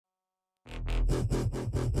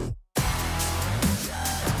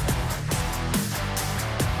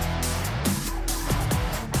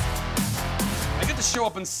show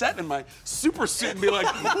up on set in my super suit and be like,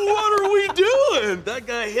 what are we doing? That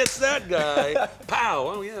guy hits that guy. Pow.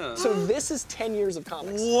 Oh, yeah. So this is 10 years of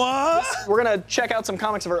comics. What? We're going to check out some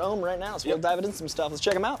comics of our own right now, so we'll dive into some stuff. Let's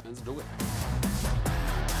check them out. Let's do it.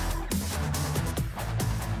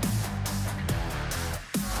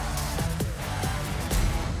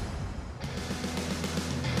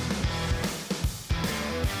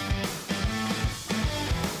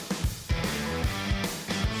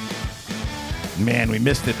 Man, we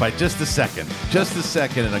missed it by just a second. Just a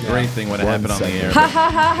second, and a great thing would have happened on the air. We'll talk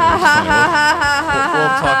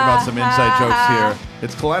about some inside jokes here.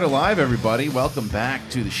 It's Collider Live, everybody. Welcome back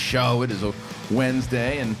to the show. It is a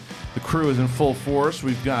Wednesday, and the crew is in full force.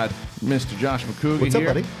 We've got Mr. Josh Macuga here. What's up,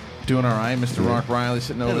 buddy? Doing all right. Mr. Rock Reilly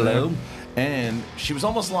sitting over there. And she was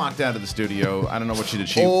almost locked out of the studio. I don't know what she did.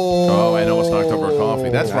 I almost knocked over her coffee.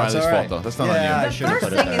 That's Riley's fault, though. That's not on you. The first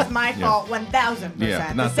thing is my fault,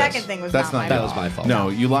 1,000%. The second thing was not my fault. That was my fault. No,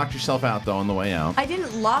 you locked yourself out, though, on the way out. I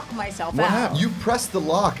didn't lock myself What out. happened? You pressed the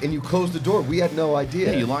lock and you closed the door. We had no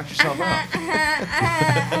idea. Yeah, you locked yourself out.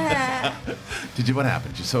 Did you? What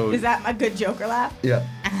happened? Is that my good Joker laugh? Yeah.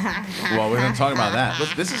 Well, we're going to talk about that.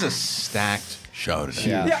 Look, this is a stacked show today.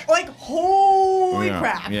 Yeah, like, holy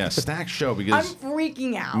crap. Yeah, stacked show because... I'm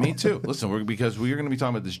freaking out. Me too. Listen, because we're going to be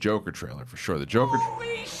talking about this Joker trailer for sure. The Joker...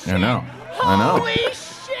 Holy shit. I know. Holy shit.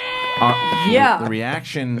 The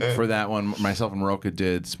reaction for that one, myself and Roka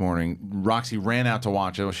did this morning. Roxy ran out to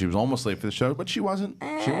watch it. She was almost late for the show, but she wasn't.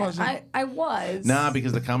 She wasn't. I was. Nah,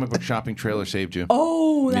 because the comic book shopping trailer saved you.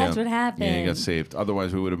 Oh, that's what happened. Yeah, you got saved.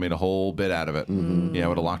 Otherwise, we would have made a whole bit out of it. Yeah, I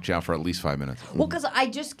would have locked you out for at least 5 minutes. Well, because I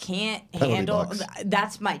just can't handle.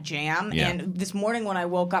 That's my jam. Yeah. And this morning when I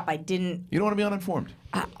woke up, I didn't. You don't want to be uninformed.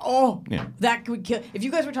 That could kill. If you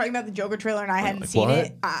guys were talking about the Joker trailer and I hadn't seen what?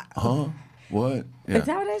 it. What? Yeah. Is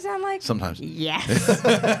that what I sound like? Sometimes. Yes.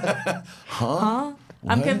 Huh?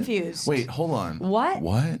 I'm confused. Wait, hold on. What?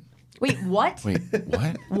 What? Wait, what? Wait,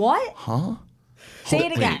 what? What? Huh? Say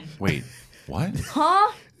it again. Wait, what?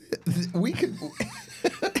 Huh? We could.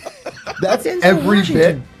 That's every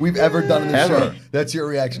bit we've ever done in the show. That's your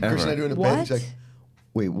reaction. Ever. Kristian, I doing a What? bit. Like,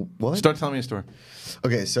 wait, what? Start telling me a story.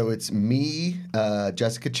 Okay, so it's me,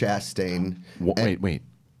 Jessica Chastain. Wait.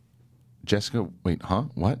 Jessica, wait, huh?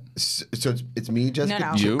 What? So it's me, Jessica.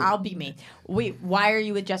 No, You? I'll be me. Wait, why are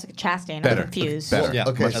you with Jessica Chastain? Better. I'm confused. Better. Yeah,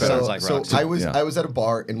 Okay, that sounds like so Roxy. I was at a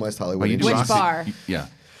bar in West Hollywood. you do Which Roxy? bar? Yeah.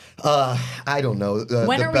 I don't know. When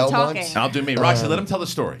the are we Belmont. talking? I'll do me. Roxy, let him tell the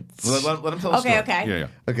story. Let him tell the story. Okay. Yeah.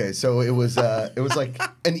 Okay, so it was like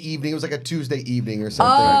an evening. It was like a Tuesday evening or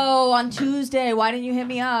something. Oh, on Tuesday. Why didn't you hit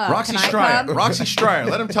me up? Roxy Can I Striar. come? Roxy Striar.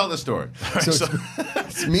 Let him tell the story. So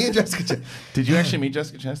it's me and Jessica Chastain. Did you actually meet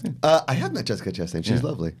Jessica Chastain? I have met Jessica Chastain. She's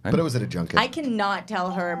lovely. But I was at a junket. I cannot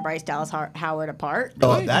tell her and Bryce Dallas Howard apart.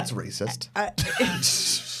 Oh, that's racist.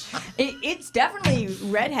 It's definitely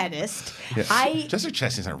redheadist. Yeah. Jessica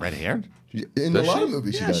Chastain's not red haired. In a lot of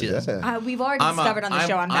movies, she does. she is. Yeah. We've already discovered on the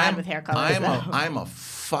show I'm bad with hair colors. I'm a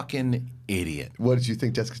fucking idiot. What did you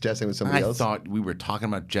think Jessica Chastain was somebody I else? thought we were talking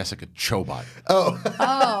about Jessica Chobot. Oh.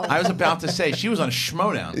 I was about to say she was on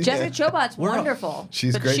Schmoedown. Jessica Chobot's wonderful.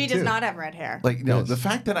 She's but great, she does too. not have red hair. Like, the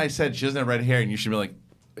fact that I said she doesn't have red hair and you should be like,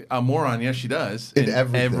 a moron, yes, she does. In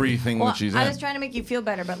everything. Well, that she's in. I was trying to make you feel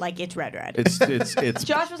better, but like it's red. It's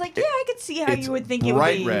Josh was like, yeah, I could see how you would think it would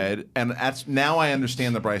bright be. red, and now I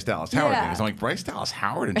understand the Bryce Dallas Howard Yeah. thing. 'Cause I'm like, Bryce Dallas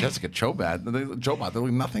Howard and Jessica Chobot, they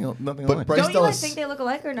look nothing But alike. Bryce Don't you Dallas, guys think they look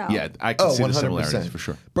alike or no? Yeah, I can see the 100%. similarities for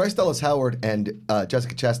sure. Bryce Dallas Howard and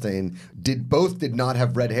Jessica Chastain did not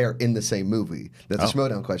have red hair in the same movie. That's a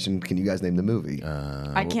Schmoedown question. Can you guys name the movie?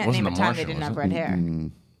 I can't wasn't name a The time they Martian, didn't was have it? red hair.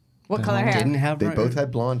 What color hair? Didn't have They red- both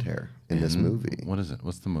had blonde hair in this movie. What is it?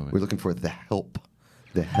 What's the movie? We're looking for The Help.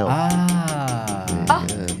 The Help. Oh,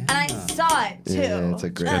 and I saw it too. Yeah, it's a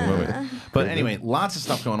great Good movie. movie. But anyway, lots of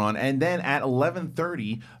stuff going on. And then at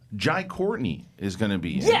 11:30, Jai Courtney is going to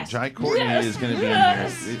be in. Yes. Jai Courtney Yes. is going to be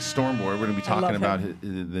Yes. in here. It's Stormboy. We're going to be talking about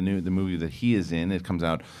the movie that he is in. It comes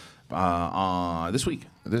out this week,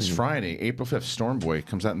 this Friday, April 5th. Stormboy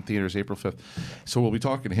comes out in theaters April 5th. So we'll be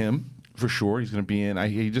talking to him for sure. He's going to be in.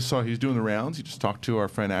 He just saw he's doing the rounds. He just talked to our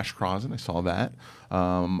friend Ash Crossan. I saw that.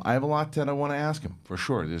 I have a lot that I want to ask him for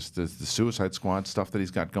sure. There's the Suicide Squad stuff that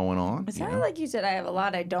he's got going on. It sounded like you said I have a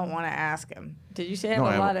lot I don't want to ask him. Did you say I have No,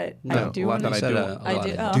 a lot I do want to that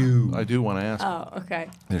I do. I do want to ask him. Oh, okay.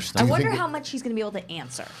 There's I stuff. wonder how much he's going to be able to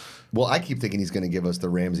answer. Well, I keep thinking he's going to give us the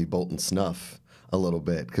Ramsey Bolton snuff a little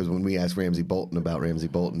bit because when we asked Ramsey Bolton about Ramsey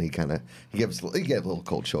Bolton, he gave a little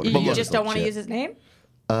cold shoulder. You just don't want to use his name?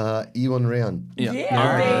 Ewan Ryan.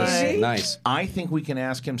 Nice. I think we can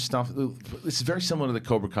ask him stuff. This is very similar to the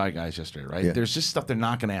Cobra Kai guys yesterday, right? Yeah. There's just stuff they're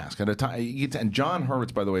not going to ask. At a time, and John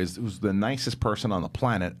Hurwitz, by the way, who's the nicest person on the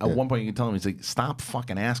planet. At one point, you can tell him, he's like, "Stop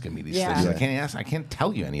fucking asking me these things. I can't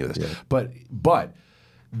tell you any of this." Yeah. But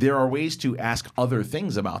there are ways to ask other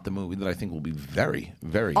things about the movie that I think will be very,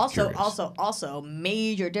 very curious. Also,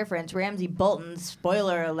 major difference. Ramsey Bolton,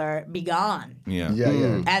 spoiler alert, be gone.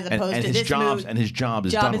 Yeah. As opposed and to his this jobs, and his job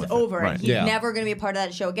is done with over. It. Right. And he's never going to be a part of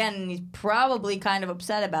that show again, and he's probably kind of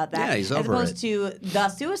upset about that. Yeah, he's as over opposed to The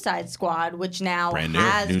Suicide Squad, which now Brand new,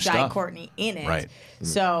 has new Jai stuff. Courtney in it. Right.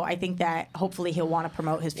 So I think that hopefully he'll want to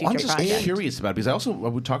promote his future I'm just project. curious about it because I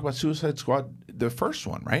would talk about Suicide Squad, the first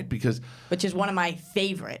one, right? Because which is one of my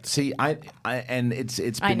favorites. see, and it's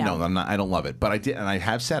been known. I don't love it, but I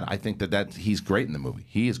have said I think that he's great in the movie.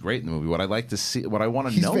 He is great in the movie. What I like to see, what I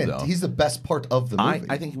want to know though, he's the best part of the movie.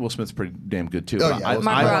 I think Will Smith's pretty damn good too. Oh, yeah.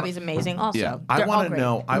 Margot Robbie's amazing. Also, yeah, I want to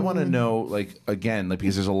know. I want to know,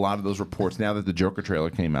 because there's a lot of those reports now that the Joker trailer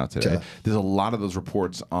came out today. Yeah. There's a lot of those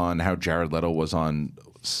reports on how Jared Leto was on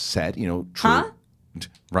set. True. Huh?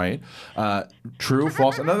 Right? True,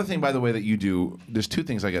 false. Another thing, by the way, that you do, there's two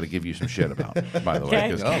things I got to give you some shit about, by the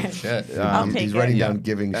way. Okay. 'Cause, Shit. He's writing down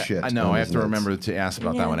giving shit. I know. on I his have to notes. remember to ask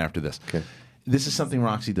about that one after this. Okay. This is something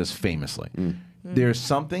Roxy does famously. There's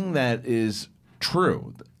something that is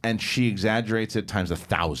true, and she exaggerates it times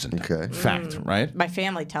 1,000. Okay. Fact, right? My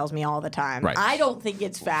family tells me all the time. Right. I don't think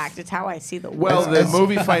it's fact. It's how I see the world. Well, the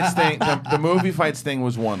movie fights thing. The movie fights thing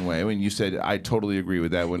was one way. When you said, I totally agree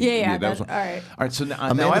with that. When, Yeah, that was that's- one. all right. All right. So now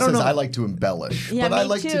Amanda I don't says know. I like to embellish, Yeah, but I me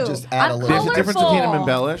like too. to just add I'm a little. There's a difference between them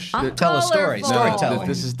embellish. Tell a story. Colorful. Storytelling.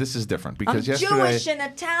 This is different I'm because yesterday. Jewish and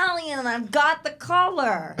Italian, and I've got the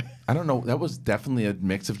color. I don't know. That was definitely a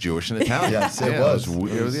mix of Jewish and Italian. Yes, it yeah, was.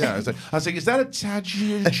 Yeah, I was like, is that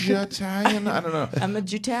Italian? I don't know. I'm a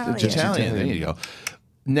Jutalian. Italian. There you go.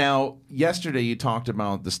 Now, yesterday you talked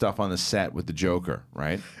about the stuff on the set with the Joker,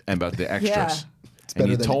 right? And about the extras. Yeah. And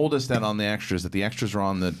you better than- told us that on the extras, that the extras were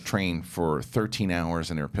on the train for 13 hours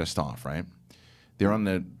and they were pissed off, right? They're on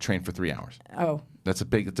the train for 3 hours. Oh. It's a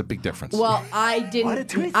big difference. Well, I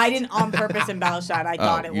didn't on purpose embellish that. I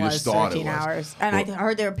thought it you was just thought it 13 was. hours. And I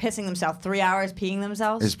heard they were pissing themselves 3 hours, peeing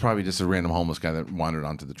themselves. It's probably just a random homeless guy that wandered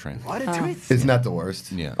onto the train. Isn't that the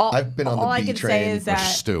worst? Yeah. I've been on the all I B can train. say is that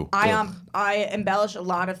stew. I embellish a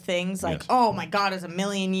lot of things. Like, Yes. oh my God, it's a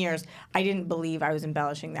million years. I didn't believe I was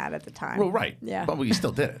embellishing that at the time. Well, right. Yeah. But you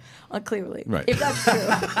still did it. Well, clearly. Right. If that's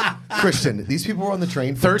true. Christian, these people were on the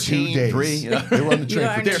train for 13, 2 days. 3, you know. They were on the You train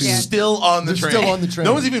don't for They're 2 understand. still on the They're train. still on the train.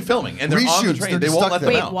 No one's even filming, and they're on the Reshoots, train. they're They just won't stuck let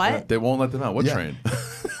them there. out. Wait, what? They won't let them out. What Yeah. train?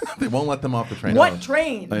 They won't let them off the train. What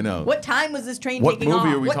train? I know. What time was this train What taking movie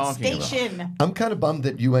off? are we what talking about? station? I'm kind of bummed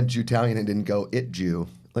that you went Jutalian and didn't go It Jew.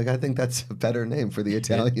 Like, I think that's a better name for the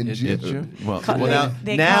Italian Jew. Did you? Well,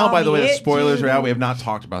 They now, call by the me way, the It spoilers Jew. are out. We have not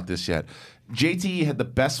talked about this yet. JT had the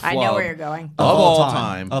best flub I know where you're going. of all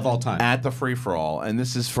Of all time. at the free for all, and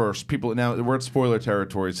this is for people. Now we're at spoiler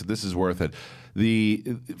territory, so this is worth it.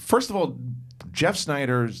 First of all, Jeff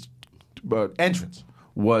Snyder's entrance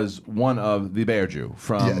was one of the Bear Jew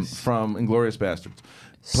from Yes. Inglourious Bastards,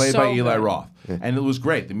 played So by Eli good. Roth, and it was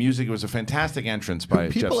great. The music was a fantastic entrance by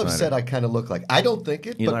Jeff People Snyder. have said I kind of look like. I don't think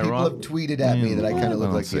it, Eli but people Roth? have tweeted at me that I kind of look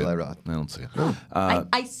don't like see it. Eli Roth. I don't see it.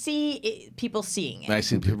 I see people seeing it. I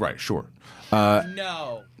see. Right, sure.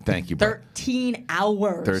 No. Thank you, Brett. 13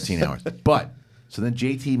 hours. 13 hours. But, so then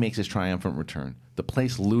JT makes his triumphant return. The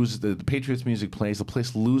place loses, the Patriots music plays, the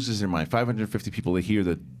place loses their mind. 550 people, they hear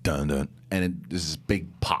the dun-dun, and there's this big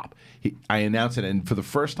pop. I announced it, and for the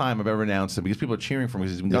first time I've ever announced it, because people are cheering for him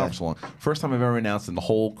because he's been gone for so long. First time I've ever announced it, and the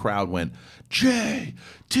whole crowd went,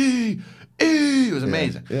 JTE! It was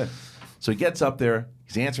amazing. Yeah. So he gets up there,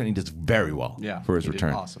 he's answering, he does very well for his he did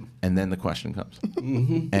return. awesome. And then the question comes.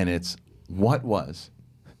 And it's, what was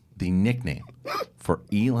the nickname for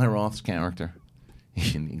Eli Roth's character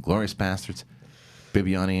in Inglourious Bastards?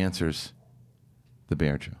 Bibiani answers, the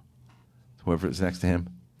Bear Jew. Whoever is next to him,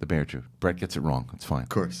 the Bear Jew. Brett gets it wrong. That's fine. Of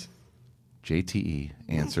course. JTE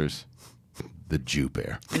answers, the Jew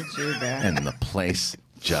Bear. The Jew Bear. And the place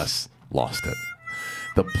just lost it.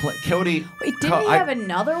 Cody. Wait, didn't he have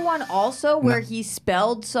another one also where he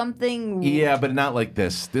spelled something? Yeah, but not like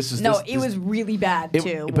this. This is it was really bad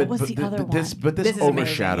too. What was the other one? This is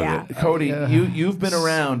overshadowed amazing, it. Cody, you've been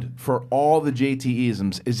around for all the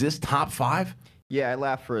JT-isms. Is this top 5? Yeah, I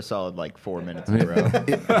laughed for a solid 4 minutes in a row.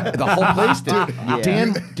 The whole place did.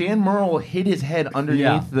 Yeah. Dan Merle hit his head underneath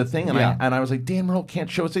Yeah. the thing, and Yeah. I was like, Dan Merle can't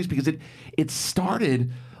show his face because it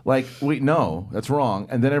started Like, wait, no, that's wrong.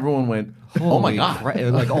 And then everyone went, oh my God.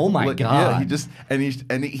 Like, oh my Yeah, God. he just, and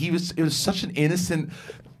he was, it was such an innocent,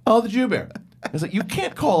 oh, the Jew bear. I was like, you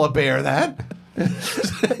can't call a bear that.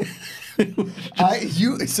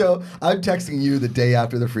 So I'm texting you the day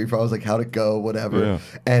after the free for all. I was like, how'd it go? Whatever. Yeah.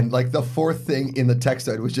 And like the fourth thing in the text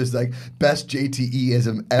thread was just like best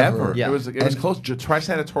JTE-ism ever. Yeah. It was close.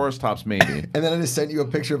 Triceratops tops, maybe. And then I just sent you a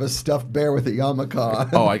picture of a stuffed bear with a yarmulke on.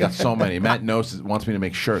 Oh, I got so many. Matt wants me to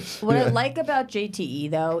make shirts. What I like about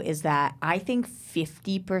JTE though is that I think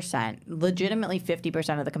 50%, legitimately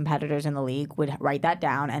 50% of the competitors in the league would write that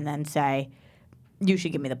down and then say, "You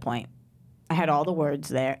should give me the point." I had all the words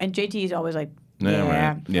there, and JT is always like, "Yeah,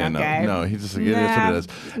 right. Yeah, okay. no. He's just like, it is what it is."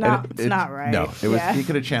 It's not right. No, it was. Yeah. He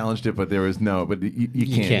could have challenged it, but there was no. But you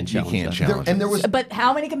can't challenge that. challenge And it. there was But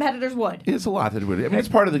how many competitors would? It's a lot to do with it. I mean, it's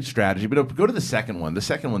part of the strategy. But go to the second one. The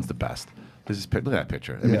second one's the best. Look at that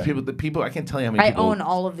picture. I mean, Yeah. the people. I can't tell you how many I people. own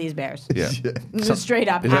all of these bears. Yeah. Just straight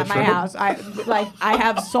up Is that at my true? house. I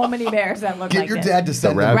have so many bears that look get like your this. dad to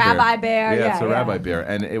send The them. Rabbi bear, Yeah, it's the yeah. rabbi bear,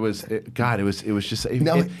 and it was just.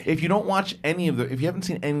 If you don't watch any of the, if you haven't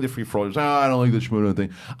seen any of the free for all, I don't like the Schmoedown thing.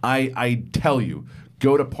 I tell you.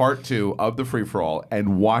 Go to part 2 of the free for all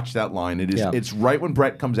and watch that line. It's right when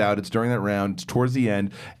Brett comes out. It's during that round. It's towards the end,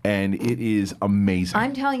 and it is amazing.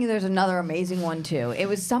 I'm telling you, there's another amazing one too. It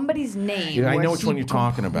was somebody's name. Yeah, I where know which he one you're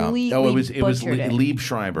talking about. completely Oh, it was butchered it. Lieb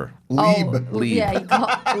Schreiber. Lieb. Yeah, he called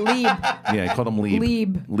Lieb. Yeah, I called him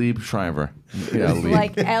Lieb. Lieb. Schreiber. Yeah, It's Lieb.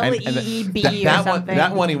 like And L-E-E-B that or one, something.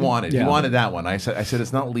 that one he wanted. Yeah. He wanted that one. I said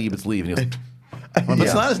it's not Lieb, it's Lieb. And he goes, well, that's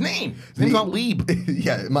Yeah. not his name. His name's not Lieb.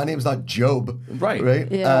 Yeah, my name's not Job. Right.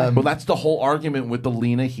 Right? Yeah. Well, that's the whole argument with the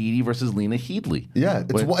Lena Headey versus Lena Headley. Yeah,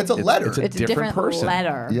 it's a letter. It's a It's a different person.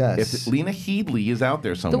 letter. Yes. If Lena Headley is out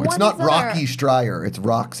there somewhere. one- It's not Ones that are- Rocky Striar. It's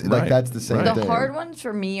Roxy. Like Right. that's the same Right. The thing. hard ones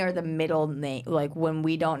for me are the middle name, like when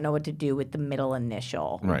we don't know what to do with the middle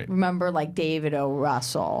initial. Right. Remember, like David O.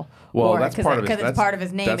 Russell. Well, that's part of his- because it's part of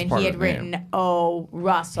his name, that's and part he of had his name. written O.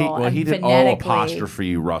 Russell. and he did O phonetically,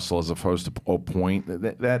 apostrophe Russell as opposed to O point. No.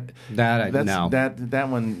 That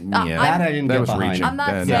one. Uh, Yeah, That I didn't that get was behind. reaching. I'm not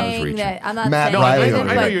That was saying reaching. that. I'm not Matt saying Reilly it isn't, over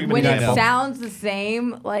here. I know but you're gonna when be it careful. sounds the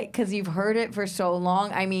same, like because you've heard it for so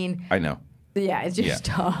long. I mean, I know. yeah, it's just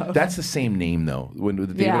tough. That's the same name though. When with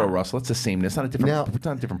David Yeah. O. Russell, it's the same name. It's not a different. Now- It's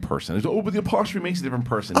not a different person. It's, but the apostrophe makes a different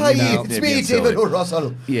person. Hi, You know, it's they're me, being silly. David O.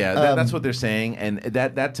 Russell. Yeah, that's what they're saying, and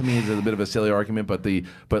that to me is a bit of a silly argument. But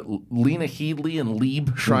Lena Headley and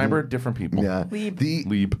Lieb Schreiber, different people. Yeah. Lieb.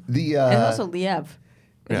 Lieb. and also Liev,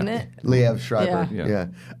 isn't Yeah. it? Liev Schreiber. Yeah. Yeah.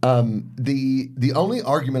 The only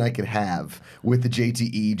argument I could have with the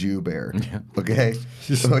JTE Jew bear, okay,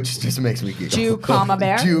 which just makes me giggle. Jew, comma,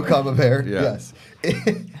 bear? Jew, comma, bear. Yeah. Yes,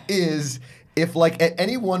 is. If like at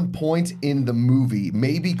any one point in the movie,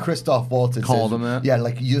 maybe Christoph Waltz had Called said, him that? yeah,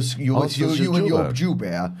 like you it's and your Jew Jew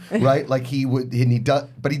bear, right? Like he would, and he does,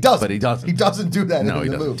 but he doesn't. But he doesn't. He doesn't do that No, in he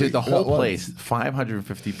the doesn't. movie. Dude, the whole Not once. place,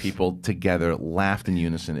 550 people together, laughed in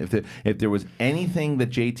unison. If there was anything that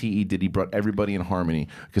JTE did, he brought everybody in harmony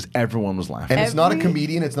because everyone was laughing. And it's not a Every-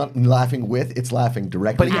 comedian. It's not laughing with. It's laughing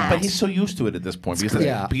directly. But he's so used to it at this point because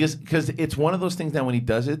Yeah. because it's one of those things that when he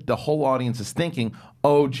does it, the whole audience is thinking,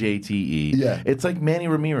 "Oh, JTE." Yeah. It's like Manny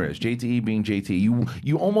Ramirez, JTE being JTE.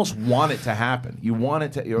 You almost want it to happen. You want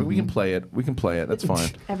it to. We can play it. We can play it. That's fine.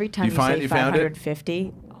 Every time you found say it? Found it?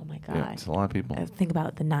 550, oh my god, Yeah, it's a lot of people. Think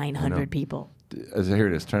about the 900 people. Here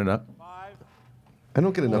it is. Turn it up. I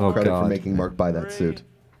don't get enough Oh, credit for God. making Mark buy that suit.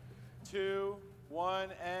 2, 1,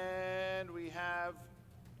 and we have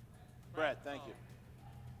Brett. Thank you.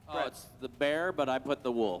 Oh, it's the bear, but I put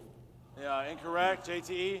the wolf. Yeah, incorrect.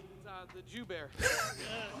 JTE. The Jew bear.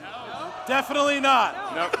 Definitely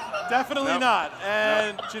not. Nope. Definitely not.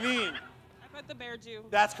 And Janine. I put the bear Jew.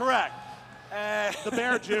 That's correct. And the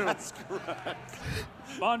bear Jew. That's correct.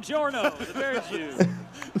 Buongiorno, the bear Jew.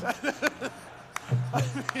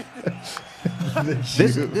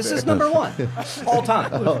 This is number one all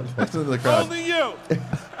time. Listen to the crowd. Only you.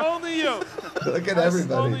 Only you. Look at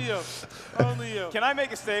everybody. Only you. Only you. Can I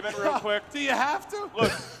make a statement real quick? Do you have to?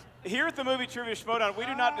 Look, here at the movie Trivia Schmoedown, we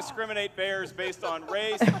do not discriminate bears based on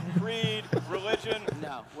race, creed, religion.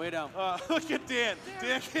 No, we don't. Look at Dan.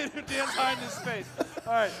 Dan's hiding his face.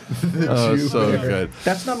 All right. Oh, Jew so bear. good.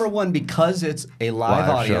 That's number one because it's a live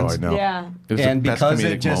audience. show, I know. Yeah. It was the And best because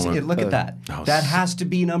comedic it just moment. look at that. Oh, That has to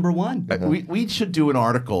be number one. We should do an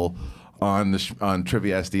article on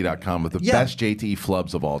TriviaSD.com with the best JTE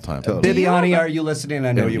flubs of all time. Bibiani, are you listening?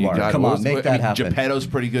 I know you are. Come on, make that happen. Geppetto's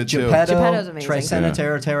pretty good too. Geppetto's amazing. Trisena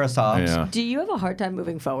Terra Terra Sobs. Yeah. Do you have a hard time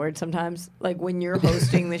moving forward sometimes? Like when you're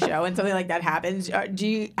hosting the show and something like that happens,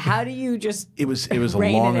 how do you just It was a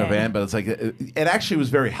long event, but it's like it actually was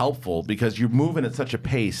very helpful because you're moving at such a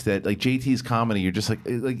pace that like JT's comedy, you're just like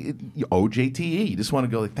you owe JTE. You just want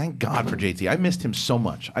to go like, thank God for JT. I missed him so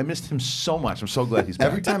much. I'm so glad he's back.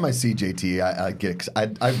 Every time I see JT, I get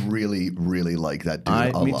I really like that dude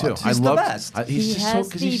a me lot. too. He's the best.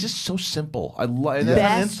 He's just so simple. I love that's an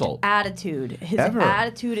best insult. attitude. His Ever.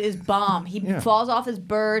 attitude is bomb. He falls off his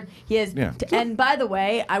bird. He has. And by the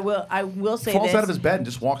way, I will say falls this. out of his bed and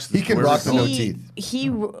just walks. To He can rock the no teeth.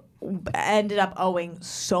 He ended up owing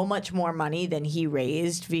so much more money than he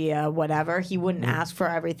raised via whatever. He wouldn't ask for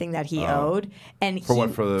everything that he owed, and For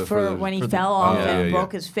what? For when he fell off and yeah.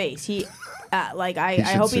 broke his face. He I should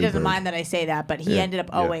hope he sue doesn't Bird. mind that I say that, but he ended up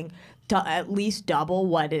owing at least double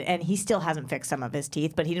what it, and he still hasn't fixed some of his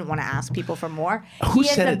teeth, but he didn't want to ask people for more. Who he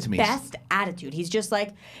has said the it to me? best attitude. He's just like,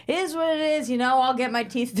 it is what it is, I'll get my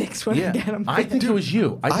teeth fixed when I get them I think it was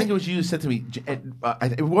you. I think it was you who said to me,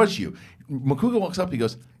 it was you. Macuga walks up, he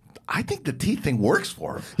goes, I think the teeth thing works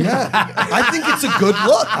for him. Yeah, I think it's a good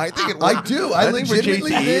look. I think it works. I do. I think for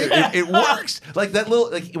legitimately JT, think it works. Like that little,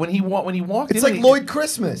 like when he walked. It's in, like Lloyd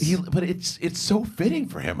Christmas. But it's so fitting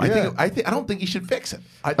for him. Yeah. I don't think he should fix it.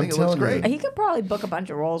 I think it looks telling you. great. He could probably book a bunch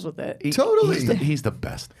of roles with it. Totally. He's the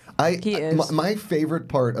best. He is. My favorite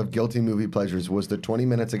part of Guilty Movie Pleasures was the 20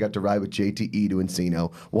 minutes I got to ride with JTE to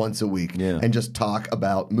Encino once a week and just talk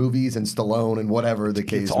about movies and Stallone and whatever the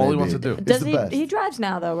case It's all may he wants be. to do. It's Does the best. he drives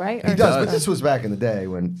now though, right? He does, but this was back in the day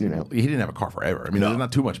when, He didn't have a car forever. I mean, there's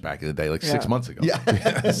not too much back in the day, like 6 months ago.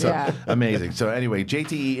 Yeah. So amazing. So anyway,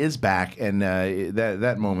 JTE is back, and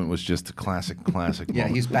that moment was just a classic Yeah,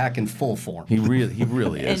 moment. he's back in full form. He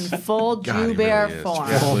really In is. full God, Jew he Bear really is. form.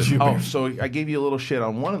 Absolutely. So I gave you a little shit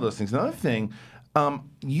on one of those things. Another thing,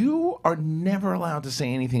 you are never allowed to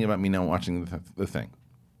say anything about me now watching the thing.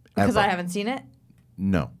 Because Ever. I haven't seen it?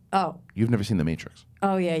 No. Oh. You've never seen The Matrix.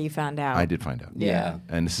 Oh yeah, you found out. I did find out. Yeah.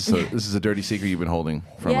 And this is a dirty secret you've been holding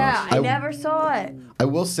from Yeah, us. I never saw it. I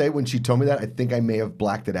will say when she told me that, I think I may have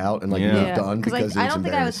blacked it out and moved on because I it was don't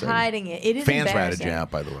think I was embarrassing. hiding it. It is Fans ratted embarrassing. you out,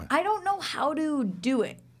 by the way. I don't know how to do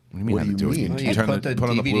it. What do you mean? What how to do you do it? mean? You You turn put the put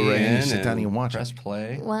on the DVD Blu-ray and you in sit down and you watch press it.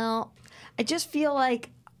 play. Well, I just feel like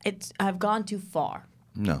I've gone too far.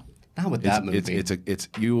 No. Not with that movie.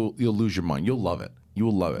 You'll lose your mind. You'll love it. You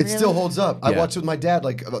will love it. It still holds up. I Yeah. watched it with my dad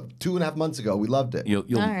like about 2.5 months ago. We loved it. You'll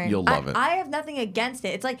All right. love it. I have nothing against it.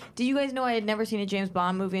 It's like, do you guys know I had never seen a James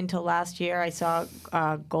Bond movie until last year? I saw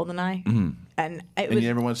GoldenEye, and it was. And you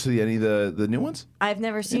never went to see any of the new ones? I've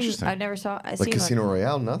never seen. Interesting. I've never saw. I Like seen Casino one.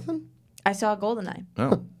 Royale, nothing? I saw GoldenEye.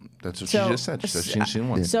 Oh, that's what So- she just said. She said she'd seen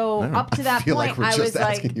one. So up to that I feel point, like we're I just was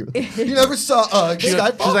asking like, you. You never saw She goes,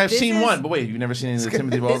 Skyfall? I've This seen is- one, but wait, you've never seen any of the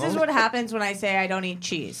Timothy Ball this is what happens when I say I don't eat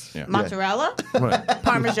cheese. Yeah. Mozzarella, Right.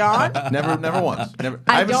 Parmesan. Never once. Never.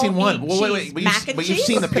 I haven't don't seen one. eat Well, wait. cheese. But Mac and you've cheese?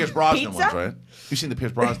 seen the Pierce Brosnan Pizza? ones, right? You've seen the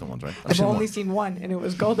Pierce Brosnan ones, right? I've seen only one. seen one, and it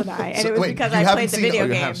was GoldenEye, and So it was wait, because you I haven't played the seen- video oh,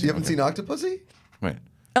 you game. have seen- You haven't seen Octopussy? Right.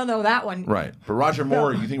 Oh no, that one. Right. But Roger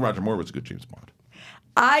Moore, you think Roger Moore was a good James Bond?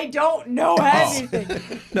 I don't know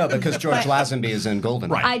anything. No, because George Lazenby is in Golden.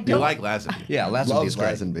 Right. I You don't- like Lazenby. Yeah, Lazenby Loves is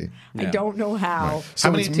great. Lazenby. I don't know how. So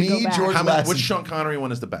How many- it's to go me, back. George Which Lazenby. Sean Connery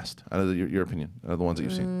one is the best out of your opinion? Out of the ones that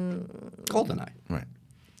you've seen? GoldenEye. Right.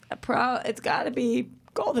 It's got to be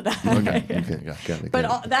GoldenEye. Okay. Got it.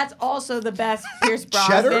 But that's also the best Pierce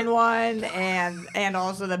Cheddar? Brosnan one, and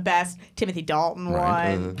also the best Timothy Dalton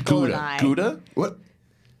one. GoldenEye. Gouda? What?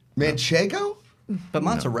 Manchego? But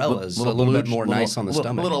mozzarella is a little bit more nice on the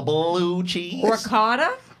stomach. Little blue cheese.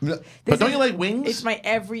 Ricotta. No. But don't you like wings? It's my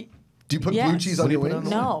every. Do you put Yes. blue cheese What on do your you put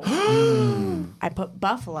wings? on No. I put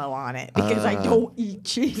buffalo on it because I don't eat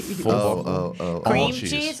cheese. Oh. Cream All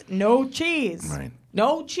cheese. cheese, no cheese. Right.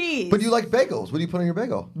 No cheese. But you like bagels. What do you put on your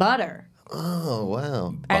bagel? butter. Oh,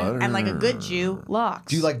 wow. And like a good Jew, lox.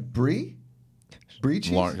 Do you like brie? Brie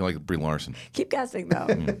cheese? You like Brie Larson. Keep guessing though.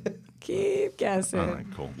 Keep guessing. All right,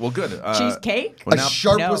 cool. Well, good. Cheesecake? A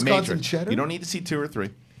sharp No. Wisconsin Matrix. cheddar? You don't need to see 2 or 3,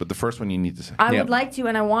 but the first one you need to see. I would like to,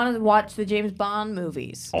 and I want to watch the James Bond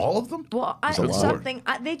movies. All of them? Well, a lot. something.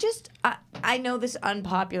 I know this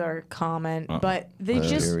unpopular comment, but they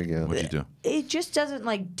just. Here we go. What'd you do? It just doesn't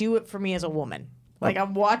like do it for me as a woman. Like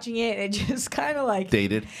I'm watching it, and it just kind of like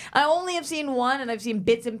Dated? I only have seen one, and I've seen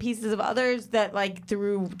bits and pieces of others that like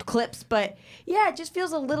through clips. But yeah, it just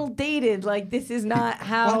feels a little dated. Like this is not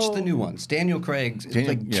how. Watch the new ones. Daniel Craig's.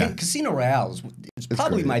 Casino Royale is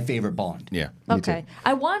Probably great. my favorite Bond. Yeah. Okay.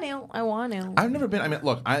 I want to. I've never been. I mean,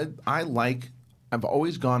 look, I like. I've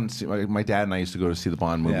always gone and see. Like, my dad and I used to go to see the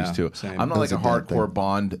Bond movies Yeah, too. same. I'm not That's like a a dad hardcore thing.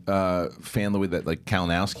 Bond fan the way that like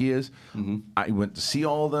Kalinowski is. I went to see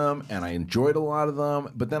all of them and I enjoyed a lot of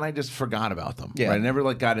them, but then I just forgot about them. Yeah. Right? I never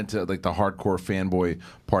like got into like the hardcore fanboy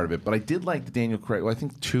part of it. But I did like the Daniel Craig. Well, I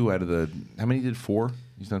think 2 out of the. How many did 4?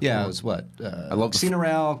 He's done Yeah, 4? it was what? I love the Casino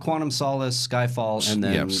Royale, Quantum Solace, Skyfall, and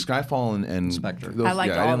then Skyfall and Spectre. those- I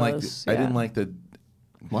liked yeah, all didn't like those, I didn't yeah. like the.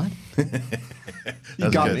 what? You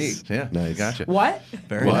got me. Yeah, Nice. Gotcha. What?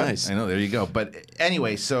 Very Well, nice. I know. There you go. But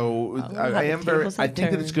anyway, so how I the am very. tables I have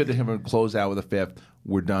think that it's turned. good to have him close out with a 5th.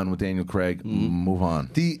 We're done with Daniel Craig. Move on.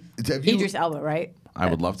 Have you, Idris Elba, right? I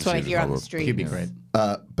would love to That's what see I Idris hear on Elba. the street. He'd be great.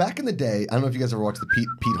 back in the day, I don't know if you guys ever watched the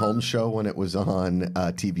Pete Holmes show when it was on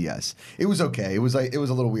TBS. It was okay. It was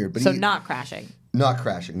a little weird, but So not crashing. Not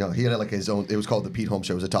crashing. No, he had like his own. It was called the Pete Holmes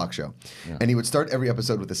Show. It was a talk show, and he would start every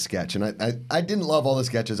episode with a sketch. And I didn't love all the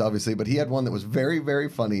sketches, obviously, but he had one that was very, very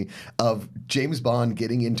funny of James Bond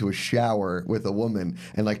getting into a shower with a woman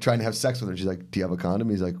and like trying to have sex with her. She's like, "Do you have a condom?"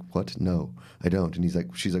 He's like, "What? No, I don't." And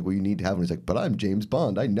she's like, "Well, you need to have one." He's like, "But I'm James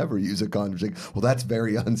Bond. I never use a condom." She's like, "Well, that's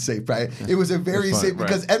very unsafe." Right? It was a very It's fun, safe right.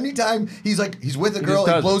 because anytime he's with a girl, just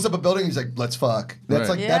he does blows up a building. He's like, "Let's fuck." That's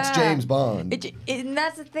Right. like that's James Bond. And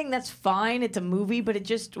that's the thing. That's fine. It's a movie, but it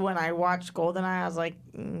just when I watched GoldenEye, I was like,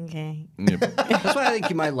 okay. That's why I think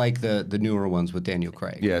you might like the newer ones with Daniel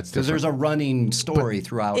Craig. Yeah, it's because there's a running story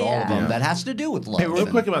throughout all of them Yeah. that has to do with love. Hey, real and-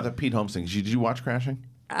 quick about the Pete Holmes thing. Did you watch Crashing?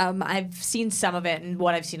 I've seen some of it, and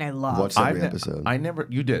what I've seen, I love. Watched every episode. I never.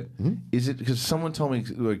 You did. Is it because someone told me?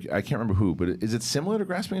 Like, I can't remember who, but is it similar to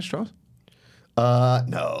Grasping at Straws?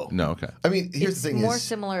 No. No. Okay. I mean, here's It's the thing: more is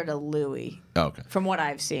similar to Louis, Oh, okay. from what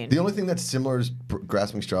I've seen. the only thing that's similar is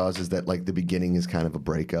Grasping Straws is that like the beginning is kind of a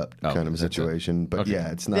breakup kind of that's it. situation, but Okay.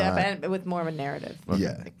 yeah, it's not. Yeah, but with more of a narrative.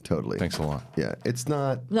 Yeah, totally. Thanks a lot. Yeah, it's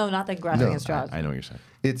not. No, not than Grasping at Straws. I know what you're saying.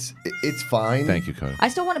 It's fine. Thank you, Cody. I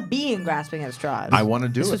still want to be in Grasping at Straws. I want to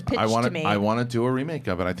do this it. Was pitched I want to me. I want to do a remake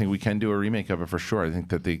of it. I think we can do a remake of it for sure. I think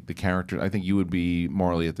that the character. I think you would be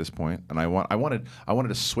Marley at this point, and I wanted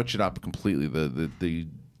to switch it up completely.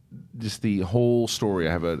 Just the whole story.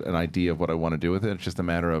 I have an idea of what I want to do with it. It's just a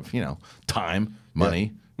matter of time,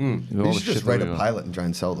 money. You should just write a pilot and try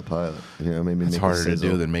and sell the pilot. You know, maybe It's make it harder to sizzle.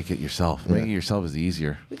 do than make it yourself. Yeah. Making it yourself is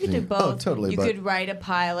easier. We could do both. Oh, totally, You but- could write a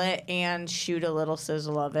pilot and shoot a little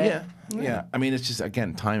sizzle of it. Yeah. I mean, it's just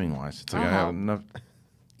again timing wise. It's like I have enough.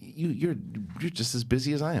 You're just as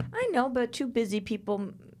busy as I am. I know, but two busy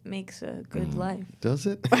people makes a good life. Does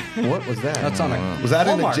it? What was that? That's on a Was that in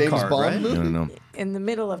a Hallmark James card, Bond right? movie? No. In the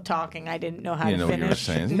middle of talking, I didn't know how You to know finish. what you were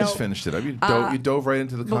saying. You No. just finished it. You dove right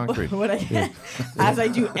into the But concrete. what as I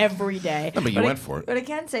do every day. No, but you What went I, for it. What I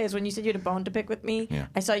can say is when you said you had a bone to pick with me, Yeah.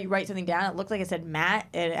 I saw you write something down. It looked like it said Matt.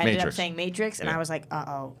 It ended up Matrix. saying Matrix, and Yeah. I was like,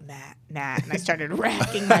 uh-oh, Matt. And I started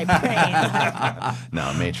racking my brain.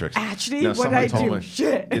 No, Matrix. Actually, No, what somebody I told do, me-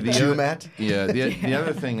 shit. The Did you, other- Matt? Yeah. The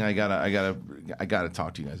other thing I gotta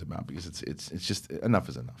talk to you guys about because it's just enough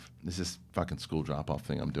is enough. This is fucking school drop off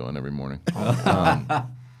thing I'm doing every morning.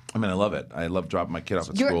 I mean, I love it. I love dropping my kid off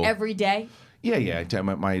at You're school. every day? Yeah. I tell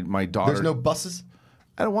my daughter. There's no buses.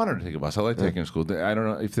 I don't want her to take a bus. I like taking her to school. I don't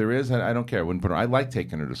know if there is. I don't care. I wouldn't put her. I like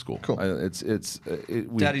taking her to school. Cool.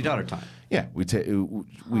 Daddy-daughter time. Yeah, we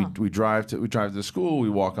drive to the school. We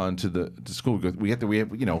walk on to the school. We have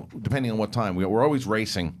depending on what time. We're always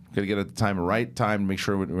racing. Got to get at the right time to make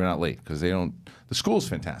sure we're not late because they don't. The school's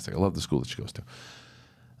fantastic. I love the school that she goes to.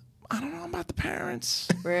 I don't know about the parents.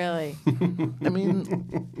 Really? I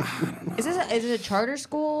mean, Is it a charter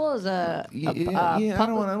school? Is a yeah. I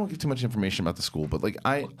don't want to give too much information about the school, but like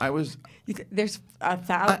I was. There's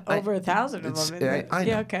over 1,000 of them. Isn't there? I know,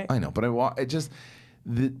 Yeah, okay. I know, but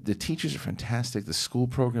the teachers are fantastic. The school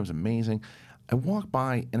program's amazing. I walk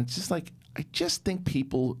by and it's just like I just think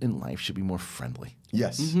people in life should be more friendly.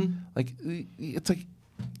 Yes. Like it's like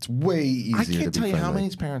It's way easier I to can't be tell you how friendly.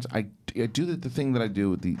 many parents I do the thing that I do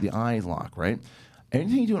with the eye lock, right?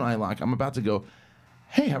 Anything you do an eye lock, I'm about to go,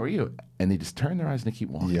 hey, how are you? And they just turn their eyes and they keep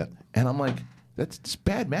walking. Yeah. And I'm like, that's just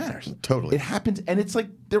bad manners. Totally. It happens, and it's like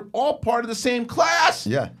they're all part of the same class.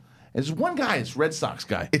 Yeah. There's one guy, it's Red Sox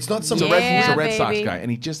guy. It's not some He's a Yeah, Red Sox baby. guy,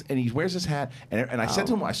 and he wears his hat, and I said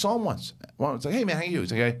to him, I saw him once. Well, it's like, hey man, how are you?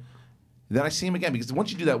 He's like, hey. Then I see him again because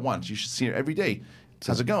once you do that once, you should see him every day.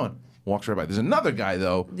 How's it going? Walks right by. There's another guy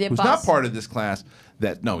though The who's boss. not part of this class.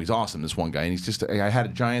 He's awesome. This one guy, and he's just. I had a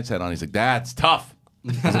Giants hat on. He's like, that's tough.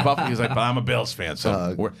 He's a Buffalo. He's like, but I'm a Bills fan.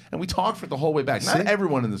 So and we talked for the whole way back. Not See?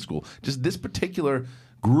 everyone in the school, just this particular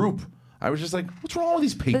group. I was just like, what's wrong with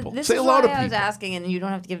these people? This Say is hello why to I was people. asking, and you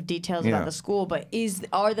don't have to give details Yeah. about the school, but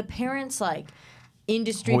are the parents like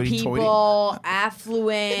industry Hoity-toity. people,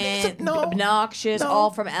 affluent, obnoxious, all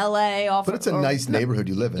from LA. But it's a nice neighborhood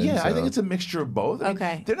you live in. Yeah, so. I think it's a mixture of both. I mean,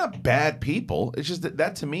 Okay. they're not bad people. It's just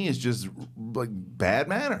that to me is just like bad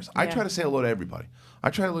manners. I try to say hello to everybody. I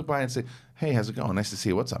try to look by and say, "Hey, how's it going? Nice to see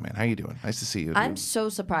you. What's up, man? How you doing? Nice to see you." I'm so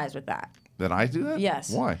surprised with that. That I do that? Yes.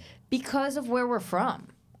 Why? Because of where we're from.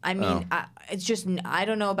 I mean, it's just, I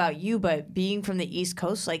don't know about you, but being from the East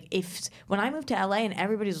Coast, like when I moved to LA and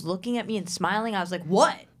everybody's looking at me and smiling, I was like,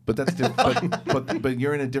 what? But that's but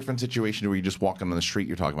you're in a different situation where you're just walking on the street.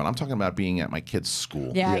 You're talking about. I'm talking about being at my kid's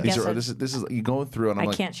school. Yeah, I guess this is you going through, and I'm I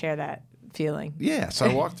like, can't share that feeling. yeah. So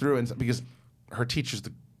I walk through, and because her teacher's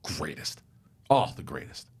the greatest. Oh, the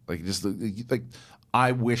greatest. Like just like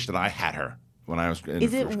I wish that I had her when I was in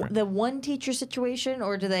Is first grade. it the one teacher situation,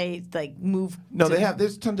 or do they like move? No, they have.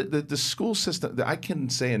 There's tons of, the school system. I can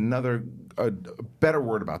say a better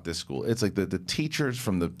word about this school. It's like the teachers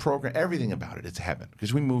from the program, everything about it. It's heaven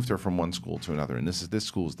because we moved her from one school to another, and this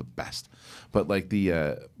school is the best. But like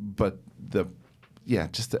I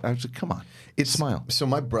was like, come on, smile. So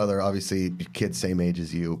my brother, obviously, kid same age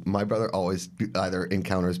as you. My brother always either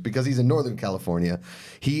encounters, because he's in Northern California,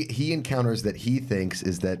 he encounters that he thinks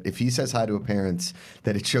is that if he says hi to a parent,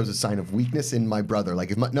 that it shows a sign of weakness in my brother. Like,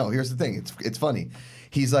 here's the thing. It's funny.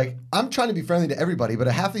 He's like, I'm trying to be friendly to everybody, but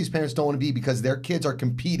half of these parents don't want to be because their kids are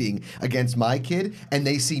competing against my kid, and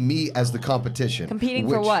they see me as the competition. Competing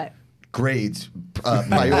for what? Grades,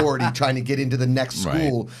 priority, trying to get into the next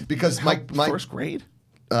school because my first grade.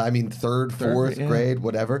 I mean, third, fourth yeah. grade,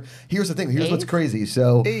 whatever. Here's the thing. Here's what's crazy.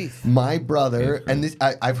 So, my brother, and this,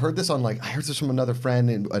 I've heard this on I heard this from another friend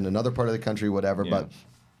in another part of the country, whatever. But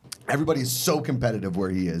everybody is so competitive where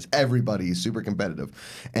he is. Everybody is super competitive.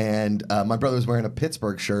 And my brother was wearing a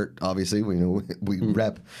Pittsburgh shirt. Obviously, we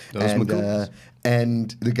rep.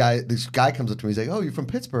 And this guy comes up to me. He's like, "Oh, you're from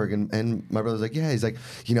Pittsburgh?" And my brother's like, "Yeah." He's like,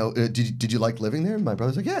 "Did you like living there?" And my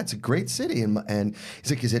brother's like, "Yeah, it's a great city." And he's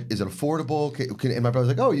like, "Is it affordable?" And my brother's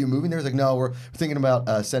like, "Oh, are you moving there?" He's like, "No, we're thinking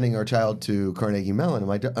about sending our child to Carnegie Mellon." And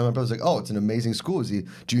my brother's like, "Oh, it's an amazing school. Is he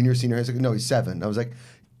junior, senior?" He's like, "No, he's 7." I was like,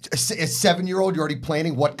 a 7-year-old, you're already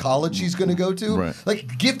planning what college he's going to go to? Right.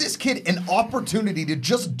 Like, give this kid an opportunity to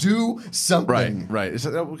just do something. Right.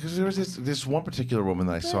 Because there was this one particular woman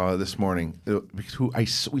that I saw this morning,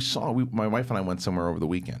 my wife and I went somewhere over the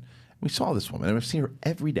weekend. We saw this woman, and I've seen her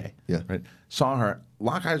every day. Yeah. Right. Saw her.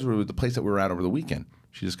 Lock eyes were the place that we were at over the weekend.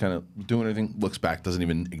 She just kind of doing everything, looks back, doesn't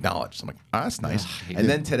even acknowledge. So I'm like, that's nice. And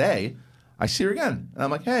then today, I see her again, and I'm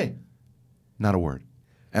like, hey, not a word.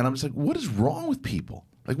 And I'm just like, what is wrong with people?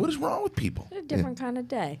 Like, what is wrong with people? It's a different kind of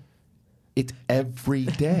day. It's every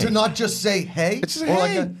day. To not just say hey, it's just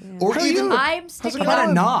hey. Or even I'm sticking about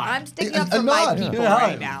a nod? I'm sticking up for my people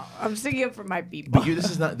right now. I'm sticking up for my people. But this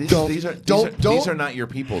is not. These are not your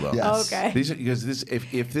people though. Yes. Okay. These are, because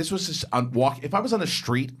if this was just if I was on the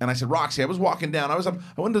street and I said, Roxy, I was walking down.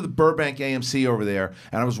 I went to the Burbank AMC over there,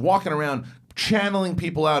 and I was walking around, channeling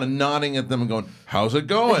people out and nodding at them and going, "How's it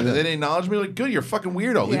going?" And they acknowledge me like, "Good, you're a fucking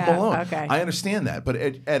weirdo. Leave me alone." Okay. I understand that, but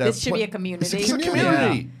This should be a community. It's a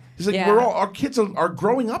community. It's like our kids are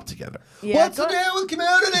growing up together. Yeah, what's the deal with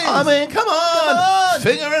communities? I mean, come on,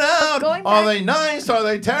 figure it out. Going Are back- they nice? Are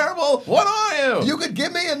they terrible? What are you? You could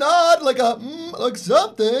give me a nod, like like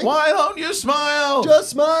something. Why don't you smile?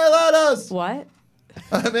 Just smile at us. What?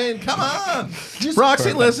 I mean, come on.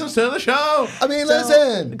 Roxy listens to the show. I mean,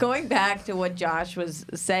 listen. Going back to what Josh was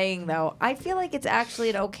saying, though, I feel like it's actually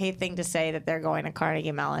an okay thing to say that they're going to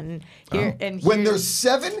Carnegie Mellon. When they're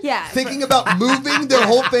 7, Yeah, thinking about moving their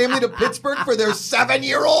whole family to Pittsburgh for their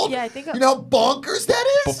 7-year-old? Yeah, I think. You know how bonkers that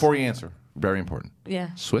is? Before you answer, very important. Yeah.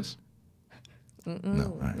 Swiss? No.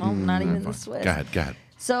 All right. Well, not even the Swiss. Go ahead.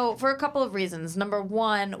 So, for a couple of reasons. Number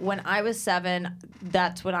one, when I was 7,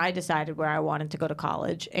 that's when I decided where I wanted to go to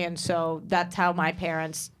college. And so that's how my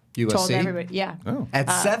parents told USC? everybody. Yeah. Oh.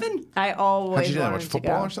 At 7? I always How'd you do that? wanted Watch to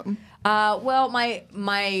football go. or something? Well,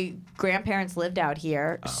 my grandparents lived out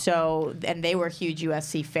here, and they were huge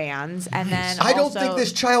USC fans. And then I don't think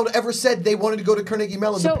this child ever said they wanted to go to Carnegie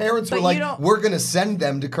Mellon. The parents were like, we're going to send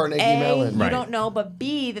them to Carnegie Mellon. You don't know, but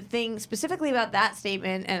B, the thing specifically about that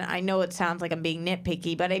statement, and I know it sounds like I'm being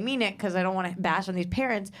nitpicky, but I mean it because I don't want to bash on these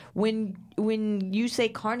parents. When you say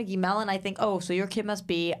Carnegie Mellon, I think, oh, so your kid must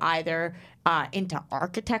be either into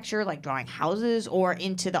architecture, like drawing houses, or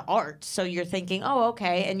into the arts. So you're thinking, oh,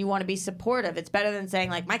 okay, and you want to be supportive. It's better than saying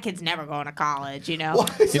like, my kid's never going to college, You know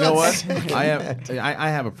You know what? I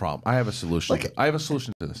have a problem. I have a solution. I have a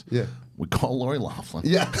solution to this. Yeah. We call Lori Loughlin.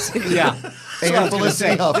 Yes. Yeah. Hey, I was gonna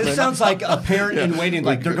say, Huffman. this sounds like a parent in waiting.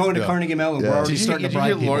 Like they're going to Carnegie Mellon. We're already starting to Did you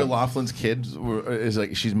hear bribe Lori people. Loughlin's kid is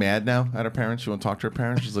like she's mad now at her parents? She won't talk to her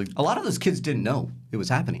parents. She's like A lot of those kids didn't know it was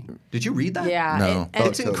happening. Did you read that? Yeah. No.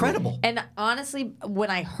 It's incredible. And honestly,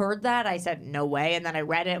 when I heard that, I said, no way. And then I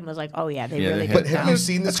read it and was like, oh, yeah, they Yeah, really they put But it have down. you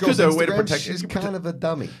seen this That's girl's good, though, way to Instagram? protect- She's kind of a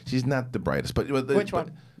dummy. she's not the brightest. But Which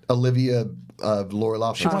one? Olivia Lori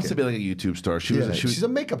Loughlin. She wants to be like a YouTube star. She was. She's a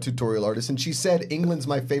makeup tutorial artist, and she said England's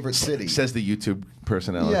my favorite city. Says the YouTube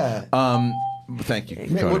personality. Yeah. Thank you.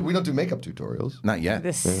 Man, Cody. we don't do makeup tutorials. Not yet.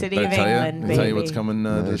 The city But of I tell England, I tell you baby. what's coming to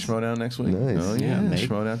Schmoedown next week. Nice. Oh yeah, mate.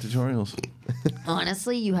 Schmoedown tutorials.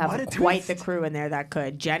 Honestly, you have quite the crew in there that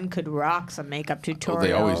could. Jen could rock some makeup tutorials. Oh,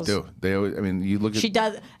 they always do. They always. I mean, you look at. She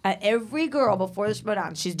does. Every girl before the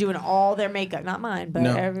Schmoedown, she's doing all their makeup. Not mine, but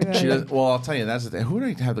No, everybody. she does. Well, I'll tell you. That's the thing. Who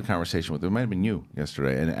did I have the conversation with? It might have been you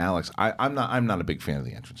yesterday, and Alex. I'm not a big fan of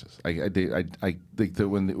the entrances. I think that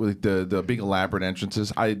when the big elaborate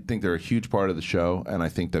entrances, I think they're a huge part of the show, and I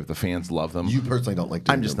think that the fans love them. You personally don't like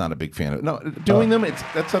doing I'm just them. not a big fan of it. No, doing them.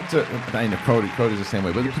 That's up to. I know Cody's the same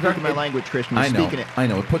way. But You're speaking my language, Kristian. You're I know. speaking it. I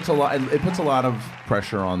know. It puts a lot. It puts a lot of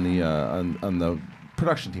pressure on the on the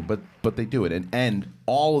production team, but they do it, and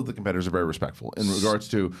all of the competitors are very respectful in regards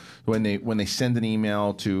to when they send an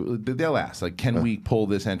email to. They'll ask like, can we pull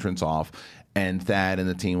this entrance off? And Thad and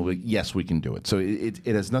the team will be, yes, we can do it. So it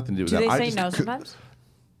has nothing to do with Do that. they say no sometimes?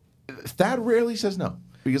 Thad rarely says no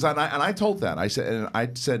because I told Thad I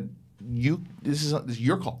said this is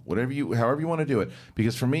your call, however you want to do it,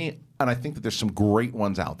 because for me, and I think that there's some great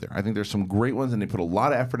ones out there. I think there's some great ones, and they put a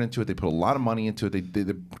lot of effort into it. They put a lot of money into it.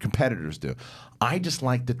 The competitors do. I just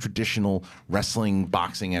like the traditional wrestling,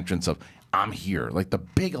 boxing entrance of I'm here, like the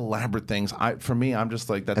big elaborate things. For me, I'm just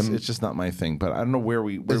like it's just not my thing. But I don't know where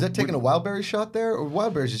we. Is that taking a Wildberry shot there, or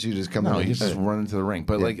Wildberry's just you just come? No, in he's just running to the ring.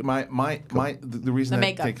 But like the reason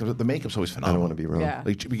the makeup's always phenomenal. I don't want to be wrong. Yeah.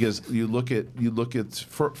 Like, because you look at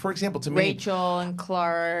for example, to me, Rachel and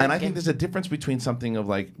Clark. and I think there's a difference between something of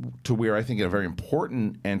like to where I think a very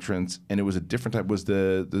important entrance, and it was a different type, was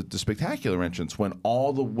the spectacular entrance when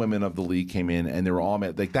all the women of the league came in and they were all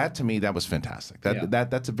like that. To me, that was fantastic.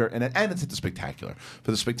 That's a very and it's at the spectacular.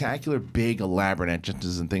 For the spectacular, big, elaborate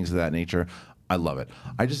entrances and things of that nature, I love it.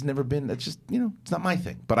 I just never been. It's just it's not my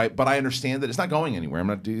thing. But I understand that it's not going anywhere. I'm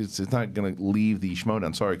not. It's not going to leave the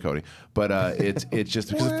Schmoedown. Sorry, Cody. But it's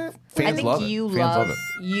just because fans love it. Fans love it.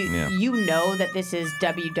 You know that this is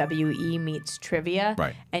WWE meets trivia,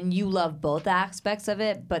 right? And you love both aspects of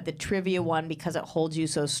it. But the trivia one, because it holds you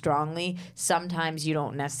so strongly, sometimes you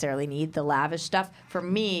don't necessarily need the lavish stuff. For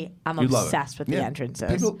me, I'm obsessed with the entrances.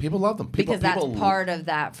 People love them because that's part of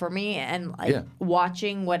that for me. And like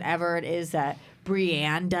watching whatever it is that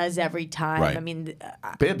Brienne does every time. Right. I mean,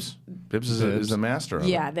 Bibbs is a master of it.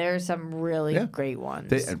 Yeah, there's some really great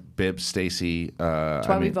ones. Bibbs, Stacy. That's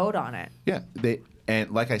why we vote on it. Yeah, and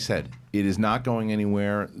like I said, it is not going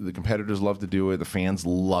anywhere. The competitors love to do it. The fans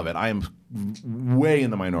love it. I am way in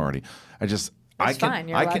the minority. I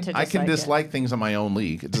can dislike things on my own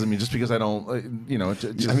league. It doesn't mean just because I don't,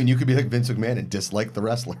 I mean, you could be like Vince McMahon and dislike the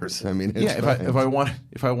wrestlers. I mean,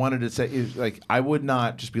 if I wanted to say like I would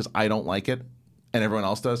not just because I don't like it, and everyone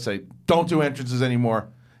else does say don't do entrances anymore.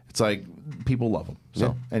 It's like people love them.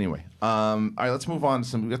 So anyway, all right, let's move on.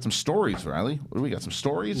 We got some stories, Reilly. What do we got? Some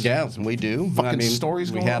stories? Yeah, we do.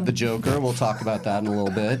 Stories. We have the Joker. We'll talk about that in a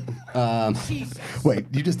little bit. Wait,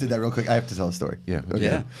 you just did that real quick. I have to tell a story. Yeah. Okay.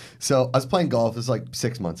 Yeah. So I was playing golf. This was like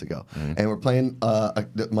 6 months ago, and we're playing.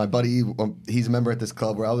 My buddy, he's a member at this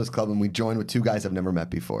club. We're out of this club, and we joined with two guys I've never met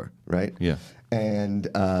before. Right. Yeah. And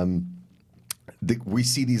we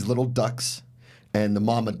see these little ducks and the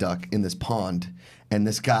mama duck in this pond. And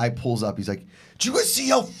this guy pulls up. He's like, "Do you guys see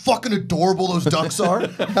how fucking adorable those ducks are?"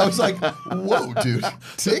 I was like, "Whoa, dude,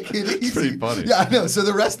 take it easy." It's pretty funny. Yeah, I know. So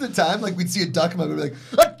the rest of the time, like we'd see a duck, and we'd be like,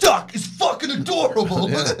 "A duck is fucking adorable.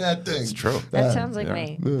 Look at that thing." It's true. That sounds like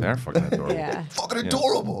me. They're fucking adorable. Yeah. Fucking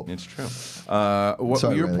adorable. It's true.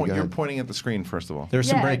 Sorry, You're pointing at the screen first of all. There's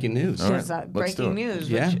some breaking news. There's breaking news.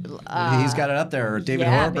 Yeah. He's got it up there. David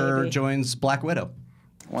Harbour joins Black Widow.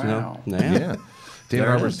 Wow. Yeah. David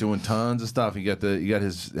Harbour's doing tons of stuff. You got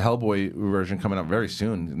his Hellboy version coming up very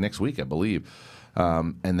soon, next week, I believe.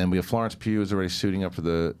 And then we have Florence Pugh is already suiting up for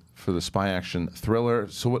the spy action thriller.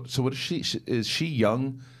 So what is she? Is she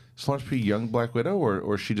young? Is Florence Pugh young Black Widow,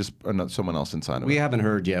 or is she just someone else inside of it? We haven't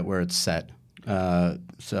heard yet where it's set.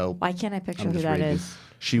 So why can't I picture who that is?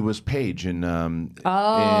 She was Paige in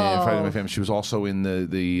Friday Night Family. She was also in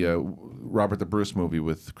the Robert the Bruce movie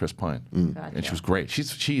with Chris Pine, Gotcha. and she was great.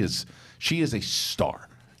 She is a star.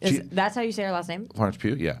 That's how you say her last name? Florence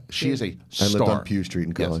Pugh, yeah. She is a star. I lived on Pugh Street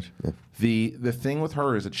in college. Yes. Yeah. The thing with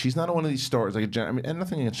her is that she's not one of these stars. Like and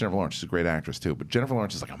nothing against Jennifer Lawrence. She's a great actress too. But Jennifer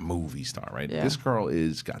Lawrence is like a movie star, right? Yeah. This girl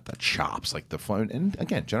is got the chops, like the fun. And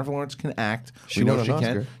again, Jennifer Lawrence can act. She won an she Oscar.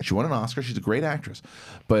 can. She won an Oscar. She's a great actress,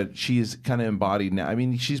 but she is kind of embodied now. I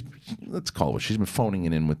mean, let's call it. She's been phoning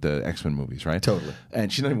it in with the X-Men movies, right? Totally.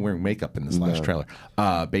 And she's not even wearing makeup in this last trailer.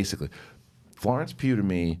 Basically, Florence Pugh to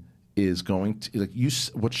me is going to like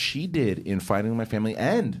what she did in Fighting My Family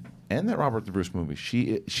and that Robert the Bruce movie.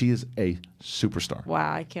 She is a superstar.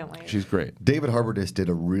 Wow, I can't wait. She's great. David Harbour did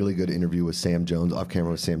a really good interview with Sam Jones, off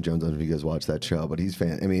camera with Sam Jones. I don't know if you guys watched that show, but he's I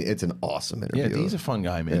mean, it's an awesome interview. Yeah, he's a fun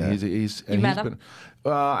guy, man. Yeah. You met him?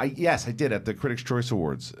 Yes, I did at the Critics' Choice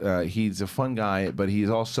Awards. He's a fun guy, but he's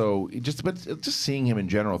also just seeing him in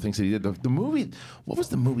general, things that he did. The movie, what was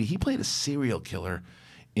the movie? He played a serial killer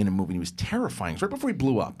in a movie, and he was terrifying. It was right before he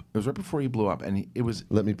blew up. It was right before he blew up, and it was.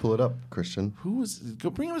 Let me pull it up, Kristian. Go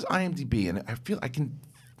bring him his IMDb, and I feel I can.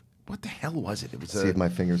 What the hell was it? It was. See if my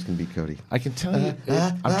fingers can beat Cody. I can tell you.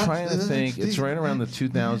 I'm trying to think. It's right around the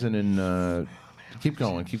 2000 and. Keep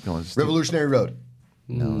going. Revolutionary Road.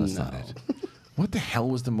 No, that's not it. What the hell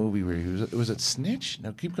was the movie where he was it Snitch?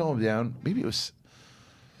 No, keep going down. Maybe it was.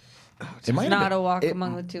 It might Not have been, a Walk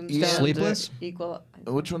Among the Tombstones. Sleepless? Equal.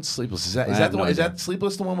 Which one's Sleepless? Is I that have the no one? Is idea. that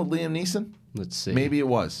Sleepless the one with Liam Neeson? Let's see. Maybe it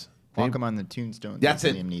was. Walk him on the Tombstone. That's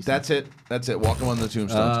it. Liam Neeson. That's it. Walk him on the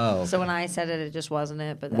Tombstones. Oh. So when I said it, it just wasn't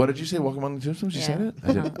it. But What did you say? Walk him on the Tombstones? You Yeah. said it.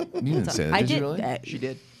 I did. You didn't say that. I Did did. you really? She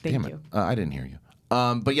did. Thank Damn you. it. I didn't hear you.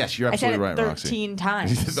 But yes, you're I said absolutely it right, Roxy. 13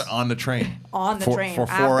 times. On the train. On the train. For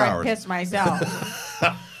 4 after hours. I pissed myself.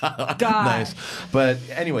 God. Nice. But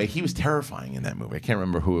anyway, he was terrifying in that movie. I can't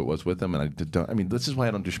remember who it was with him, and I mean, this is why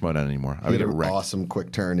I don't do Schmoedown anymore. I He would had get an wrecked. awesome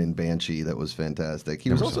quick turn in Banshee that was fantastic. He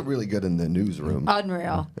was also really good in the newsroom.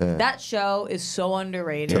 Unreal. That show is so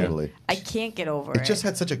underrated. Totally. I can't get over it. It just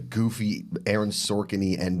had such a goofy Aaron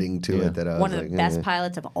Sorkin-y ending to it that I was one of like, the best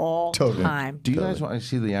pilots of all time. Do you guys want to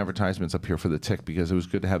see the advertisements up here for the Tick? Because it was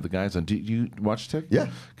good to have the guys on. Do you watch Tick? Yeah.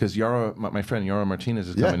 Because Yara, my friend Yara Martinez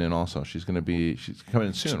is coming in also. She's coming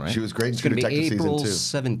in soon, right? She was great in It's going True to be Detective April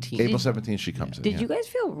season 2. 17th. April 17th she comes in. Did you guys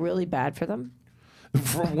feel really bad for them?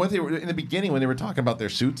 From what they were in the beginning when they were talking about their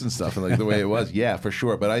suits and stuff and like the way it was, yeah, for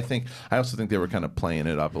sure. But I also think they were kind of playing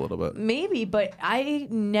it up a little bit. Maybe, but I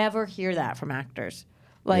never hear that from actors.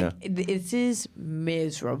 Like, this is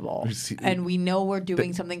miserable. And we know we're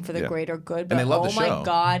doing something for the greater good, but they love the oh my show.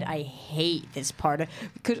 God, I hate this part of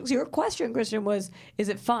because your question, Kristian, was, is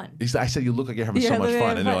it fun? I said you look like you're having so much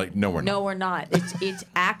fun, and they're like, no, we're not. No, we're not. It's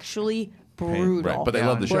actually brutal. Right, but they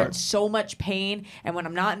love the show. We're in so much pain, and when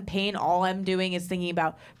I'm not in pain, all I'm doing is thinking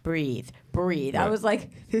about breathe. Right. I was like,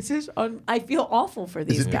 this is. I feel awful for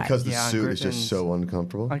these Is it guys. because the suit is just so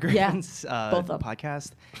uncomfortable? On Griffin's both of them.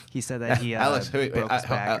 podcast, he said that he Alex, broke his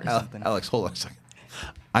back or something. Alex, hold on a second.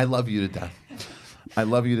 I love you to death. I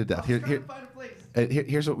love you to death.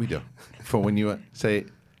 Here's what we do for when you say,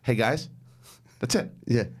 "Hey guys." That's it.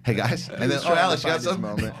 Yeah. Hey guys, and then Alex, you got some.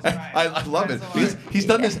 I love it because he's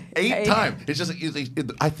done this 8 times. It's just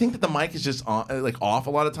I think that the mic is just on, off a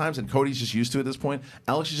lot of times, and Cody's just used to it at this point.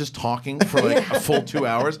 Alex is just talking for like a full 2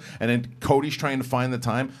 hours, and then Cody's trying to find the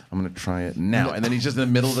time. I'm gonna try it now, and then he's just in the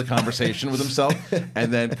middle of the conversation with himself,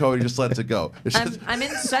 and then Cody just lets it go. I'm in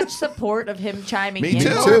such support of him chiming Me in.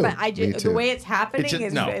 too. But Me too. The way it's happening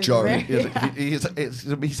is jarring.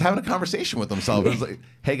 He's having a conversation with himself. It's like,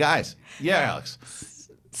 hey guys, yeah, Alex.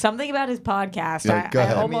 Something about his podcast. Yeah, go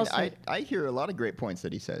ahead. I mean, I hear a lot of great points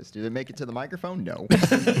that he says. Do they make it to the microphone? No.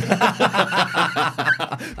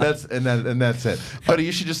 That's it. Cody,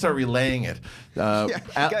 you should just start relaying it.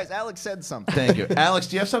 Guys, Alex said something. Thank you, Alex.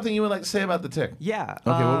 Do you have something you would like to say about the Tick? Yeah.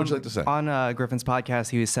 Okay. What would you like to say? On Griffin's podcast,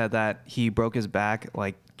 he said that he broke his back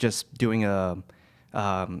like just doing a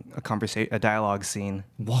dialogue scene.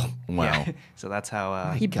 Wow. Yeah. So that's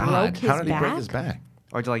how he broke his How did he break back? his back?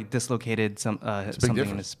 or like dislocated something in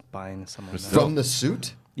difference. his spine. Something like that. From the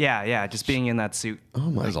suit? Yeah, just being in that suit. Oh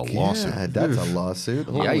my That's a god, lawsuit. that's a lawsuit.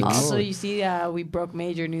 Holy Also, Lord. you see, we broke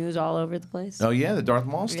major news all over the place. Oh yeah, the Darth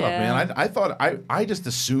Maul stuff, Yeah. man. I thought I just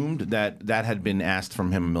assumed that had been asked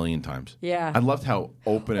from him a million times. Yeah. I loved how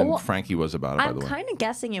open and Well, frank he was about it. By I'm the way, kind of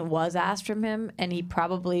guessing it was asked from him, and he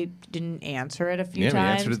probably didn't answer it a few Yeah,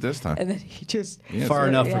 times. he answered it this time. And then he just Far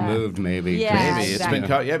enough yeah. removed, maybe. Yeah, maybe exactly. it's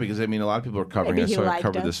been because I mean a lot of people are covering Maybe it. he So I liked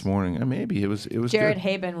covered us. this morning. And maybe it was Jared good.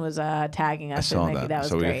 Haben was tagging I us. saw and that. that was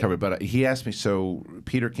So we great. got covered. But he asked me. So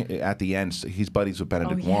Peter at the end, so he's buddies with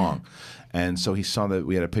Benedict yeah. Wong, and so he saw that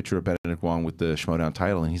we had a picture of Benedict Wong with the Schmoedown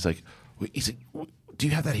title, and he's like, "Do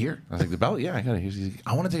you have that here?" I was like, "The belt? Yeah, I got it." He's like,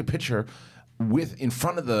 "I want to take a picture in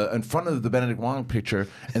front of the Benedict Wong picture,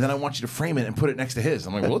 and then I want you to frame it and put it next to his.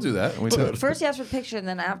 I'm like, we'll do that. And we do it. First he asked for the picture, and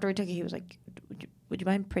then after we took it, he was like, would you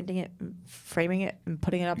mind printing it, framing it, and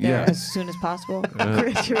putting it up there as soon as possible?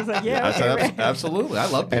 Christian was like, yeah, okay, absolutely. I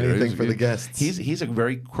love Peter. Anything for the guests. He's a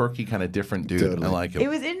very quirky, kind of different dude. Totally. I like him. It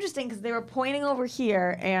was interesting because they were pointing over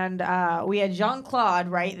here, and we had Jean-Claude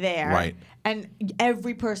right there. Right. And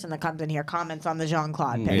every person that comes in here comments on the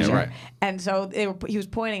Jean-Claude picture. Yeah, right. And so he was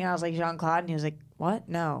pointing, and I was like, Jean-Claude? And he was like, what?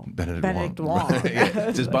 No. Benedict Wong. Yeah,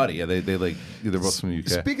 it's his buddy. Yeah, they're both from the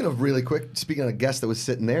UK. Speaking of a guest that was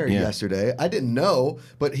sitting there yesterday, I didn't know,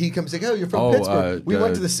 but he comes like, oh, you're from Pittsburgh.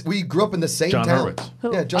 We grew up in the same John town.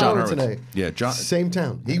 Hurwitz. Yeah, John Hurwitz and I. Yeah, John. Same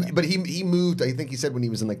town. He moved. I think he said when he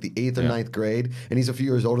was in like the 8th or 9th grade, and he's a few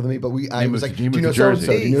years older than me. But I was like, do you know so and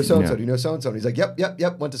so? Do you know so and so? Do you know so and so? And he's like,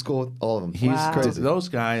 yep. Went to school with all of them. He's crazy. Those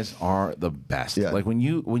guys are the best. Yeah. Like when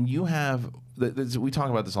you have, we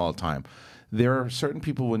talk about this all the time. There are certain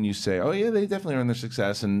people when you say, oh, yeah, they definitely earn their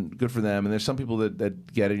success and good for them. And there's some people that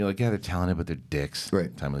get it. And you're like, yeah, they're talented, but they're dicks.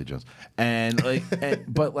 Right. Tommy Lee Jones. And like,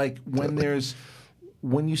 but like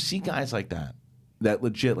when you see guys like that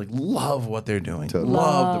legit like love what they're doing,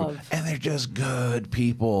 love them, and they're just good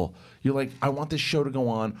people. You're like, I want this show to go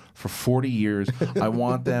on for 40 years. I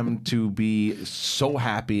want them to be so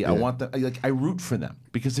happy. Yeah. I want them, I root for them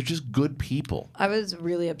because they're just good people. I was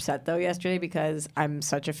really upset though yesterday because I'm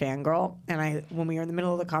such a fangirl, and when we were in the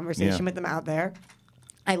middle of the conversation with them out there,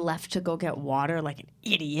 I left to go get water like an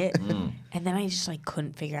idiot, and then I just like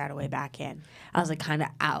couldn't figure out a way back in. I was like kind of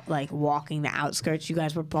out, like walking the outskirts. You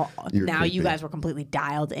guys were you guys were completely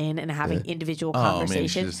dialed in and having individual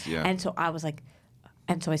conversations, and so I was like.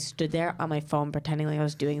 And so I stood there on my phone pretending like I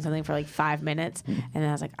was doing something for like 5 minutes, and then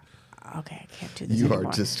I was like, okay, I can't do this anymore. You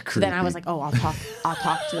are just creepy. So then I was like, oh, I'll talk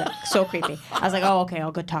to the, so creepy. I was like, oh, okay,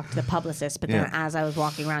 I'll go talk to the publicist. But then as I was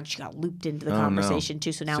walking around, she got looped into the conversation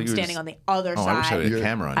too. So now I'm standing on the other side. I wish I had a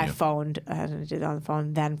camera on you. I phoned, I did it on the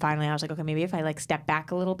phone. Then finally I was like, okay, maybe if I like step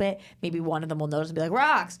back a little bit, maybe one of them will notice and be like,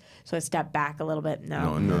 Rox. So I stepped back a little bit.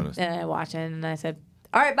 No one noticed. And I watched it and I said,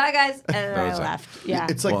 all right, bye guys, and then I left. Yeah,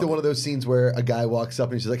 it's like one of those scenes where a guy walks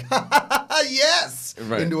up and he's like, ha ha ha, yes,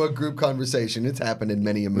 into a group conversation. It's happened in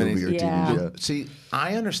many a movie or TV show. See,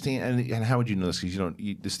 I understand, and how would you know this? Because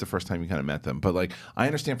this is the first time you kind of met them. But like, I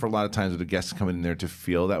understand for a lot of times with the guests coming in there to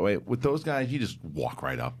feel that way. With those guys, you just walk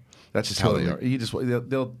right up. That's just how they are. You just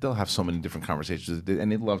they'll have so many different conversations, and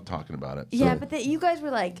they love talking about it. Yeah, but you guys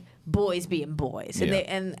were like boys being boys, and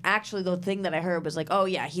and actually the thing that I heard was like, oh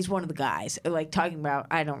yeah, he's one of the guys. Like talking about,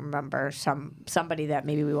 I don't remember somebody that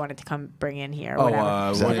maybe we wanted to come bring in here. Or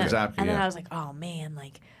whatever. William Zapka. And then I was like, oh man,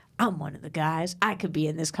 like. I'm one of the guys. I could be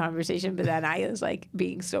in this conversation, but then I was like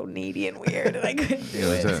being so needy and weird, and I couldn't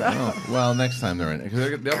do it. So. Oh, well, next time they're in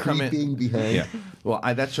it, they'll come in. Behind. Yeah. Well,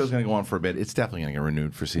 that show's going to go on for a bit. It's definitely going to get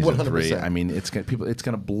renewed for season 3. I mean, it's going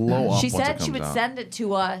to blow up. She once said it comes she would out. send it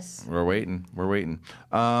to us. We're waiting.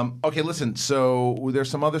 Okay, listen. So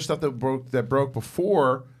there's some other stuff that broke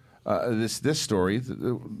before. This story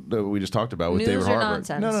that we just talked about with David Harbour.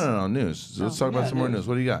 Nonsense? No, news. So let's talk about some more news.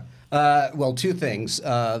 What do you got? Well, two things.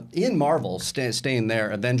 In Marvel, staying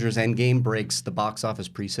there, Avengers Endgame breaks the box office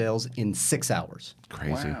pre-sales in 6 hours.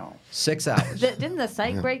 Crazy. Wow. 6 hours. Didn't the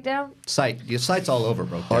site break down? Your site's all over,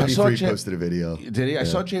 bro. RB3 posted a video. Did he? I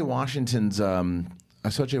saw Jay Washington's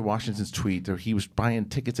tweet. He was buying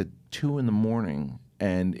tickets at 2 a.m,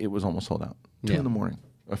 and it was almost sold out. 2 a.m.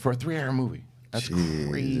 for a 3-hour movie. That's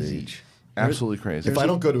crazy. Absolutely crazy. If I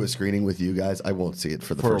don't go to a screening with you guys, I won't see it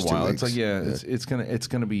for the first a while. 2 weeks. It's like it's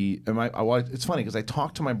gonna be. It's funny because I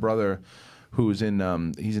talked to my brother, who's he's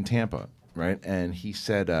in Tampa, right? And he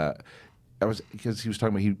said because he was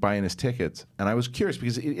talking about he buying his tickets, and I was curious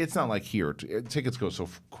because it's not like here. Tickets go so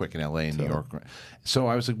quick in LA and New York. Right? So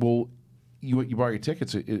I was like, well. You bought your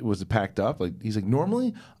tickets. Was it packed up? Like he's like,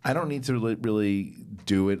 normally I don't need to really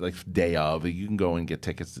do it like day of. You can go and get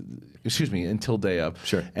tickets. Excuse me, until day of.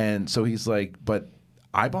 Sure. And so he's like, but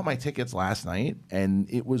I bought my tickets last night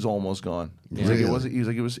and it was almost gone. He's like, it wasn't. He was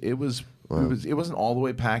like, it was. Wow. It wasn't all the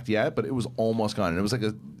way packed yet, but it was almost gone. And it was like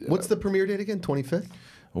What's the premiere date again? 25th.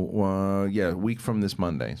 A week from this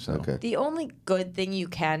Monday. So the only good thing you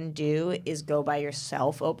can do is go by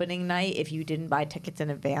yourself opening night if you didn't buy tickets in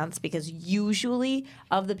advance, because usually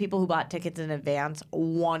of the people who bought tickets in advance,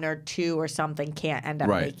 1 or 2 or something can't end up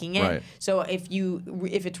making it. Right. So if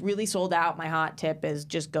it's really sold out, my hot tip is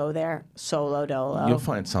just go there solo dolo. You'll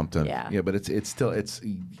find something. Yeah. But it's still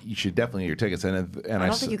you should definitely get your tickets. And I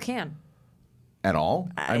don't think you can. At all?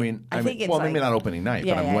 I mean, think it's well, like, maybe not opening night,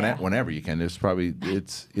 but whenever you can. There's probably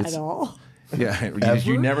it's at all. Yeah,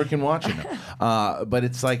 you never can watch it. But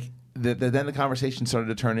it's like then the conversation started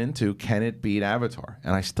to turn into, can it beat Avatar?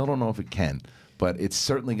 And I still don't know if it can, but it's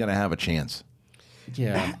certainly going to have a chance.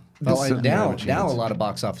 Yeah. And now a lot of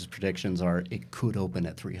box office predictions are it could open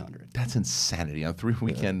at 300. That's insanity on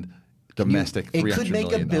 3-weekend domestic. It could make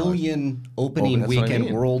 $1 billion opening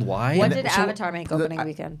weekend worldwide. What did Avatar make opening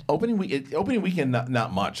weekend? Opening weekend,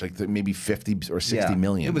 not much, like maybe 50 or 60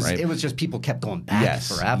 million. It was right? It was just people kept going back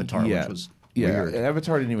for Avatar, which was weird.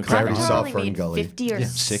 Avatar didn't even Avatar crack only made 50 or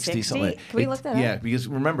 60 something. Can we look that up? Yeah, because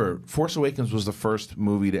remember, Force Awakens was the first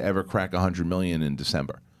movie to ever crack 100 million in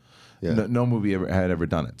December. Yeah. No movie had ever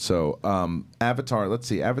done it. So Avatar, let's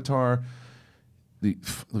see, Avatar.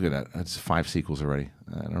 Look at that. That's 5 sequels already.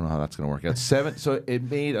 I don't know how that's going to work out. 7. So it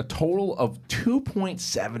made a total of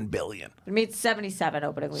 $2.7 billion. It made 77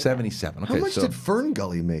 opening weekend. 77. Okay, how much did Fern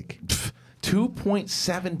Gully make?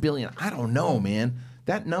 $2.7 billion. I don't know, man.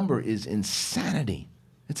 That number is insanity.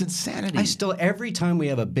 It's insanity. Every time we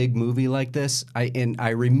have a big movie like this,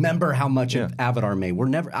 I remember how much of Avatar made.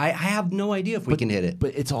 I have no idea if we can hit it.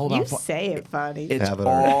 But it's all about. You say it funny. It's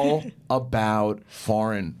all about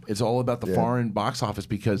foreign. It's all about the foreign box office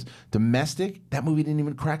because domestic, that movie didn't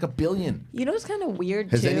even crack $1 billion. You know what's kind of weird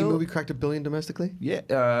Has too? any movie cracked $1 billion domestically?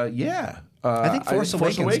 Yeah, yeah. I think Force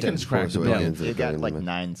Awakens cracked $1 billion. It got like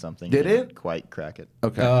 9 something. Did it? Quite crack it.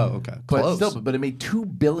 Okay. Oh, okay. But still, but it made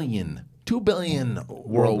 $2 billion. $2 billion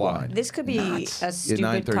worldwide. This could be a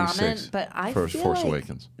stupid comment, but I feel Force like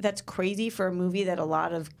Awakens. That's crazy for a movie that a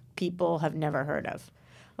lot of people have never heard of.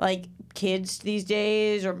 Like kids these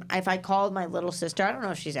days, or if I called my little sister, I don't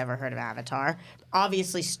know if she's ever heard of Avatar.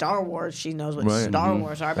 Obviously, Star Wars, she knows what Star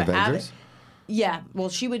Wars are. But Avengers? Yeah, well,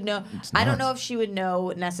 she would know. I don't know if she would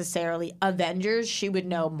know necessarily Avengers. She would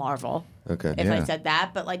know Marvel. Okay. If I said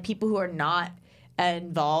that, but like people who are not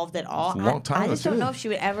involved at all, I just don't know if she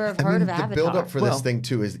would ever have heard of Avatar. The build up for this thing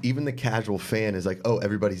too is even the casual fan is like, oh,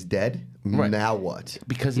 everybody's dead. Right. Now what?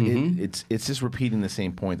 Because it's just repeating the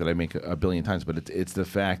same point that I make a billion times, but it's the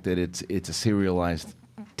fact that it's a serialized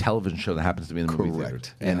television show that happens to be in the movie theater,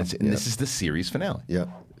 and this is the series finale. Yeah.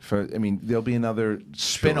 There'll be another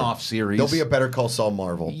spin-off series. There'll be a Better Call Saul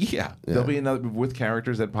Marvel. Yeah, there'll be another with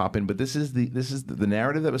characters that pop in. But this is the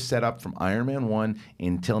narrative that was set up from Iron Man 1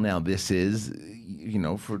 until now. This is,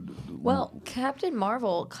 Well, Captain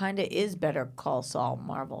Marvel kind of is Better Call Saul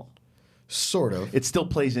Marvel. Sort of. It still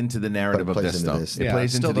plays into the narrative of this stuff. It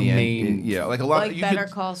plays still into the main. main. Yeah, like a lot. Like Better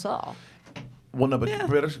Call Saul. Well, no, but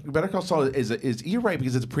Better Call Saul is you're right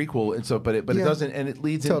because it's a prequel, and so but it doesn't, and it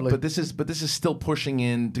leads in. But this is still pushing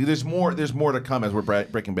in. There's more to come as we're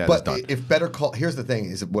Breaking Bad is done. But if Better Call, here's the thing: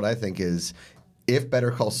 is what I think is, if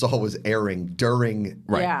Better Call Saul was airing during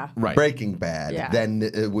Breaking Bad, then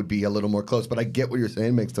it would be a little more close. But I get what you're saying;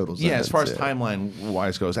 it makes total sense. Yeah, as far as timeline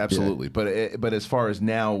wise goes, absolutely. But as far as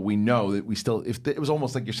now, we know that we still. If it was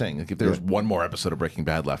almost like you're saying, like if there was one more episode of Breaking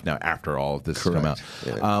Bad left now after all of this has come out.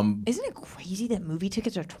 Yeah. Isn't it crazy that movie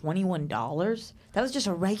tickets are $21? That was just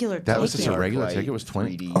a regular ticket. That was just a regular ticket. It was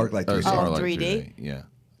 20. ArcLight 3D. Oh, 3D. Yeah.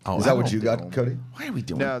 Is that what you got, Cody? Why are we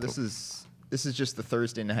doing? No, this is just the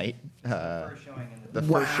Thursday night. The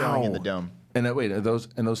first showing in the Dome. And wait, are those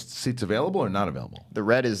seats available or not available? The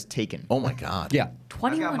red is taken. Oh my God. Yeah.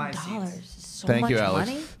 $21 is so Thank much you, Alex.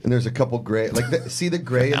 money. And there's a couple gray, see the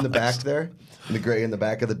gray in the back there, the gray in the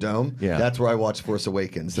back of the dome. Yeah. That's where I watched Force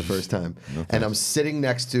Awakens the first time, and I'm sitting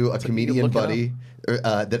next to a comedian buddy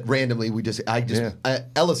that randomly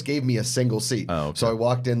Ellis gave me a single seat, so I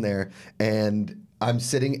walked in there and I'm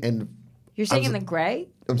sitting and You're sitting in the gray.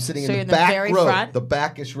 I'm sitting So in you're the back very row, front? the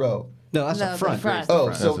backish row. No, that's the front.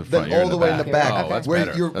 Oh, so then all the way in the back, that's where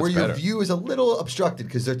better. your That's view is a little obstructed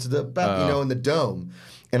because it's the back, in the dome,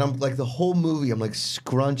 and I'm like the whole movie, I'm like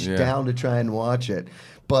scrunched down to try and watch it.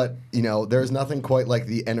 But there's nothing quite like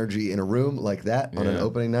the energy in a room like that on an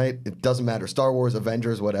opening night. It doesn't matter, Star Wars,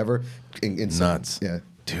 Avengers, whatever. Nuts, yeah,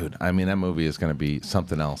 dude. I mean, that movie is going to be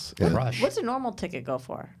something else. Rush. What's a normal ticket go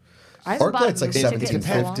for? I haven't bought ArcLight's a like movie ticket in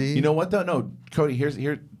so long. $17.50. You know what though? No, Cody.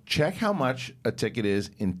 Here. Check how much a ticket is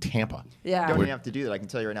in Tampa. Yeah. Don't even have to do that. I can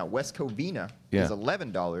tell you right now. West Covina is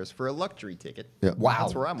 $11 for a luxury ticket. Yeah. Wow.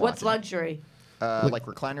 That's where I'm What's watching. luxury? Like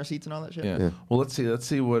recliner seats and all that shit. Yeah. Well, let's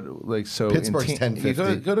see what like so. Pittsburgh's in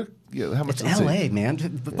 $10.50. Go to how much? It's LA,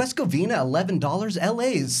 man. West Covina, $11. LA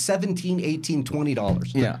is $17, $18,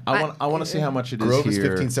 $20. Yeah, I want to see how much it is Grove is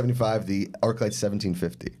here. $15.75. The ArcLight's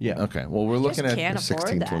 $17.50. Yeah. Okay. Well, we're looking at Can't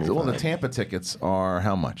afford that. $16.25. well, the Tampa tickets are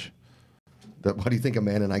how much? Why do you think a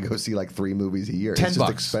man and I go see like 3 movies a year? $10. It's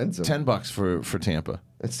just expensive. $10 for Tampa.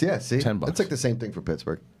 See, $10. It's like the same thing for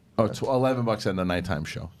Pittsburgh. Oh, $11 at a nighttime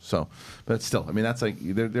show. So, but still, I mean, that's like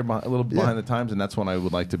they're a little behind the times, and that's when I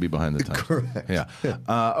would like to be behind the times. Correct. Yeah.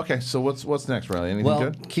 Okay. So what's next, Reilly? Anything Well,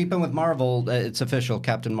 good? keeping with Marvel, it's official.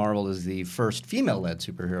 Captain Marvel is the first female-led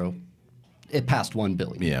superhero. It passed $1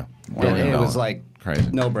 billion. Yeah. It was like crazy.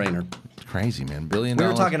 no-brainer. It's crazy, man. $1 billion. We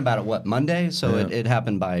were talking about it, what, Monday? So it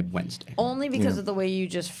happened by Wednesday. Only because of the way you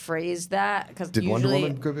just phrased that. Because Did Wonder usually,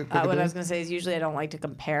 Woman go what I was going to say is usually I don't like to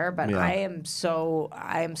compare, but I am so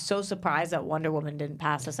surprised that Wonder Woman didn't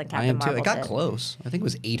pass us and Captain I am too. Marvel It got did. close. I think it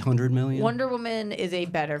was $800 million. Wonder Woman is a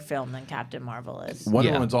better film than Captain Marvel is.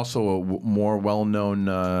 Wonder Woman's also a more well-known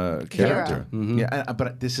character. Mm-hmm. Yeah,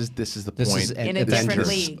 but this is the This point. is In a different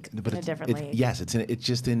league. But In a different league. Yes,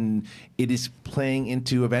 it is playing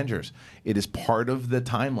into Avengers. It is part of the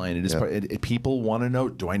timeline. It is people want to know,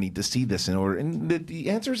 do I need to see this in order? And the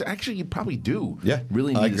answer is actually you probably do. Yeah,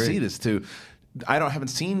 really I need to agree. see this too. haven't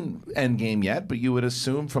seen Endgame yet, but you would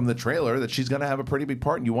assume from the trailer that she's going to have a pretty big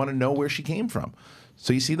part, and you want to know where she came from.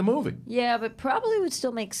 So you see the movie. Yeah, but probably would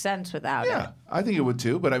still make sense without it. Yeah, I think it would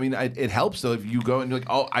too. But I mean, it helps though if you go and you're like,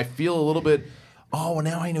 oh, I feel a little bit. Oh,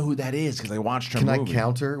 now I know who that is because I watched her movie. Can I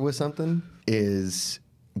counter with something? Is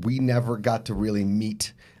we never got to really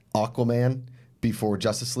meet Aquaman before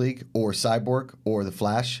Justice League or Cyborg or The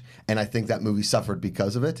Flash, and I think that movie suffered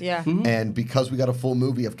because of it. Yeah. Mm-hmm. And because we got a full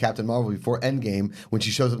movie of Captain Marvel before Endgame, when she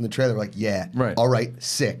shows up in the trailer, we're like, yeah, right. All right,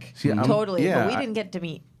 sick. See, Totally, but we didn't get to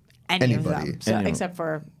meet anybody of them, so, Anyone. except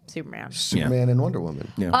for Superman. Superman and Wonder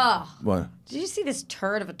Woman. Yeah. Oh, What? did you see this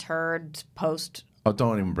turd of a turd post? Oh,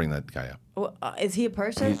 don't even bring that guy up. Is he a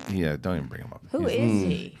person? Yeah, don't even bring him up. Who is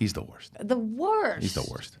he? He's the worst. The worst. He's the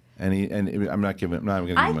worst. And I'm not going to give him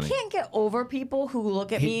money. I can't get over people who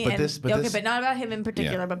look at me but and this- but okay, this- but not about him in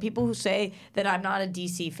particular, Yeah. but people who say that I'm not a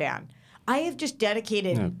DC fan. I have just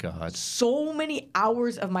dedicated so many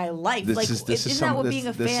hours of my life. Isn't that what being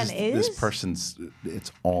a fan is? This person's.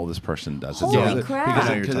 It's all this person does. Holy crap! Because I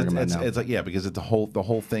know you're because talking it's about now. like because the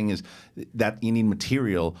whole thing is that you need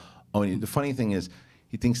material. Oh, and the funny thing is,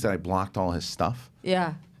 he thinks that I blocked all his stuff.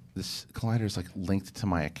 Yeah. This Collider is like linked to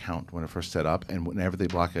my account when it first set up, and whenever they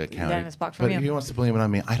block an account, Then it's blocked from but you. if he wants to blame it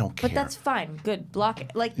on me, I don't care. But that's fine. Good. Block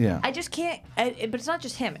it. Like, Yeah. I just can't. But it's not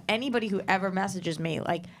just him. Anybody who ever messages me,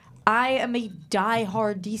 like, I am a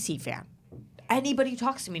diehard DC fan. Anybody who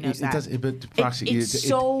talks to me knows that. But Roxy, it's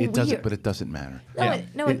so it doesn't. weird. But it doesn't matter.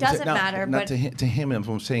 No, it doesn't matter. Not But to him. What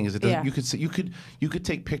I'm saying is, it doesn't. Yeah. You could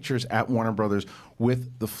take pictures at Warner Brothers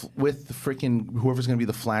with the freaking whoever's going to be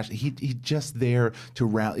the Flash. He's just there to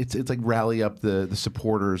rally. It's like rally up the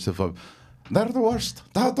supporters of a. They're the worst.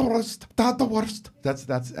 They're the worst. They're the worst.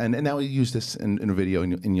 That's and now he used this in a video,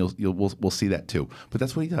 and we'll see that too. But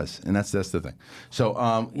that's what he does, and that's the thing. So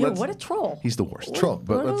what a troll. He's the worst. Troll.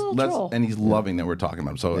 But What a little troll. and he's loving that we're talking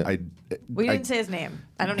about him. So we didn't say his name.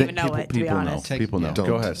 I don't even know it, to be honest. People know. Don't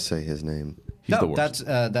Go ahead. say his name. He's the worst.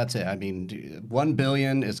 That's it. I mean, $1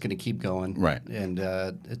 billion is going to keep going, Right. And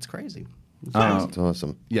it's crazy. That's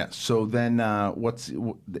awesome. Yeah. So then,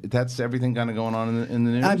 that's everything kind of going on in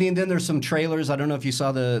the news. I mean, then there's some trailers. I don't know if you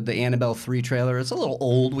saw the Annabelle 3 trailer. It's a little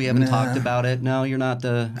old. We haven't talked about it. No, you're not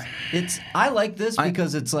the. I like this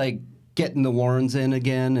because it's like getting the Warrens in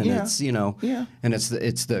again, and it's and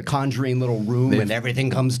it's the Conjuring little room, and everything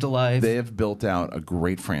comes to life. They have built out a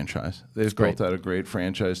great franchise. They've built out a great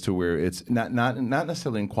franchise to where it's not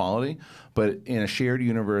necessarily in quality, but in a shared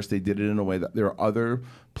universe. They did it in a way that there are other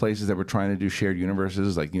places that were trying to do shared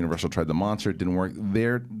universes, like Universal tried the Monster. It didn't work.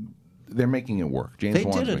 They're making it work. James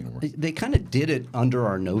Wan's making it work. They kind of did it under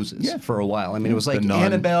our noses for a while. I mean, it was like The Nun,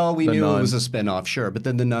 Annabelle. We The knew Nun. it was a spinoff, sure, but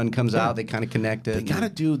then the Nun comes out. They kind of connected. They got to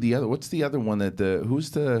do the other. What's the other one that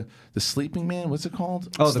who's the sleeping man? What's it called?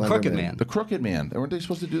 Oh, the Crooked Man. The Crooked Man. Weren't they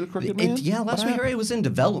supposed to do the Crooked Man? Last we heard it was in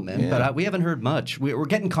development, but we haven't heard much. We're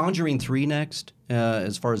getting Conjuring 3 next,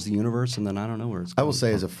 as far as the universe, and then I don't know where it's going. I will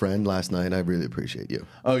say, as a friend, last night I really appreciate you.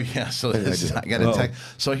 Oh yeah, so I got a text.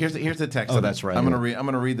 So here's the text. Oh, that's right. I'm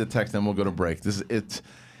gonna read the text, then we'll go to break.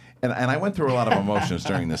 And I went through a lot of emotions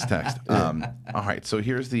during this text. All right, so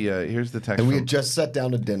here's the text. And we had just sat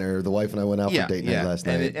down to dinner. The wife and I went out for date night last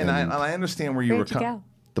night. And I understand where you were. Where'd you go?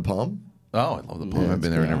 The Palm. Oh, I love the Palm. Yeah, I've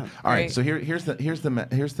been there. it's And great. all right, so here's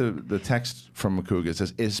the text from Macuga. It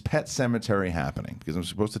says, "Is Pet Cemetery happening?" Because I'm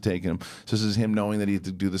supposed to take him. So this is him knowing that he had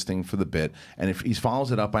to do this thing for the bit. And if he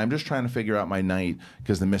follows it up, I'm just trying to figure out my night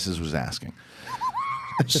because the missus was asking.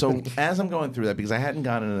 So as I'm going through that, because I hadn't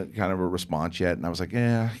gotten kind of a response yet, and I was like,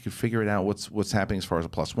 I could figure it out what's happening as far as a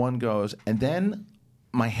 +1 goes. And then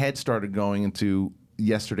my head started going into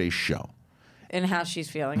yesterday's show. And how she's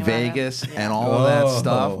feeling about Vegas it. and all of that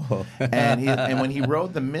stuff. And when he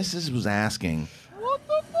wrote, the missus was asking,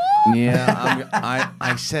 Yeah,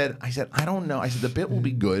 I said, I don't know. I said, the bit will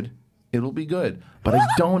be good. It'll be good. But I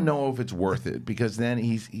don't know if it's worth it. Because then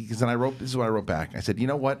this is what I wrote back. I said, you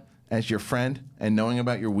know what? As your friend and knowing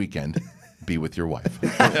about your weekend, be with your wife.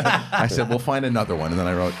 I said, we'll find another one. And then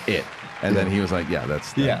I wrote it. And then he was like, yeah,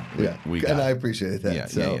 that's the, yeah. We got and I it. appreciate that. Yeah,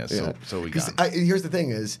 So, So we got it. Here's the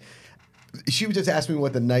thing is, she just asked me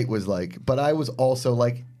what the night was like, but I was also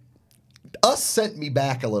like, Us sent me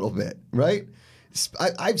back a little bit, right?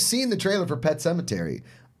 I've seen the trailer for Pet Sematary.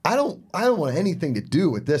 I don't want anything to do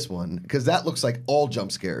with this one because that looks like all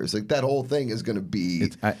jump scares. Like that whole thing is going to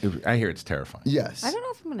be. I hear it's terrifying. Yes. I don't know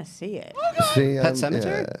if I'm going to see it. See, Pet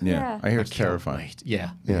Sematary? Yeah. I hear it's terrifying. Yeah.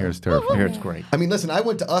 I hear it's terrifying. I hear it's great. I mean, listen, I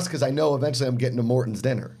went to Us because I know eventually I'm getting to Morton's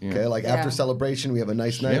dinner. Okay, like after celebration, we have a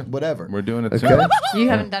nice night, whatever. We're doing it okay? soon. You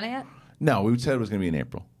haven't done it yet? No, we said it was going to be in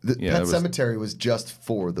April. Pet Sematary was just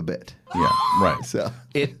for the bit. Yeah, right. So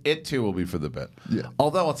it too will be for the bit. Yeah.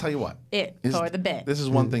 Although I'll tell you what. For the bit. This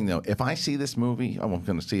is one thing though. If I see this movie, I'm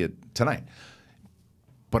going to see it tonight.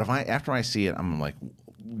 But after I see it, I'm like,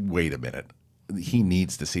 wait a minute. He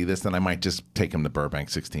needs to see this. Then I might just take him to Burbank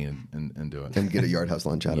 16 and do it. And get a Yard House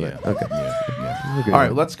lunch out of it. Okay. Yeah. Okay. All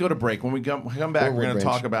right, let's go to break. When we come back, we're going to range.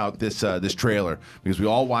 talk about this trailer because we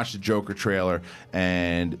all watched the Joker trailer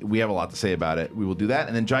and we have a lot to say about it. We will do that,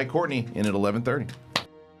 and then Jai Courtney in at 11:30.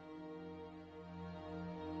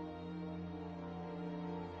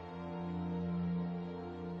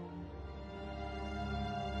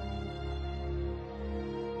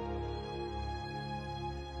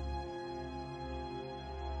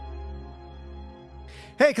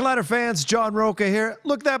 Hey, Collider fans, John Roca here.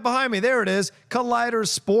 Look that behind me. There it is, Collider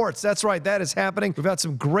Sports. That's right, that is happening. We've got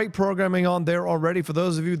some great programming on there already. For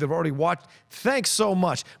those of you that have already watched, thanks so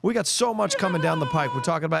much. We got so much coming down the pike. We're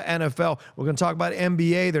talking about NFL. We're going to talk about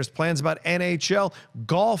NBA. There's plans about NHL.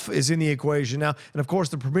 Golf is in the equation now. And, of course,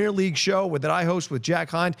 the Premier League show that I host with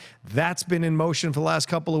Jack Hind, that's been in motion for the last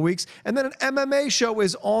couple of weeks. And then an MMA show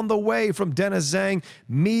is on the way from Dennis Zhang,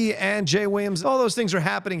 me, and Jay Williams. All those things are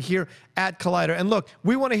happening here at Collider. And look,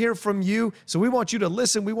 we want to hear from you, so we want you to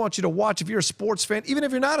listen. We want you to watch. If you're a sports fan, even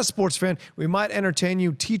if you're not a sports fan, we might entertain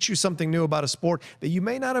you, teach you something new about a sport that you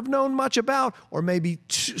may not have known much about, or maybe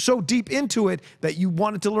so deep into it that you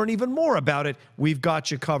wanted to learn even more about it. We've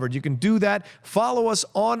got you covered. You can do that. Follow us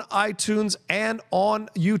on iTunes and on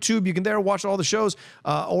YouTube. You can there watch all the shows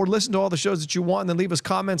or listen to all the shows that you want, and then leave us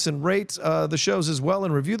comments and rate the shows as well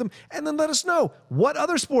and review them, and then let us know what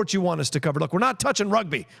other sports you want us to cover. Look, we're not touching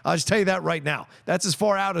rugby. I'll just tell you that right now. That's as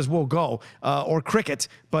far out as we'll go, or cricket.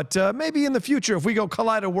 But maybe in the future, if we go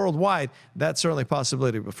Collider worldwide, that's certainly a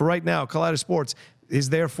possibility. But for right now, Collider Sports is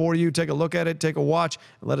there for you. Take a look at it, take a watch,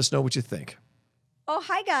 and let us know what you think. Oh,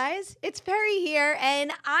 hi guys, it's Perry here,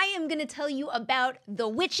 and I am going to tell you about The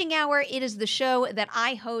Witching Hour. It is the show that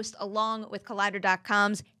I host along with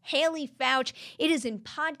Collider.com's Haley Fouch. It is in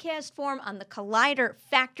podcast form on the Collider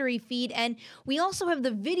Factory feed, and we also have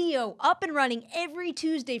the video up and running every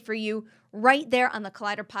Tuesday for you right there on the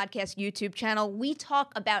Collider Podcast YouTube channel. We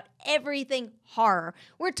talk about everything horror.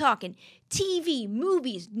 We're talking TV,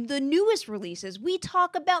 movies, the newest releases. We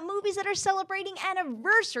talk about movies that are celebrating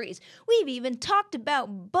anniversaries. We've even talked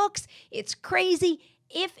about books. It's crazy.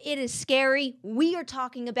 If it is scary, we are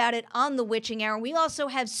talking about it on The Witching Hour. We also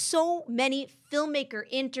have so many filmmaker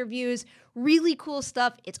interviews, really cool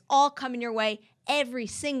stuff. It's all coming your way every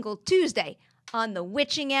single Tuesday on The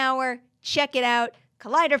Witching Hour. Check it out.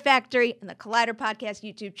 Collider Factory and the Collider Podcast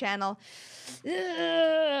YouTube channel.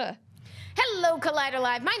 Hello, Collider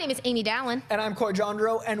Live. My name is Amy Dallin. And I'm Coy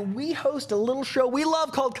Jondro, and we host a little show we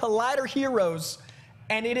love called Collider Heroes.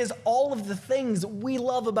 And it is all of the things we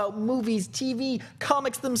love about movies, TV,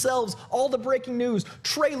 comics themselves, all the breaking news,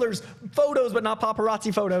 trailers, photos, but not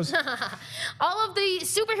paparazzi photos. All of the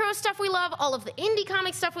superhero stuff we love, all of the indie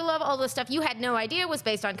comic stuff we love, all the stuff you had no idea was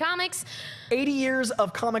based on comics. 80 years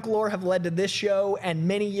of comic lore have led to this show, and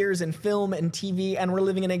many years in film and TV, and we're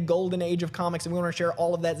living in a golden age of comics, and we want to share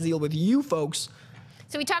all of that zeal with you folks.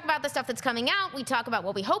 So we talk about the stuff that's coming out, we talk about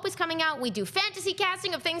what we hope is coming out, we do fantasy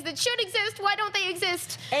casting of things that should exist, why don't they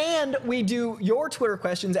exist? And we do your Twitter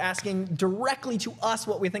questions asking directly to us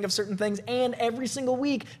what we think of certain things, and every single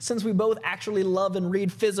week, since we both actually love and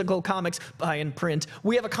read physical comics, buy in print,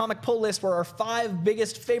 we have a comic pull list where our 5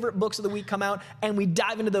 biggest favorite books of the week come out, and we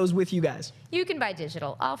dive into those with you guys. You can buy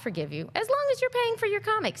digital, I'll forgive you, as long as you're paying for your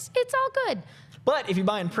comics. It's all good. But if you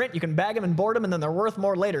buy in print, you can bag them and board them, and then they're worth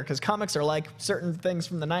more later, because comics are like certain things things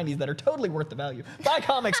from the 90s that are totally worth the value. Buy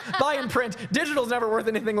comics, buy in print. Digital's never worth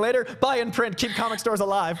anything later. Buy in print. Keep comic stores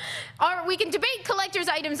alive. Or we can debate collector's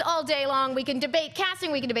items all day long. We can debate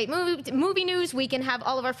casting. We can debate movie news. We can have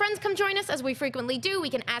all of our friends come join us, as we frequently do. We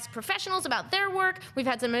can ask professionals about their work. We've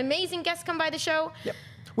had some amazing guests come by the show. Yep.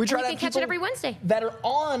 We try to can catch it every Wednesday. That are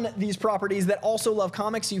on these properties that also love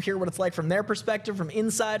comics. You hear what it's like from their perspective, from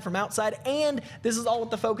inside, from outside, and this is all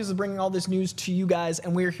with the focus of bringing all this news to you guys.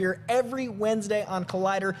 And we're here every Wednesday on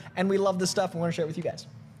Collider, and we love this stuff and want to share it with you guys.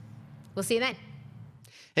 We'll see you then.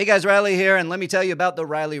 Hey guys, Reilly here, and let me tell you about the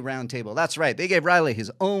Reilly Roundtable. That's right, they gave Reilly his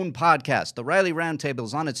own podcast. The Reilly Roundtable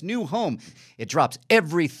is on its new home. It drops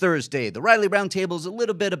every Thursday. The Reilly Roundtable is a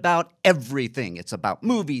little bit about everything. It's about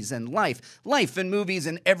movies and life and movies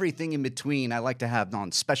and everything in between. I like to have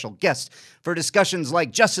on special guests for discussions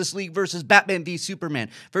like Justice League versus Batman v Superman,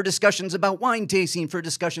 for discussions about wine tasting, for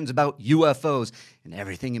discussions about UFOs, and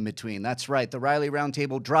everything in between. That's right, the Reilly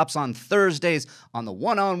Roundtable drops on Thursdays on the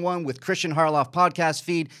One-on-One with Kristian Harloff podcast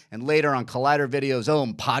feed, and later on Collider Video's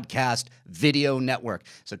own podcast video network.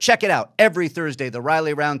 So check it out every Thursday, the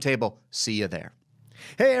Reilly Roundtable. See you there.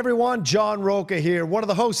 Hey everyone, John Roca here, one of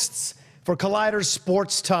the hosts for Collider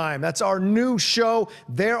Sports Time. That's our new show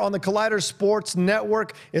there on the Collider Sports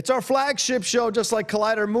Network. It's our flagship show, just like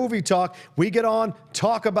Collider Movie Talk. We get on,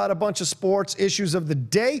 talk about a bunch of sports issues of the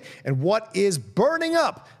day and what is burning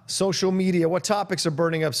up social media, what topics are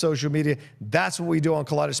burning up social media. That's what we do on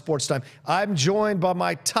Collider Sports Time. I'm joined by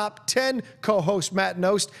my top 10 co-host, Matt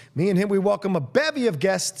Nost. Me and him, we welcome a bevy of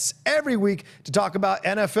guests every week to talk about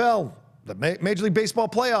NFL, the Major League Baseball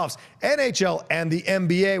playoffs, NHL, and the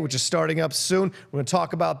NBA, which is starting up soon. We're going to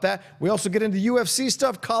talk about that. We also get into UFC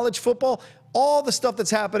stuff, college football, all the stuff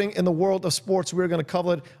that's happening in the world of sports. We're going to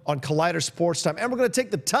cover it on Collider Sports Time. And we're going to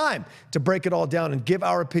take the time to break it all down and give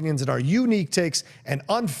our opinions and our unique takes and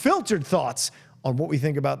unfiltered thoughts on what we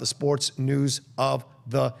think about the sports news of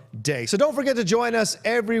the day. So don't forget to join us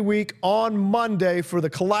every week on Monday for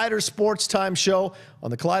the Collider Sports Time show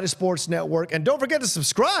on the Collider Sports Network. And don't forget to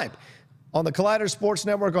subscribe on the Collider Sports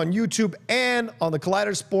Network on YouTube and on the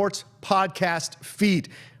Collider Sports podcast feed.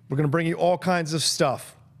 We're going to bring you all kinds of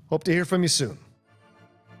stuff. Hope to hear from you soon.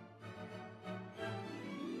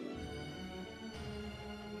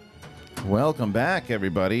 Welcome back,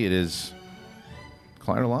 everybody. It is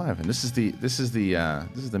Collider Live, and this is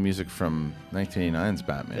the music from 1989's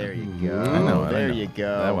Batman. There you go. I know. There you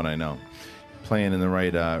go. That one I know. Playing in the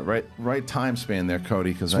right time span there,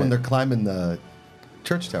 Cody. Because when they're climbing the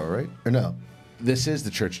church tower, right? Or no? This is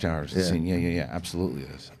the church tower scene. Yeah. Absolutely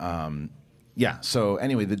is. Yeah. So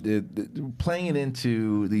anyway, the playing it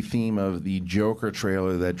into the theme of the Joker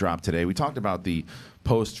trailer that dropped today. We talked about the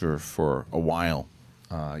poster for a while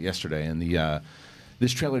yesterday, and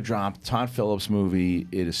this trailer dropped. Todd Phillips' movie.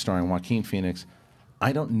 It is starring Joaquin Phoenix.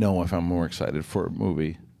 I don't know if I'm more excited for a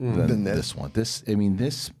movie than this one. Was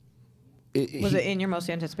it in your most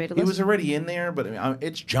anticipated list? It was already in there, but I mean,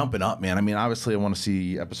 it's jumping up, man. I mean, obviously, I want to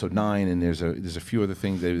see Episode 9, and there's a few other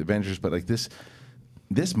things, the Avengers, but like this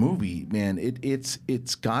movie, man,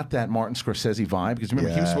 it's got that Martin Scorsese vibe, because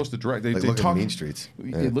remember he was supposed to direct. They looked at Mean Streets.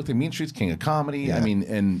 They looked at Mean Streets, King of Comedy. Yeah. I mean,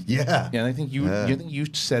 and and I think you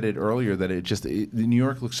said it earlier that New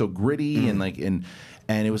York looks so gritty and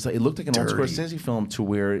it was like, it looked like an old Scorsese film to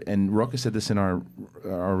where, and Roca said this in our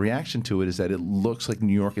reaction to it, is that it looks like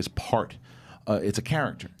New York is part. It's a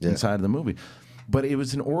character inside of the movie, but it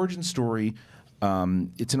was an origin story.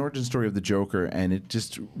 It's an origin story of the Joker, and it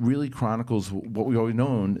just really chronicles what we've always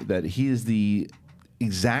known, that he is the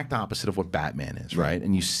exact opposite of what Batman is, right?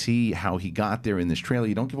 And you see how he got there in this trailer.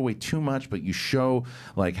 You don't give away too much, but you show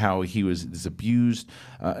like how he was abused,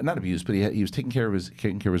 not abused, but he was taking care of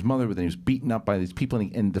his mother, but then he was beaten up by these people.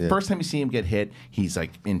 And the first time you see him get hit, he's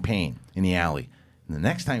like in pain in the alley. And the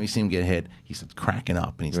next time you see him get hit, he's cracking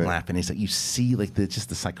up and he's laughing. He's like, you see like just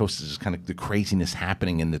the psychosis, just kind of the craziness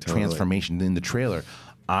happening and the transformation in the trailer.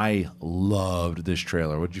 I loved this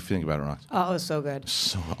trailer. What did you think about it, Rox? Oh, it was so good.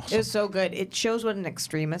 So awesome. It was so good. It shows what an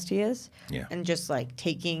extremist he is. Yeah. And just like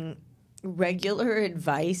taking regular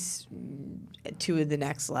advice to the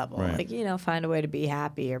next level. Right. Like, find a way to be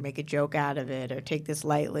happy or make a joke out of it or take this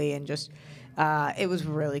lightly and just, it was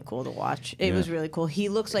really cool to watch. It was really cool. He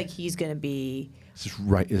looks like he's going to be... This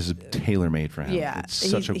is tailor-made for him. Yeah. It's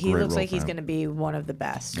such a great He looks role like for he's him. going to be one of the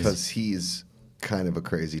best. Because he's kind of a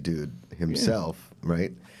crazy dude himself,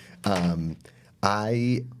 right? I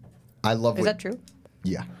love. Is that true?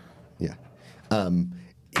 Yeah.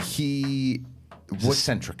 He was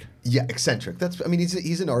eccentric. Yeah, eccentric. That's. I mean,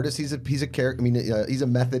 he's an artist. He's a character. I mean, he's a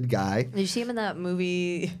method guy. Did you see him in that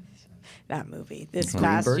movie? That movie this Green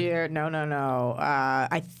past Bird? year? No.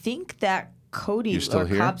 I think that Cody You're still or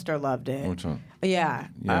here? Copster loved it. Which one? Yeah.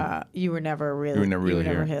 Yeah. You were never really. You were never really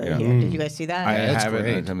here. Yeah. Did you guys see that? I haven't. I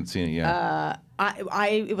haven't seen it yet.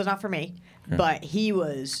 It was not for me, but he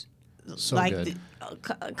was So like good.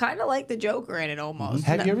 kind of like the Joker in it almost.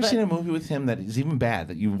 Have you ever But- seen a movie with him that is even bad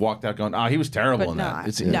that you walked out going, "Oh, he was terrible But in not.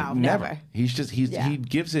 that"? No, never. never. He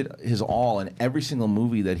gives it his all in every single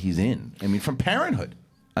movie that he's in. I mean, from Parenthood.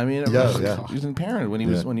 I mean, he was in Parenthood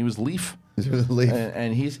when he was Leaf. Leaf.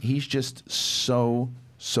 And he's just so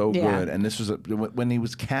good. And this was when he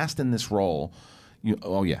was cast in this role. You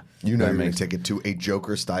know you're going to take it to a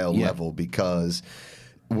Joker style level because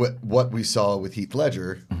what we saw with Heath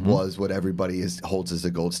Ledger was what everybody holds as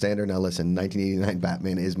the gold standard. Now listen, 1989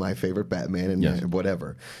 Batman is my favorite Batman and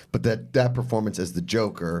whatever. But that performance as the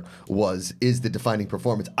Joker is the defining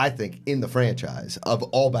performance, I think, in the franchise of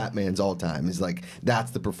all Batmans all time. Is like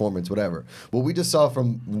that's the performance, whatever. What we just saw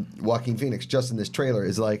from Joaquin Phoenix just in this trailer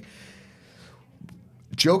is like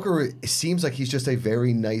Joker seems like he's just a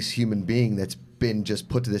very nice human being that's been just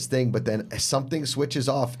put to this thing, but then something switches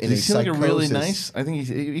off in Does a he seem like psychosis. a really nice? I think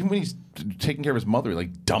even when he's taking care of his mother, he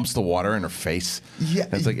like dumps the water in her face. Yeah,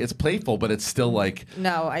 it's playful, but it's still like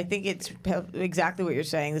No, I think it's exactly what you're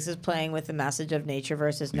saying. This is playing with the message of nature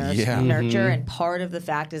versus nurture, Yeah. and part of the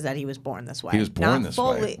fact is that he was born this way. He was born Not this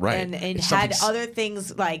fully, way, right. And It's had something other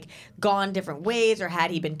things like gone different ways, or had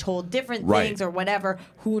he been told different Right. things, or whatever,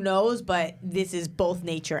 who knows? But this is both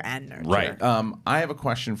nature and nurture. Right. I have a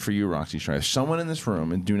question for you, Roxy Striar. Someone in this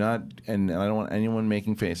room, and I don't want anyone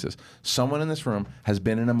making faces. Someone in this room has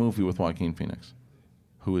been in a movie with Joaquin Phoenix.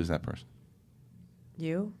 Who is that person?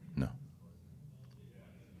 You? No.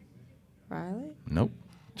 Reilly? Nope.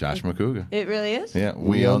 Josh Macuga. It really is? Yeah,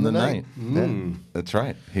 we own the night. That's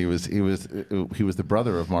right. He was the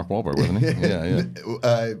brother of Mark Wahlberg, wasn't he?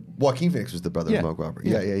 Yeah. Joaquin Phoenix was the brother of Mark Wahlberg.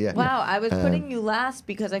 Yeah. Wow, I was putting you last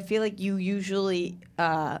because I feel like you usually,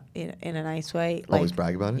 in a nice way, like, Always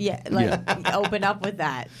brag about it? Yeah, like open up with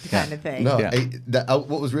that kind of thing. No,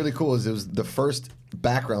 what was really cool is it was the first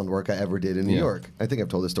background work I ever did in New York. I think I've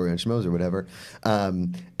told this story on Schmoes or whatever.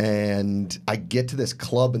 And I get to this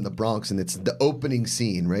club in the Bronx, and it's the opening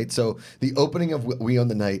scene, right? So the opening of We Own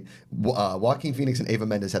the Night, Joaquin Phoenix and Eva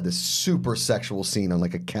Mendes had this super sexual scene on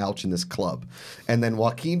like a couch in this club. And then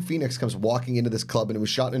Joaquin Phoenix comes walking into this club, and it was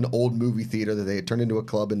shot in an old movie theater that they had turned into a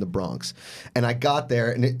club in the Bronx. And I got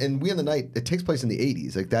there, and We Own the Night, it takes place in the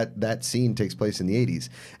 80s. Like that scene takes place in the 80s.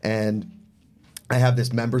 And I have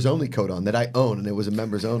this members only coat on that I own, and it was a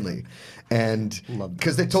members only. And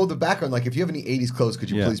because they told the background, like, if you have any 80s clothes, could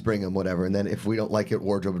you please bring them, whatever. And then if we don't like it,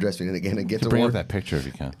 wardrobe address me. And again, I get to bring up that picture if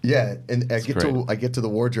you can. Yeah, and I get to the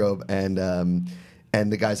wardrobe, and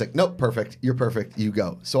the guy's like, nope, perfect. You're perfect. You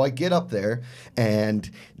go. So I get up there, and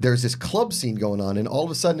there's this club scene going on, and all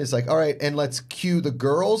of a sudden it's like, all right, and let's cue the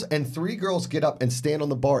girls, and 3 girls get up and stand on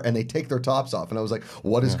the bar, and they take their tops off. And I was like,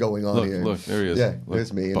 what is going on here? Look, there he is. Yeah, Look.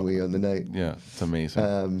 there's me, and We Own the Night. Yeah, it's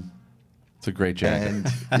amazing. It's a great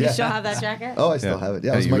jacket. You still have that jacket? Oh, I still have it.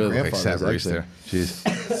 Yeah, it was you my really look like grandfather's, Sat actually.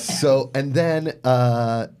 there. Jeez. So, and then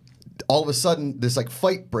all of a sudden, this like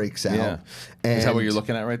fight breaks out. Yeah. And Is that what you're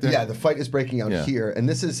looking at right there? Yeah, the fight is breaking out here, and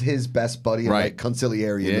this is his best buddy and like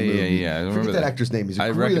consigliere in the movie. Yeah. I I remember forget that actor's name. He's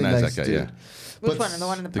a really recognize nice that guy. dude. Yeah. Which one? The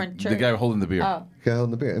one in the print shirt? The guy holding the beer. Oh. Guy holding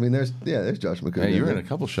the beer. I mean, there's Josh McCoy. Yeah, you were in a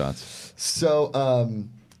couple shots. So,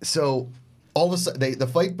 all of a sudden, the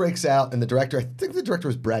fight breaks out, and the director, I think the director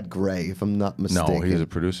was Brad Gray, if I'm not mistaken. No, he was a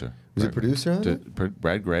producer. Was he a producer on it?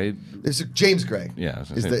 Brad Gray. It's James Gray. Yeah.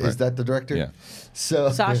 Is that the director? Yeah. So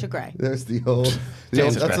Sasha Gray. There's the old.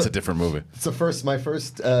 That's a different movie. It's my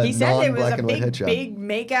first He said it was non-black a and white headshot. big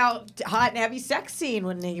make-out, hot and heavy sex scene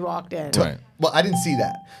when he walked in. Right. Well, I didn't see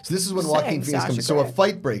that. So this is when Just Joaquin saying, Phoenix Sasha comes. So a Gray.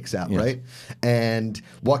 fight breaks out, right? And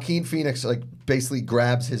Joaquin Phoenix like basically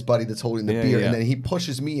grabs his buddy that's holding the beer, and then he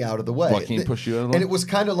pushes me out of the way. Joaquin pushed you out of the way? And it was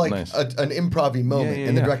kind of like Nice. an improv-y moment. Yeah,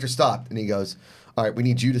 and the yeah. director stopped, and he goes, all right, we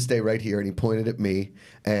need you to stay right here. And he pointed at me,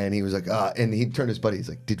 and he was like, and he turned to his buddy. He's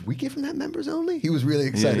like, did we give him that members only? He was really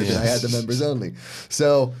excited that I had the members only.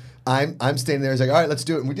 So I'm standing there. He's like, all right, let's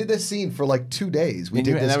do it. And we did this scene for like 2 days. We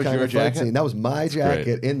did and this that was kind your of fight jacket? scene. That was my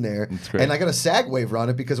jacket in there. great. And I got a SAG waiver on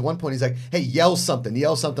it because at one point he's like, hey, yell something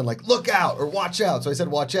like, look out or watch out. So I said,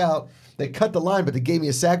 watch out. They cut the line, but they gave me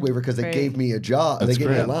a SAG waiver because they Great. gave me a job. That's They gave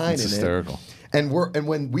me a great. line It's in hysterical. it. And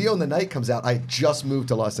when We Own the Night comes out, I just moved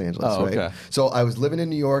to Los Angeles, Oh, right? okay. So I was living in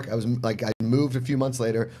New York. I moved a few months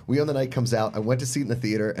later. We Own the Night comes out. I went to see it in the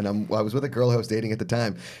theater, and I was with a girl I was dating at the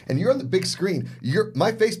time. And you're on the big screen.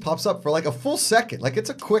 My face pops up for like a full second. Like it's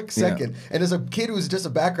a quick second. And as a kid who's just a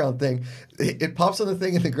background thing, it pops on the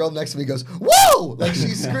thing, and the girl next to me goes, "Whoa!" Like she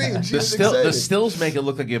screamed. She was excited. The stills make it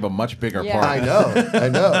look like you have a much bigger part. I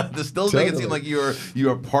know. The stills make it seem like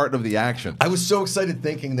you're part of the action. I was so excited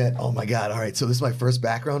thinking that, oh my God, all right, so this is my first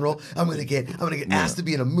background role. I'm gonna get asked to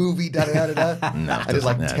be in a movie. Da da da da. No, I did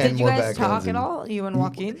like 10 Did you more guys backgrounds. talk at all? You and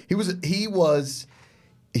Joaquin?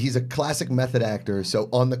 He's a classic method actor. So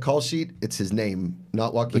on the call sheet, it's his name,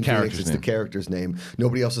 not Joaquin Phoenix. It's the character's name.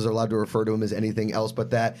 Nobody else is allowed to refer to him as anything else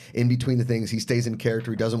but that. In between the things, he stays in character.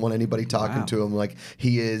 He doesn't want anybody talking to him. Like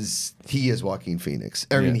he is Joaquin Phoenix.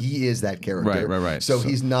 I mean, he is that character. Right. So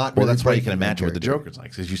he's not. Well, really that's why you can breaking that imagine what the character. Joker's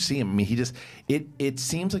like, because you see him. I mean, it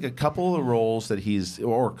seems like a couple of roles that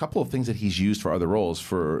or a couple of things that he's used for other roles.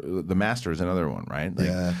 For The Master is another one, right?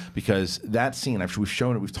 Like, because that scene, actually,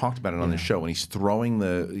 we've talked about it on the show, when he's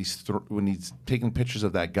throwing when he's taking pictures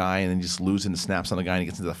of that guy and then just losing the snaps on the guy and he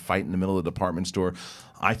gets into the fight in the middle of the department store.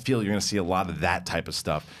 I feel you're going to see a lot of that type of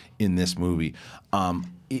stuff in this movie.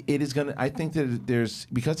 It is going to. I think that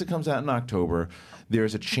because it comes out in October,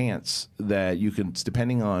 there's a chance that you can,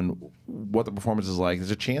 depending on what the performance is like,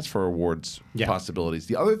 there's a chance for awards possibilities.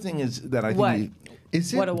 The other thing is that I think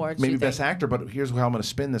what awards? Maybe do you Best think? Actor, but here's how I'm going to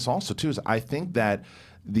spin this also too. Is I think that.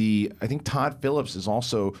 I think Todd Phillips is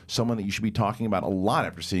also someone that you should be talking about a lot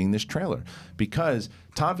after seeing this trailer, because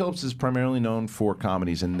Todd Phillips is primarily known for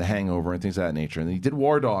comedies and The Hangover and things of that nature. And he did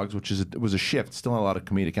War Dogs, which was a shift, still a lot of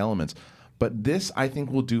comedic elements. But this, I think,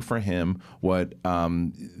 will do for him what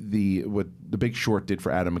The Big Short did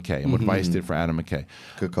for Adam McKay and what Vice did for Adam McKay.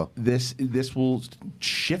 Good call. This will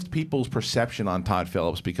shift people's perception on Todd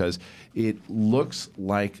Phillips, because it looks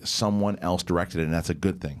like someone else directed it, and that's a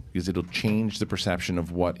good thing, because it'll change the perception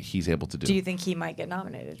of what he's able to do. Do you think he might get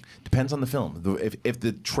nominated? Depends on the film. If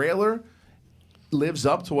the trailer lives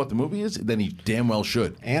up to what the movie is, then he damn well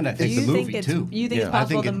should. And I think the movie too. You think it's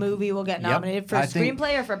possible the movie will get nominated for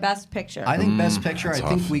screenplay or for Best Picture? I think Best Picture. I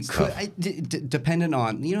think we could, dependent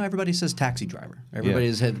on, everybody says Taxi Driver. Everybody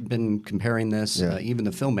has been comparing this, even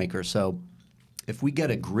the filmmaker. So if we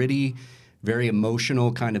get a gritty, very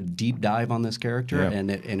emotional kind of deep dive on this character,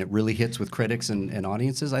 and it really hits with critics and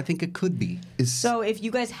audiences, I think it could be. So if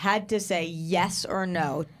you guys had to say yes or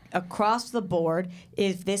no across the board,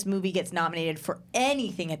 if this movie gets nominated for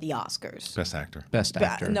anything at the Oscars. Best Actor. Best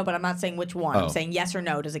Actor. No, but I'm not saying which one. I'm saying yes or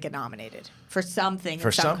no, does it get nominated for something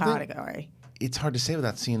in some category? It's hard to say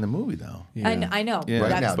without seeing the movie, though. I know. Yeah.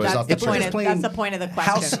 That's the point of the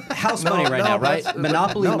question. House money right now, right?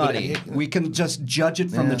 Monopoly money. We can just judge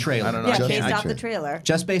it from the trailer. I don't know. Yeah, based off the trailer.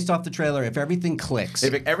 Just based off the trailer, if everything clicks.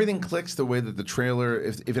 If everything clicks the way that the trailer,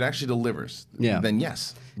 if it actually delivers, then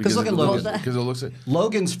yes. Because look at Logan. Because it looks like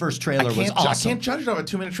Logan's first trailer was awesome. I can't judge it off a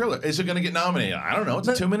 2-minute trailer. Is it going to get nominated? I don't know. It's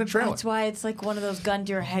a 2-minute trailer. That's why it's like one of those gun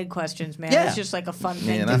to your head questions, man. Yeah. It's just like a fun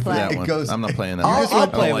thing to play. I'm not playing that. I'll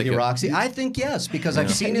play with you, Roxy. I think yes, because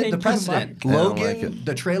I've seen it. The precedent. Logan,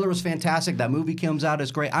 the trailer was fantastic. That movie comes out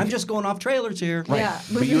as great. I'm just going off trailers here. Right. Yeah,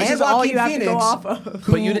 movies is all you have to go off of.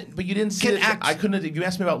 But you didn't see it. I couldn't. If you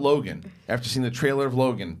asked me about Logan after seeing the trailer of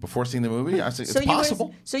Logan before seeing the movie, I said it's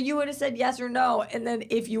possible. So you would have said yes or no, and then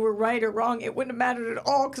if you were right or wrong, it wouldn't have mattered at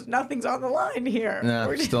all because nothing's on the line here.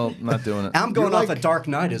 No, still not doing it. I'm going off a Dark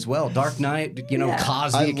Knight as well. Dark Knight,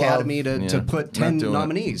 caused the Academy to put 10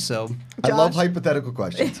 nominees. So I love hypothetical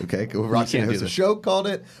questions. Okay, Roxy has a show called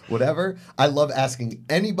it. Whatever. I love asking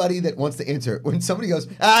anybody that wants to answer. When somebody goes,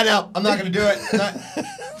 no, I'm not going to do it.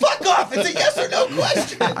 Fuck off! It's a yes or no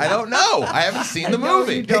question. I don't know. I haven't seen the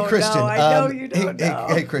movie. Hey, Kristian. I know you don't know.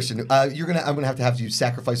 Hey, Kristian. I'm gonna have you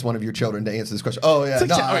sacrifice one of your children to answer this question. Oh yeah.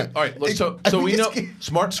 No, all right. Look, so we know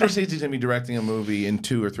Martin Scorsese's gonna be directing a movie in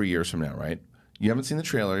 2 or 3 years from now, right? You haven't seen the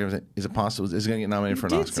trailer. Is it possible? Is it going to get nominated for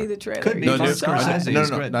an Oscar? Did see the trailer. Could be. No, Martin Scorsese.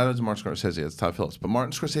 No. Not as Martin Scorsese. It's Todd Phillips. But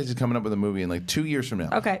Martin Scorsese is coming up with a movie in like 2 years from now.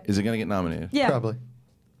 Okay. Is it going to get nominated? Yeah. Probably.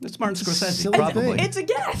 It's Martin Scorsese. Silly Probably. It's a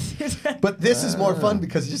guess. But this is more fun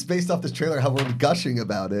because just based off this trailer, how we're gushing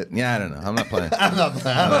about it. Yeah, I don't know. I'm not playing.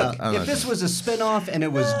 If this was a spin-off and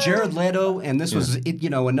it was Jared Leto and this was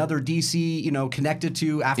another DC connected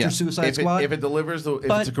to After Suicide Squad, if it delivers, if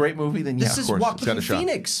it's a great movie, then this of course, is it's got a shot.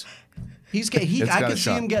 Phoenix. I could see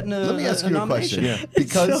him getting a Let me ask you a question. Yeah.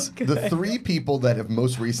 Because the 3 people that have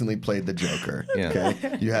most recently played the Joker,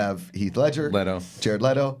 okay, you have Heath Ledger, Leto, Jared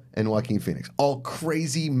Leto, and Joaquin Phoenix. All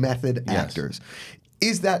crazy method actors.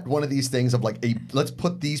 is that one of these things of like, let's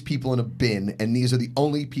put these people in a bin, and these are the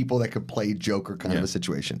only people that could play Joker kind of a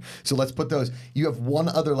situation. So let's put those. You have one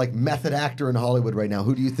other like method actor in Hollywood right now.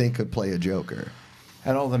 Who do you think could play a Joker?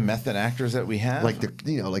 And all the method actors that we have, like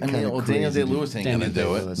Daniel Day-Lewis ain't gonna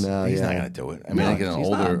do it. No, he's not gonna do it. I mean, I get an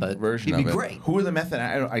older version of it. Great. Who are the method?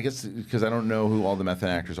 I guess because I don't know who all the method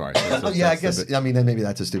actors are. I guess. I mean, then maybe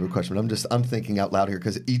that's a stupid question. But I'm thinking out loud here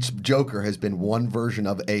because each Joker has been one version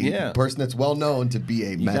of a person that's well known to be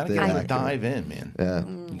a method actor. You gotta get him to dive in, man. Yeah.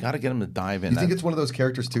 You gotta get him to dive in. You think it's one of those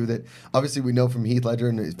characters too that obviously we know from Heath Ledger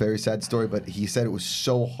and it's a very sad story, but he said it was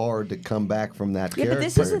so hard to come back from that character. But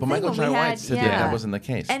this is the thing. Michael Jai White said that wasn't the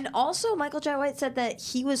case. And also, Michael Jai White said that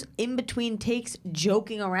he was in between takes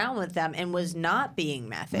joking around with them and was not being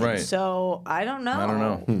method. Right. So I don't know. I don't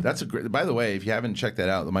know. That's a great. By the way, if you haven't checked that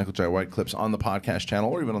out, the Michael Jai White clips on the podcast channel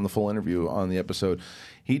or even on the full interview on the episode,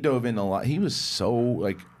 he dove in a lot. He was so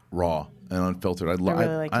like raw and unfiltered. I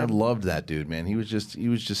loved that dude, man. He was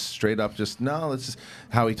just straight up let's just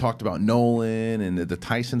how he talked about Nolan and the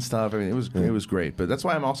Tyson stuff. I mean, it was great. But that's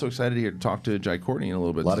why I'm also excited here to talk to Jai Courtney in a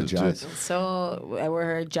little bit. A lot of Jais. So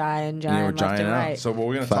we're Jai and left and right. So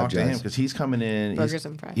we're going to talk to him because he's coming in. Burgers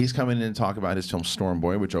and fries. He's coming in to talk about his film Storm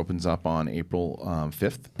Boy, which opens up on April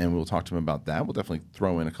 5th, and we'll talk to him about that. We'll definitely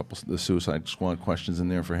throw in a couple of the Suicide Squad questions in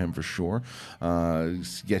there for him for sure.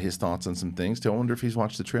 Get his thoughts on some things. I wonder if he's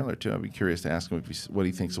watched the trailer too. I'd be curious to ask him what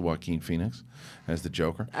he thinks of Joaquin Phoenix as the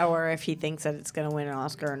Joker. Or if he thinks that it's going to win an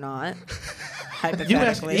Oscar or not.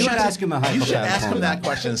 Hypothetically. You should ask him a hypothetical. You should ask him that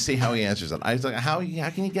question and see how he answers it. I was like, how can you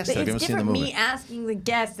guess that? It's different me asking the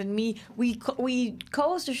guest and me. We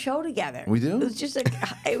co-host a show together. We do?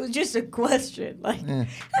 It was just a question. Like,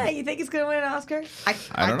 hey, you think it's going to win an Oscar? I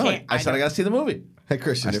don't know. I said I got to see the movie. Hey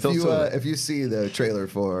Kristian, if you see the trailer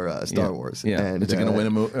for Star Wars, and is it going to win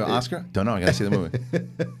an Oscar? Don't know. I got to see the movie.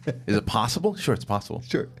 Is it possible? Sure, it's possible.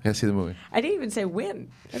 Sure, I got to see the movie. I didn't even say win.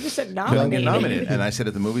 I just said Don't nominated. get nominated, and I said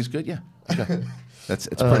if the movie's good, yeah, okay. It's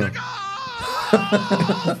pretty.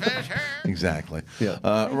 Exactly. Yeah.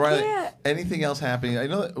 Right. Anything else happening? I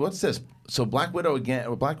know. What's this? So Black Widow again.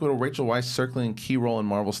 Black Widow. Rachel Weisz circling key role in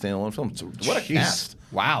Marvel standalone film. So what a cast!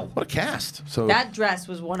 Wow. What a cast! So that dress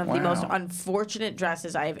was one of the most unfortunate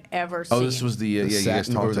dresses I have ever seen. Oh, this was the you guys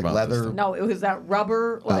talked about leather. This. No, it was that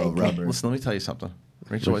rubber. Rubber. Listen, let me tell you something.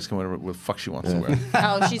 Rachel Weisz can wear what the fuck she wants to wear.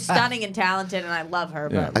 Oh, she's stunning and talented, and I love her.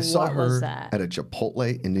 But I saw what her was that? at a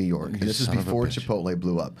Chipotle in New York. And this is before Chipotle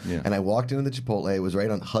blew up. Yeah. And I walked into the Chipotle. It was right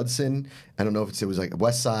on Hudson. I don't know if it was like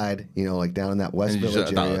West Side, like down in that West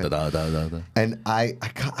Village area. And I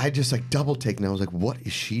just like double take, and I was like, what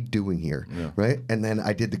is she doing here? Yeah. Right? And then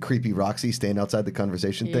I did the creepy Roxy stand outside the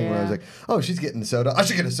conversation thing where I was like, oh, she's getting soda. I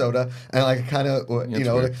should get a soda. And like kind of, and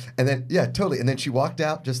then, totally. And then she walked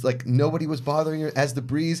out just like nobody was bothering her as the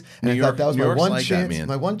breeze. And I thought that was my one chance.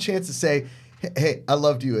 My one chance to say, hey, I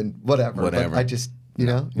loved you and whatever. But I just,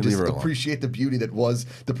 just appreciate the beauty that was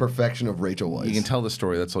the perfection of Rachel Weisz. You can tell the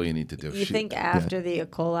story. That's all you need to do. You think after the E.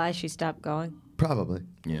 coli she stopped going? Probably.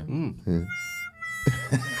 Yeah.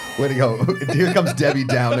 Way to go. Here comes Debbie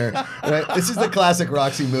Downer. Right? This is the classic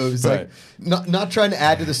Roxy move. It's like not trying to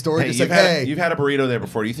add to the story. Just you've had a burrito there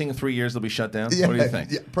before. Do you think in 3 years they'll be shut down? Yeah, what do you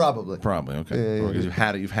think? Yeah, probably. Probably, okay. Because you've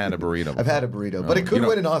had a burrito before. I've had a burrito, but it could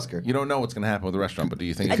win an Oscar. You don't know what's going to happen with the restaurant, but do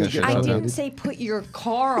you think it's going to shut down? down? I didn't say put your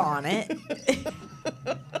car on it.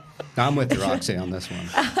 I'm with you, Roxy, on this one.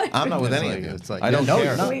 I'm not with any of you. Like, I don't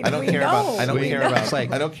care. I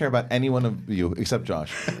don't care about any one of you except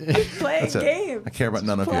Josh. Play a game. I care about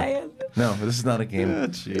none of you. No, this is not a game.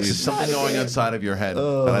 This is something going inside of your head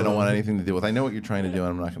that I don't want anything to do with. I know what you're trying to do, and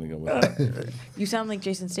I'm not going to go with it. You sound like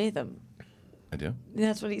Jason Statham. I do?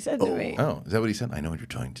 That's what he said to me. Oh, is that what he said? I know what you're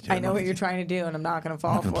trying to do. I know what you're trying to do, and I'm not going to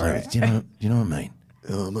fall for it. Do you know what I mean?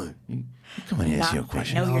 Oh, man. Come on, ask you a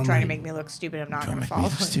question. I know you're trying to make me look stupid. I'm not going to fall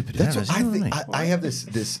for it. Stupid. That's what I think. I have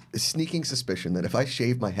this sneaking suspicion that if I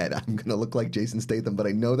shave my head, I'm going to look like Jason Statham, but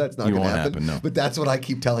I know that's not going to happen. No. But that's what I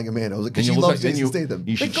keep telling Amanda. I was like, because she loves Jason Statham.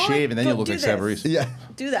 You should shave, and then you'll look like Severus. Yeah.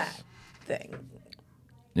 Do that thing.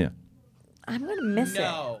 Yeah. I'm going to miss it.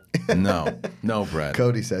 No, Brad.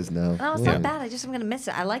 Cody says no. No, it's not bad. I'm going to miss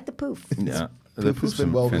it. I like the poof. Yeah. The poof's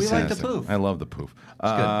been well. We like the poof. I love the poof.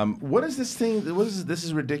 What is this thing? What is this?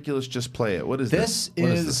 Is ridiculous. Just play it. What is this?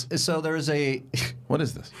 So there's a. What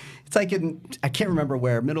is this? It's like I can't remember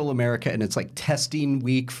where, Middle America, and it's like testing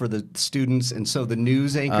week for the students, and so the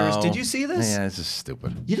news anchors. Did you see this? Yeah, it's just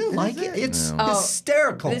stupid. You didn't like it? It's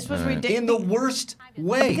hysterical. This was ridiculous in the worst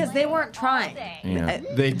way because they weren't trying. Yeah.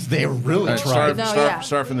 They were really trying.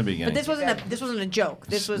 Start from the beginning. But this wasn't a joke.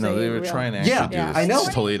 This was they were trying to actually do this. I know.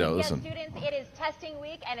 It's Toledo. Listen. Students, it is testing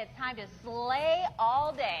week, and it's time to slay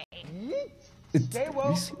all day. Stay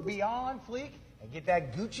woke, be on fleek, and get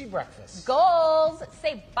that Gucci breakfast. Goals.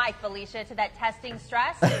 Say bye, Felicia, to that testing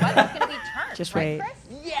stress. Weather's going to be turned. Just right, wait.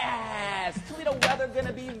 Chris? Yes! Toledo weather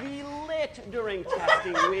gonna be lit during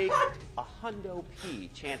testing week. A hundo P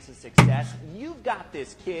chance of success. You got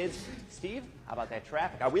this, kids. Steve, how about that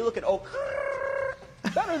traffic? Are we looking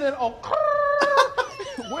Better than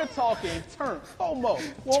we're talking turn. FOMO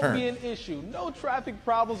won't be an issue. No traffic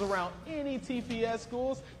problems around any TPS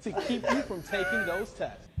schools to keep you from taking those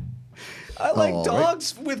tests. I like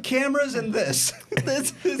dogs with cameras and this.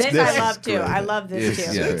 This I love too. I love this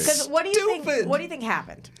It's- too. yeah. Because what do you think? What do you think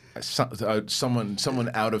happened?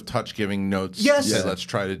 Someone out of touch giving notes. Yes. Said, let's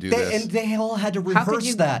try to do this. And they all had to How could rehearse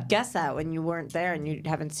you that. guess that when you weren't there and you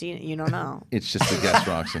haven't seen it? You don't know. It's just a guess,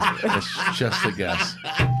 Roxy. It's just a guess.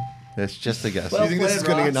 It's just a guess. Do you think this is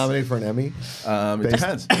going to get nominated for an Emmy? It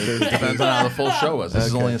depends. It depends on how the full show was. This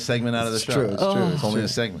is only a segment out of the show. True, it's true. It's only a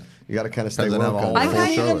segment. You got to kind of stay Depends on woke how on the the whole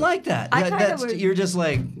full I show. even like that. I Yeah, kinda would- you're just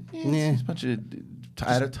like, It's a bunch of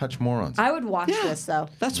out of touch morons. I would watch this though.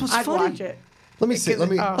 That's what's I'd funny. watch it. Let me say. Let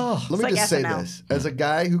me It's like just say SNL. this: as a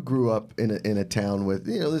guy who grew up in a town with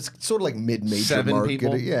it's sort of like mid-major 7 market.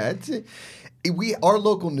 people? Yeah, our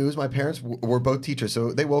local news. My parents were both teachers,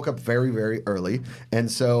 so they woke up very, very early, and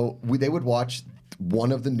so they would watch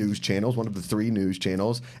one of the news channels, one of the 3 news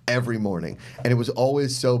channels every morning, and it was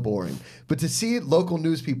always so boring. But to see local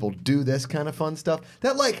news people do this kind of fun stuff,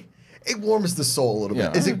 that it warms the soul a little bit.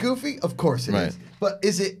 Yeah. Is it goofy? Of course it is. But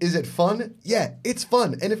is it fun? Yeah, it's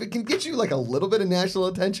fun. And if it can get you a little bit of national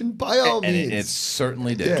attention, by all And means. it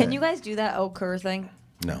certainly did. Yeah. Can you guys do that occur thing?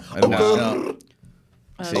 No. I don't know.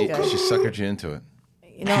 Oh, See, okay. she suckered you into it.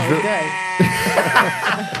 No, it's good.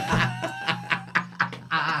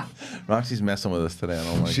 Roxy's messing with us today. I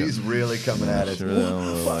don't like She's it. really coming at it. She really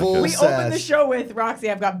don't like Full it. We opened the show with Roxy.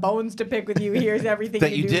 I've got bones to pick with you. Here's everything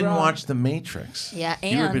That you you do didn't wrong. watch The Matrix. Yeah,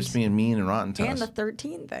 You were and- just being mean and rotten to And us. the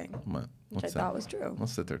 13 thing. What? Which What's I that? thought was true.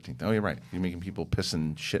 What's the 13th? Oh, you're right. You're making people piss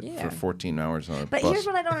and shit Yeah. for 14 hours on a But bus. here's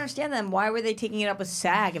what I don't understand then. Why were they taking it up with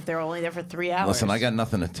SAG if they're only there for 3 hours? Listen, I got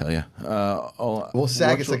nothing to tell you. Well,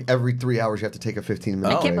 SAG, it's like every 3 hours you have to take a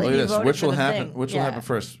 15-minute Oh, break. look at this. voted Which for will the happen? thing. Which will Yeah. happen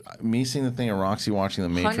first? Me seeing the thing or Roxy watching The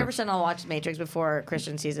Matrix? 100% I'll watch Matrix before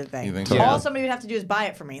Christian sees the thing. You think so? All Yeah. somebody would have to do is buy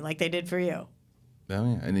it for me, like they did for you. Oh, yeah.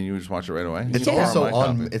 And then you just watch it right away? It's You can also borrow my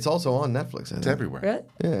on. copy. It's also on Netflix. I It's think. everywhere. Really?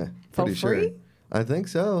 Yeah, For pretty sure. free? I think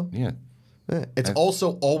so. Yeah. Yeah. It's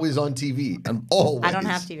also always on TV. And always. I don't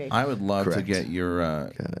have TV. I would love Correct. to get your.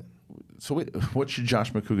 Got it. So what should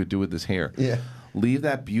Josh Macuga do with his hair? Yeah. Leave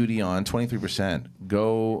that beauty on 23%.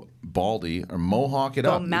 Go baldy or mohawk it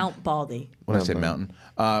Go up. Mount Baldy. When I say mountain,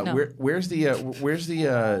 No. where's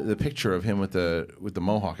the picture of him with the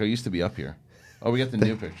mohawk? I used to be up here. Oh, we got the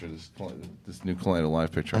new picture. This new Kaleido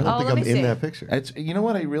Live picture. I don't think let I'm me in see. that picture. It's, you know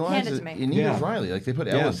what I realized? Hand it to me. And neither is Reilly. Like they put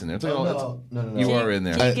Ellis in there. It's like, No. you Can are you- in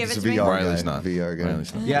there. can you give It's it a to me? VR Reilly's guy. not. VR guy.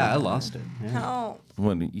 Reilly's not. Yeah, I lost it. Yeah. No,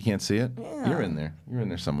 What, you can't see it? Yeah. You're in there. You're in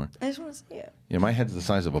there somewhere. I just want to see it. Yeah, my head's the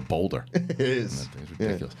size of a boulder. It is. That thing's Yeah.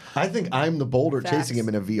 ridiculous. I think I'm the boulder Facts. chasing him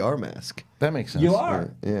in a VR mask. That makes sense. You are.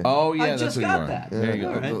 Yeah. Oh yeah, I that's just what got you are. that. There you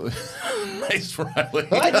go. All right. Nice, Reilly.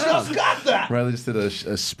 I just got that. Reilly just did a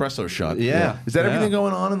espresso shot. Yeah. Is that Yeah. everything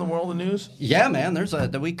going on in the world of news? Yeah, man.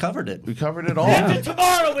 We covered it. We covered it all.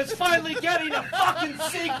 Tomorrow is finally getting a fucking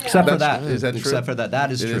sequel. Except for that. Is that true? Except for that.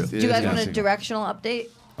 That is It true. is- Do you guys want a sequel. directional update?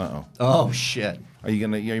 Uh-oh. Oh shit. Are you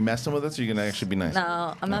messing with us or are you gonna actually be nice?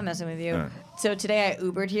 No, I'm not messing with you. All right. So today I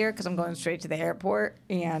Ubered here because I'm going straight to the airport,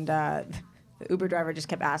 and the Uber driver just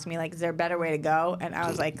kept asking me, like, is there a better way to go? And I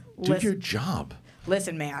was like, Do your job.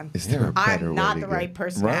 listen, man, Is there a better I'm not way the to go? right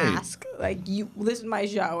person Right. to ask. Like, you listen to my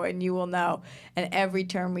show and you will know. And every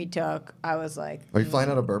turn we took, I was like, Are you flying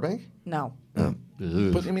out of Burbank? no.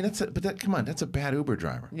 But I mean, come on, that's a bad Uber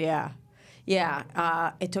driver. Yeah.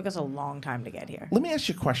 It took us a long time to get here. Let me ask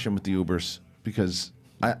you a question with the Ubers because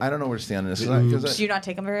I don't know where to stand on this. Do you not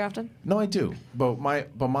take them very often? No, I do. But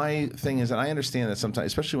my thing is that I understand that sometimes,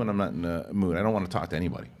 especially when I'm not in a mood, I don't want to talk to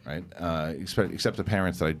anybody, right? Except the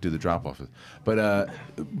parents that I do the drop off with. But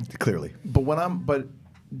Clearly. But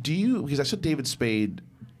do you? Because I saw David Spade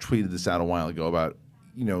tweeted this out a while ago about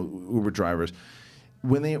Uber drivers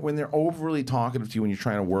when they're overly talkative to you when you're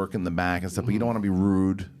trying to work in the back and stuff, but you don't want to be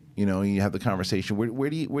rude. You have the conversation. Where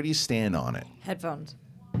do you stand on it? Headphones.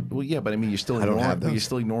 Well, yeah, but I mean, you're still I don't have ignoring. You're those.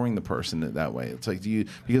 still ignoring the person that way. It's like,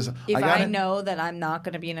 because If I I know that I'm not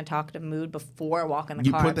going to be in a talkative mood before I walk in the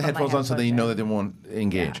you car, put the I my headphones on so that you know that in. they won't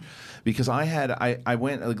engage. Yeah. Because I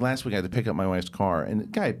went like last week. I had to pick up my wife's car, and the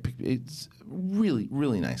guy, it's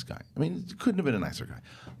really nice guy. I mean, it couldn't have been a nicer guy,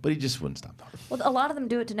 but he just wouldn't stop talking. Well, a lot of them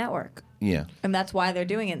do it to network. Yeah. And that's why they're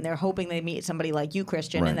doing it. And they're hoping they meet somebody like you,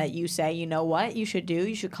 Kristian, Right. and that you say, you know what you should do?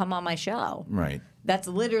 You should come on my show. Right. That's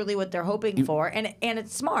literally what they're hoping for. And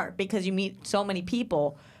it's smart because you meet so many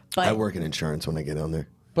people. But I work in insurance when I get on there.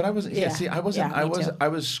 But I was see I wasn't I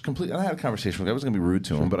was completely. I had a conversation with him. I wasn't gonna be rude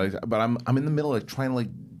to him, but I'm in the middle of trying to like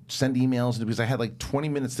send emails because I had like 20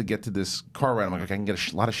 minutes to get to this car ride. I'm like, okay, I can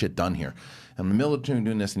get a lot of shit done here. I'm in the middle of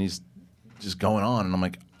doing this, and he's just going on, and I'm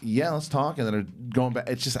like, yeah, let's talk, and then they're going back.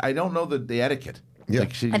 It's just I don't know the etiquette. Yeah.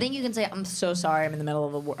 Like I think you can say, I'm so sorry, I'm in the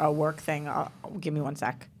middle of a work thing. Give me 1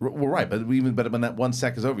 sec. Well, right, but when that 1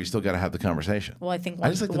 sec is over, you still got to have the conversation. Well, I think I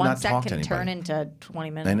just like to one not sec talk to can anybody. turn into 20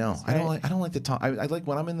 minutes. I know. Right? I don't like to talk. I like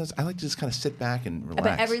when I'm in this. I like to just kind of sit back and relax.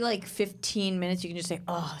 But every like 15 minutes, you can just say,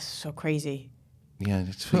 oh, this is so crazy. Yeah,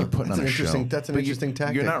 it's you're putting That's on an a interesting- show. that's an But interesting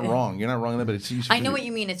tactic. You're not wrong. You're not wrong in that, but it's. I know what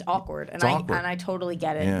you mean. It's awkward, and It's awkward. I totally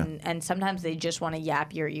get it. Yeah. And sometimes they just want to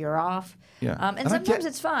yap your ear off. Yeah. And I sometimes get-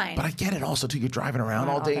 it's fine. But I get it also too. You're driving around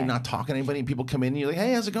all day, okay. not talking to anybody, and people come in, and you're like,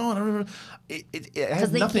 "Hey, how's it going?" It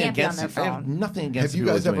has they nothing can't be on against their it. I have phone. nothing against. Have you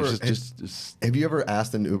people guys doing it. ever It's just have you ever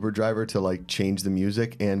asked an Uber driver to like change the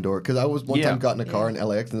music and/or because I was one time got in a car in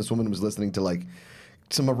LAX and this woman was listening to like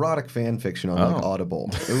some erotic fan fiction on like Audible.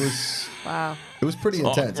 It was wow. It was pretty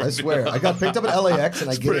It's intense. I awkward. swear. I got picked up at LAX and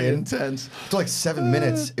I It's get pretty in. intense. For like 7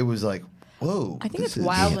 minutes. It was like, whoa. I think this it's is-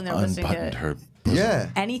 wild when they're listening unbuttoned to her. Yeah.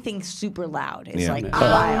 anything super loud. It's Yeah. like All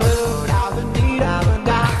wild. All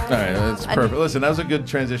right, that's perfect. Listen, that was a good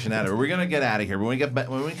transition out of it. We're gonna get out of here. When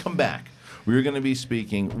we come back, we're going to be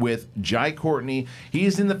speaking with Jai Courtney. He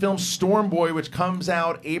is in the film Storm Boy, which comes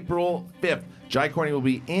out April 5th. Jai Courtney will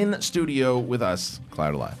be in studio with us,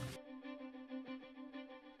 Collider Live.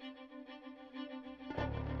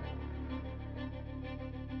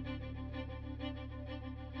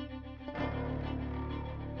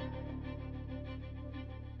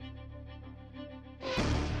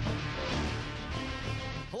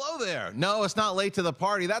 Hello there. No, it's not late to the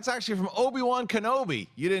party. That's actually from Obi-Wan Kenobi.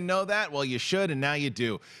 You didn't know that? Well, you should, and now you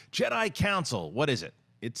do. Jedi Council. What is it?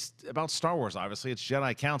 It's about Star Wars, obviously. It's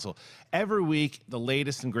Jedi Council. Every week, the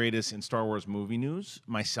latest and greatest in Star Wars movie news.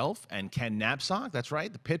 Myself and Ken Knapsack, that's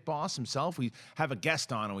right, the pit boss himself. We have a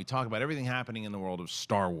guest on, and we talk about everything happening in the world of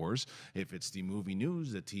Star Wars. If it's the movie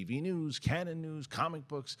news, the TV news, canon news, comic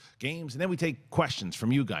books, games, and then we take questions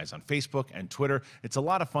from you guys on Facebook and Twitter. It's a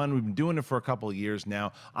lot of fun. We've been doing it for a couple of years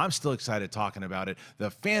now. I'm still excited talking about it.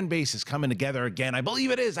 The fan base is coming together again. I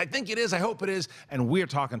believe it is. I think it is. I hope it is. And we're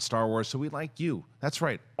talking Star Wars, so we like you. That's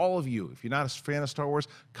right. All of you. If you're not a fan of Star Wars,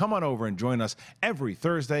 come on over and join us every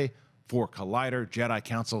Thursday for Collider Jedi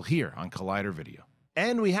Council here on Collider Video.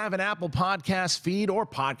 And we have an Apple Podcast feed or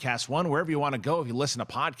Podcast One, wherever you want to go if you listen to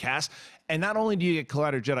podcasts. And not only do you get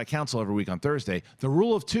Collider Jedi Council every week on Thursday, The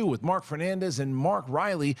Rule of Two with Mark Fernandez and Mark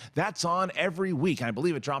Reilly, that's on every week. I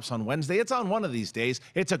believe it drops on Wednesday. It's on one of these days.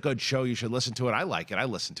 It's a good show. You should listen to it. I like it. I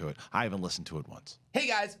listen to it. I haven't listened to it once. Hey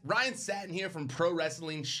guys, Ryan Satin here from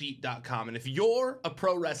ProWrestlingSheet.com. And if you're a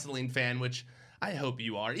pro wrestling fan, which I hope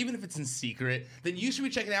you are, even if it's in secret, then you should be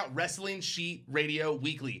checking out Wrestling Sheet Radio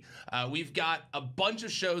Weekly. We've got a bunch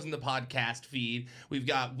of shows in the podcast feed. We've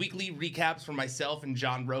got weekly recaps from myself and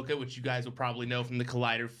John Roca, which you guys will probably know from the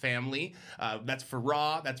Collider family. That's for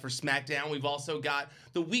Raw, that's for SmackDown. We've also got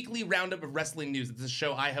the weekly roundup of wrestling news. It's a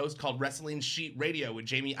show I host called Wrestling Sheet Radio with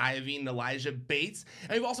Jamie Iovine and Elijah Bates.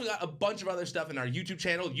 And we've also got a bunch of other stuff in our YouTube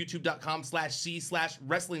channel,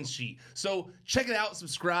 youtube.com/c/wrestling sheet. So check it out,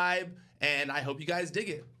 subscribe, and I hope you guys dig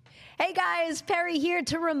it. Hey guys, Perry here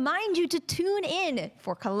to remind you to tune in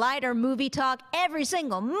for Collider Movie Talk every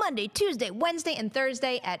single Monday, Tuesday, Wednesday, and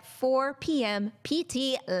Thursday at 4 p.m.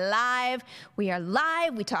 PT Live. We are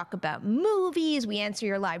live. We talk about movies. We answer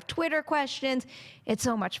your live Twitter questions. It's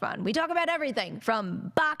so much fun. We talk about everything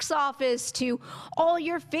from box office to all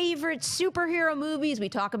your favorite superhero movies. We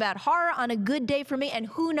talk about horror on a good day for me, and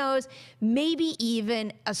who knows, maybe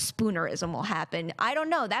even a spoonerism will happen. I don't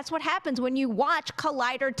know. That's what happens when you watch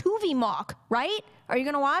Collider TV Mock, right? Are you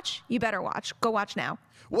going to watch? You better watch. Go watch now.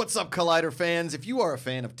 What's up, Collider fans? If you are a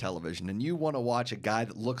fan of television and you want to watch a guy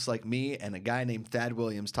that looks like me and a guy named Thad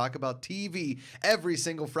Williams talk about TV every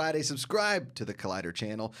single Friday, subscribe to the Collider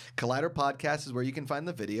channel. Collider Podcast is where you can find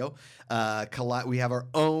the video. We have our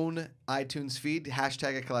own iTunes feed,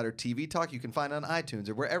 hashtag a Collider TV Talk. You can find on iTunes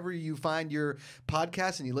or wherever you find your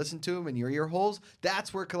podcasts and you listen to them in your ear holes.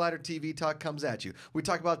 That's where Collider TV Talk comes at you. We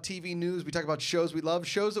talk about TV news. We talk about shows we love,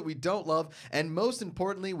 shows that we don't love, and most most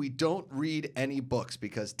importantly, we don't read any books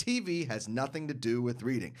because TV has nothing to do with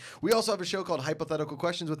reading. We also have a show called Hypothetical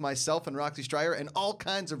Questions with myself and Roxy Striar and all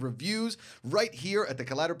kinds of reviews right here at the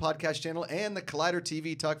Collider Podcast channel and the Collider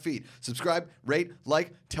TV Talk feed. Subscribe, rate,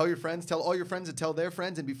 like, tell your friends, tell all your friends and tell their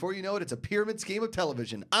friends, and before you know it, it's a pyramid scheme of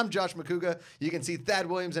television. I'm Josh Macuga. You can see Thad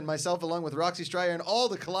Williams and myself along with Roxy Striar and all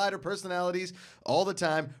the Collider personalities all the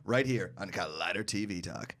time right here on Collider TV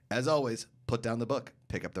Talk. As always, put down the book,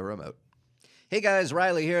 pick up the remote. Hey guys,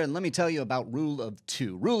 Reilly here, and let me tell you about Rule of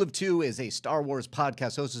Two. Rule of Two is a Star Wars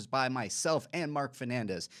podcast hosted by myself and Mark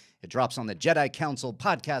Fernandez. It drops on the Jedi Council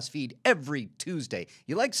podcast feed every Tuesday.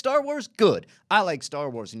 You like Star Wars? Good. I like Star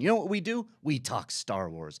Wars. And you know what we do? We talk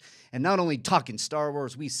Star Wars. And not only talking Star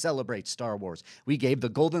Wars, we celebrate Star Wars. We gave the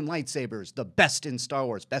Golden Lightsabers the best in Star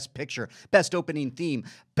Wars, best picture, best opening theme,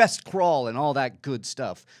 best crawl, and all that good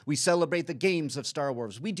stuff. We celebrate the games of Star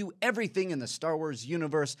Wars. We do everything in the Star Wars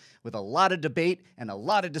universe with a lot of debate and a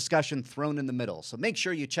lot of discussion thrown in the middle. So make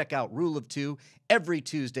sure you check out Rule of Two every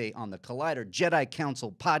Tuesday on the Collider Jedi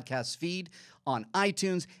Council podcast feed, on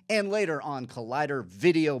iTunes, and later on Collider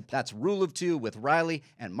Video. That's Rule of Two with Reilly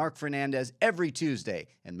and Mark Fernandez every Tuesday.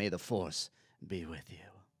 And may the Force be with you.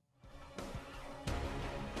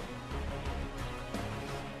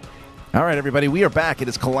 All right, everybody, we are back. It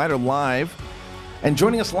is Collider Live. And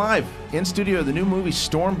joining us live in studio, the new movie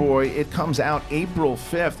Storm Boy. It comes out April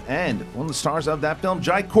 5th, and one of the stars of that film,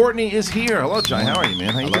 Jai Courtney, is here. Hello, Jai. How are you,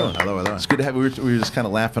 man? How you doing? Hello. It's good to have you. We were just kind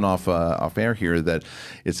of laughing off air here that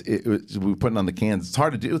we were putting on the cans. It's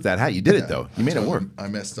hard to do with that hat. You did it, though. You made it work. I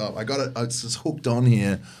messed up. I got it. It's just hooked on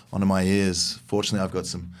here onto my ears. Fortunately, I've got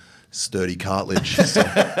some sturdy cartilage. So.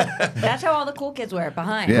 That's how all the cool kids wear it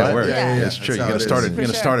behind. Yeah, Yeah. It's true. You're gonna start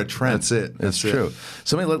a trend. That's it. That's true.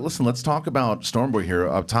 So, listen. Let's talk about Storm Boy here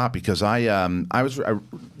up top because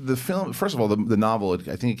the film. First of all, the novel.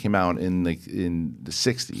 I think it came out in the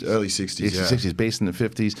 60s, early 60s, yeah. 60s, based in the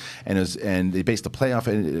 50s, and they based the playoff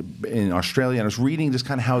in Australia. And I was reading just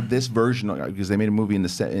kind of how this version, because they made a movie in the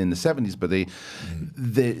 70s, but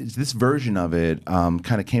this version of it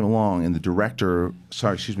kind of came along, and the director,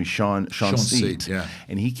 Sean Seat, yeah.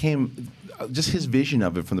 And he came, just his vision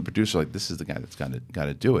of it from the producer, like, this is the guy that's got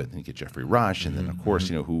to do it. And you get Jeffrey Rush, and then of course,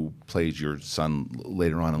 who plays your son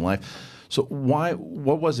later on in life. So what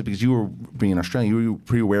was it? Because you were being Australian, you were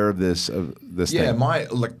pretty aware of this yeah,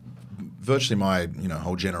 thing. Virtually my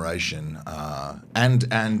whole generation,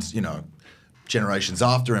 and generations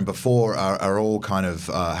after and before are all kind of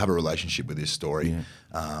have a relationship with this story. Yeah.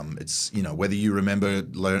 It's whether you remember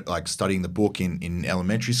studying the book in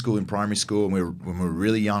elementary school, in primary school, when we were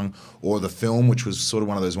really young, or the film, which was sort of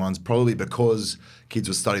one of those ones. Probably because kids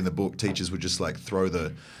were studying the book, teachers would just throw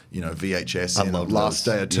the VHS in last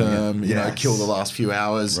day of term, kill the last few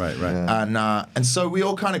hours, right. And so we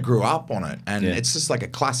all kind of grew up on it, and it's just like a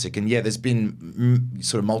classic. And there's been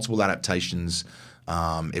sort of multiple adaptations.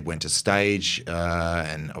 It went to stage,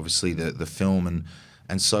 and obviously the film,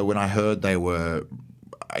 and so when I heard they were,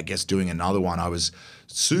 I guess, doing another one, I was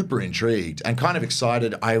super intrigued and kind of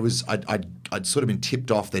excited. I'd sort of been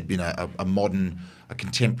tipped off there'd been a modern, a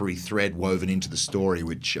contemporary thread woven into the story,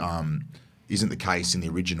 which isn't the case in the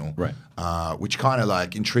original, right? Which kind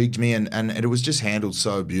of intrigued me, and it was just handled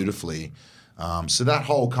so beautifully. So that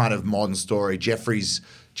whole kind of modern story, Jeffrey's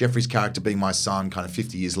character being my son, kind of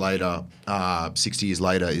 50 years later, 60 years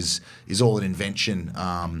later, is all an invention.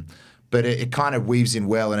 But it kind of weaves in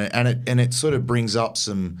well, and it sort of brings up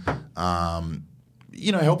some,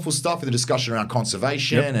 helpful stuff in the discussion around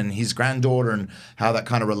conservation and his granddaughter and how that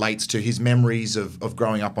kind of relates to his memories of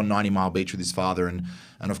growing up on 90 Mile Beach with his father and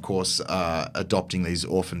of course adopting these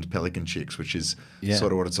orphaned pelican chicks, which is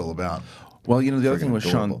sort of what it's all about. Well, the other thing with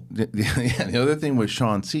the other thing with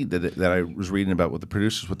Sean Seat that I was reading about with the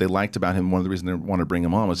producers, what they liked about him, one of the reasons they wanted to bring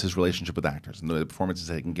him on was his relationship with actors and the performances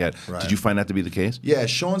they can get. Right. Did you find that to be the case? Yeah,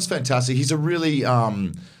 Sean's fantastic. He's a really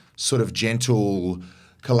sort of gentle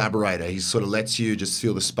collaborator. He sort of lets you just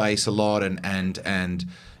feel the space a lot and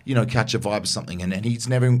catch a vibe of something. And he's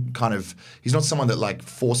never he's not someone that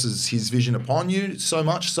forces his vision upon you so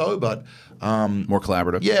much so, but more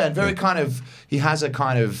collaborative. Yeah, and very he has a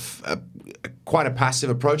kind of quite a passive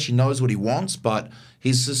approach. He knows what he wants, but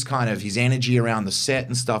he's just his energy around the set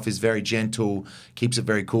and stuff is very gentle, keeps it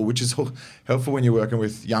very cool, which is helpful when you're working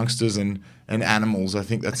with youngsters and and animals. I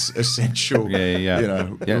think that's essential. Yeah. You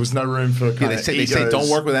know, there was no room for kind of they say don't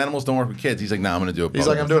work with animals, don't work with kids. He's like, no, I'm going to do it. He's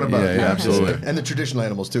like, I'm doing it both. Yeah, absolutely. And the traditional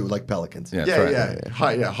animals too, like pelicans. Yeah,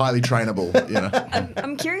 highly trainable. You know.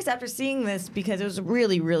 I'm curious after seeing this because it was a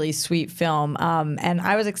really, really sweet film, and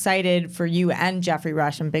I was excited for you and Jeffrey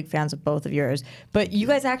Rush. I'm big fans of both of yours, but you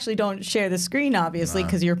guys actually don't share the screen, obviously,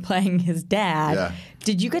 because you're playing his dad. Yeah.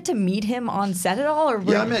 Did you get to meet him on set at all? Or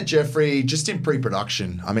Yeah, I met Jeffrey just in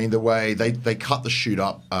pre-production. I mean, the way they cut the shoot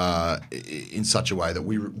up in such a way that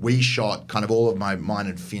we shot kind of all of mine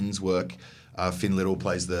and Finn's work. Finn Little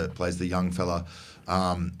plays the young fella.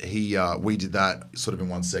 We did that sort of in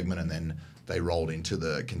one segment, and then they rolled into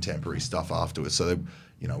the contemporary stuff afterwards. So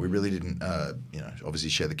we really didn't obviously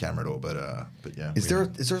share the camera at all. But yeah. Is there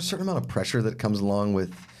a certain amount of pressure that comes along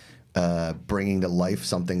with bringing to life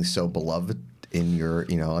something so beloved? In your,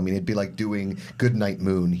 I mean, it'd be like doing Goodnight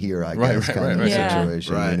Moon here, I guess, kind of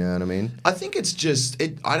situation. Right. You know what I mean? I think it's just,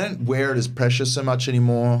 I don't wear it as pressure so much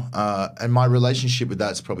anymore. And my relationship with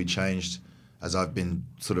that's probably changed as I've been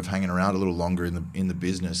sort of hanging around a little longer in the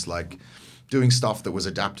business, like doing stuff that was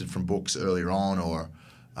adapted from books earlier on, or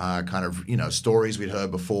kind of, stories we'd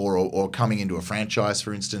heard before, or coming into a franchise,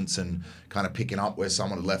 for instance, and kind of picking up where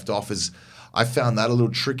someone had left off. I found that a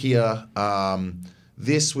little trickier.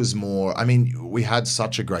 This was more, I mean, we had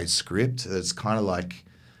such a great script. It's kind of like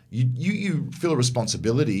you feel a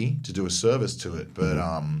responsibility to do a service to it,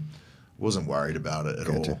 but wasn't worried about it at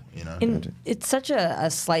all, And it's such a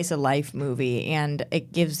slice of life movie, and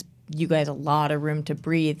it gives you guys a lot of room to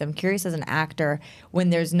breathe. I'm curious, as an actor, when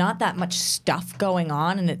there's not that much stuff going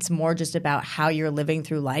on and it's more just about how you're living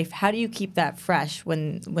through life, how do you keep that fresh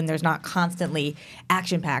when there's not constantly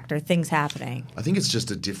action-packed or things happening? I think it's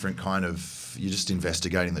just a different kind of, you're just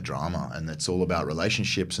investigating the drama, and it's all about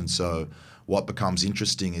relationships. And so what becomes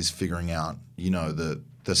interesting is figuring out,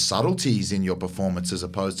 the subtleties in your performance, as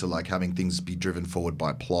opposed to like having things be driven forward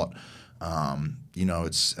by plot.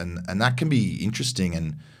 It's and that can be interesting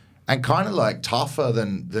and kind of like tougher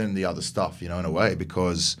than the other stuff, in a way,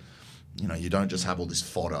 because you don't just have all this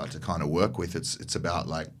fodder to kind of work with. It's about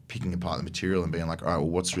like picking apart the material and being like, all right, well,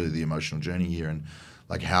 what's really the emotional journey here, and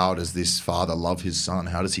like, how does this father love his son?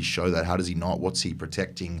 How does he show that? How does he not? What's he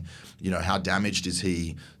protecting? How damaged is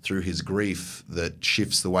he through his grief that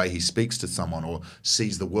shifts the way he speaks to someone or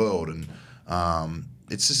sees the world? And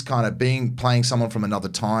it's just kind of playing someone from another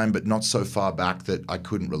time, but not so far back that I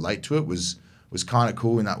couldn't relate to it was kind of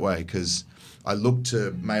cool in that way, because I looked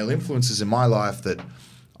to male influences in my life that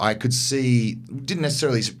I could see didn't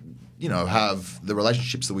necessarily, have the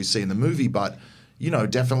relationships that we see in the movie, but,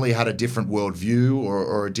 definitely had a different worldview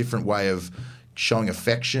or a different way of showing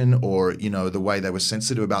affection, or, the way they were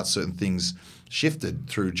sensitive about certain things shifted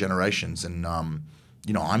through generations. And,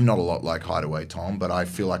 I'm not a lot like Hideaway Tom, but I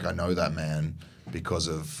feel like I know that man because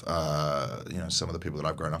of, some of the people that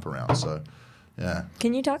I've grown up around. So, yeah.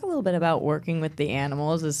 Can you talk a little bit about working with the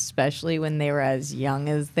animals, especially when they were as young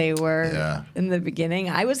as they were in the beginning?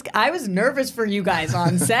 I was nervous for you guys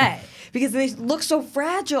on set because they look so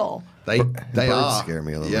fragile. They birds scare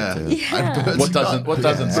me a little bit too. Yeah. What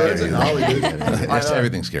doesn't scare you?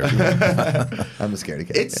 Everything scares me. I'm a scaredy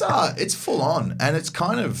cat. It's full on, and it's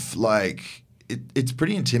kind of like it's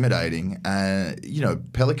pretty intimidating.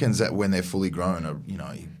 Pelicans that when they're fully grown are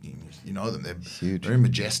you know them, they're huge, very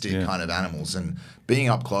majestic kind of animals, and being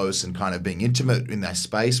up close and kind of being intimate in that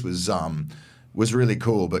space was really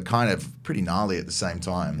cool, but kind of pretty gnarly at the same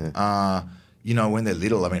time. When they're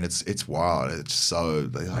little, I mean, it's wild.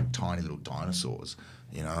 They're like tiny little dinosaurs.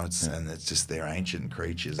 And it's just, they're ancient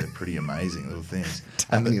creatures. They're pretty amazing little things.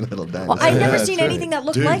 Tiny little dinosaurs. Well, I've never seen anything that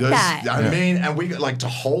looked like that. I mean, and we like to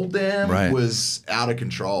hold them was out of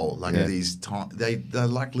control. Like these, they're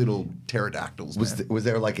like little pterodactyls. Was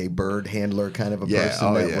there like a bird handler kind of a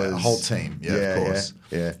person? That was a whole team. Yeah, of course.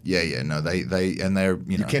 Yeah. No, they're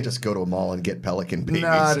you can't just go to a mall and get pelican babies.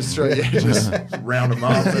 No, just round them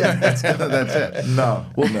up. That's it. No.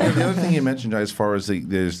 Well, the other thing you mentioned, as far as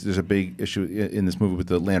there's a big issue in this movie with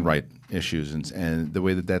the land right issues and the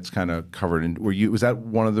way that's kind of covered. And was that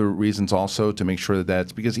one of the reasons also to make sure that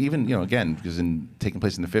that's, because even again, because in taking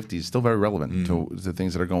place in the 50s, it's still very relevant to the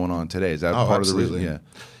things that are going on today. Is that part of the reason?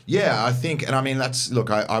 Yeah, I think, and I mean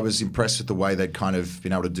I was impressed with the way they'd kind of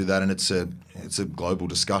been able to do that, and it's a global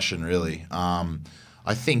discussion really.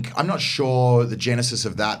 I think I'm not sure the genesis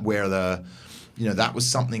of that, where that was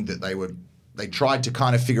something that they tried to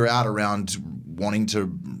kind of figure out around wanting to,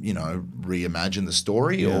 reimagine the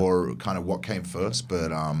story or kind of what came first.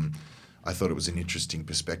 But I thought it was an interesting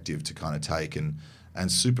perspective to kind of take and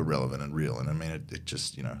super relevant and real. And I mean, it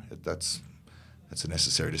just, that's a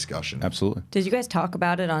necessary discussion. Absolutely. Did you guys talk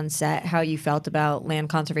about it on set, how you felt about land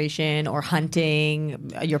conservation or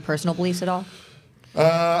hunting, your personal beliefs at all?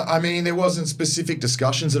 I mean, there wasn't specific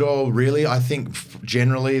discussions at all, really. I think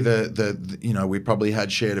generally you know, we probably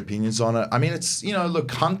had shared opinions on it. I mean, it's, you know,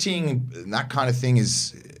 look, hunting and that kind of thing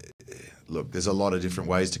is, look, there's a lot of different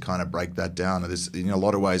ways to kind of break that down. There's, in a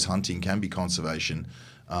lot of ways, hunting can be conservation.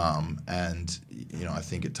 And, you know, I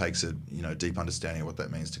think it takes a, you know, deep understanding of what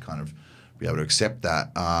that means to kind of be able to accept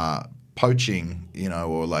that. Poaching, you know,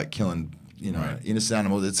 or like killing, you know, innocent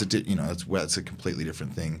animals, it's a completely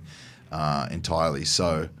different thing entirely.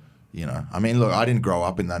 So, you know, I mean, look, I didn't grow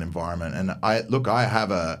up in that environment, and I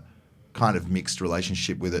have a kind of mixed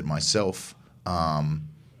relationship with it myself,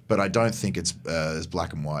 but I don't think it's as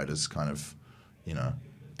black and white as kind of, you know.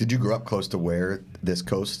 Did you grow up close to where this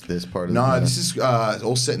coast, this part of? No, this is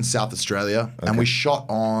all set in South Australia, and we shot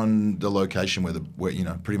on the location where you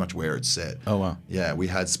know, pretty much where it's set. Oh wow! Yeah, we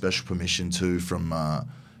had special permission too from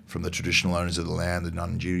the traditional owners of the land, the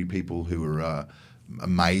Nunjiri people, who were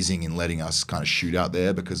amazing in letting us kind of shoot out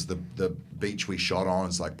there, because the beach we shot on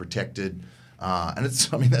is like protected, and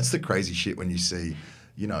it's, I mean, that's the crazy shit when you see,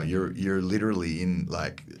 you know, you're literally in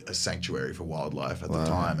like a sanctuary for wildlife at the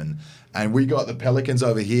time, and we got the pelicans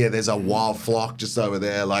over here. There's a wild flock just over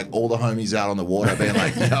there, like all the homies out on the water being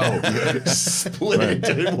like, yo, split it,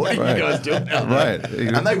 dude. What are you guys doing out there?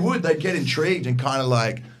 And they'd get intrigued and kind of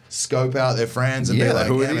like scope out their friends and be like,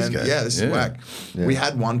 who are yeah, these man, guys? yeah, this is whack. Yeah. We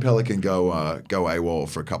had one pelican go AWOL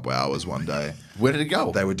for a couple hours one day. Where did it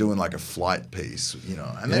go? They were doing like a flight piece, you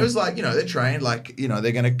know, and there was like, you know, they're trained, like, you know,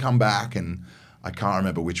 they're going to come back, and I can't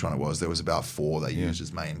remember which one it was. There was about 4 they used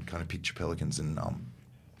as main kind of picture pelicans, and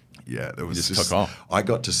yeah, there was just took off. I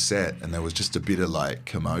got to set, and there was just a bit of like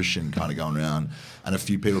commotion kind of going around, and a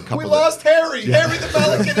few people. We lost Harry. Yeah. Harry the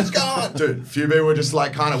pelican is gone. Dude, a few people were just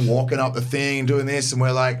like kind of walking up the thing, doing this, and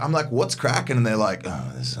we're like, I'm like, what's cracking? And they're like,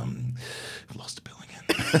 oh, there's we've lost a pelican.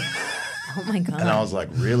 Oh my god! And I was like,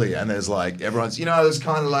 really? And there's like, everyone's, you know, there's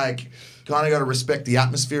kind of got to respect the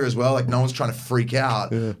atmosphere as well. Like, no one's trying to freak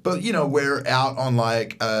out. Yeah. But, you know, we're out on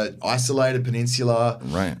like a isolated peninsula.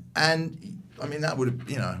 Right. And I mean, that would,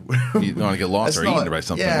 you know. You don't want to get lost or eaten by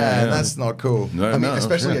something. Yeah, that's not cool. No, I mean,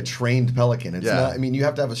 especially a trained pelican. It's not, I mean, you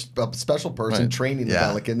have to have a special person training the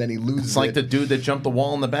pelican, then he loses It's like the dude that jumped the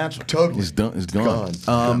wall in The Bachelor. Totally. He's gone.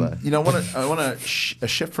 You know, I want to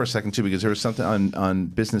shift for a second, too, because there was something on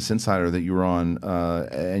Business Insider that you were on,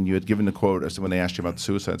 and you had given the quote as to when they asked you about the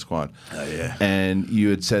Suicide Squad. Oh, yeah. And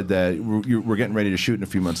you had said that we're getting ready to shoot in a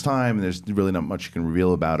few months' time, and there's really not much you can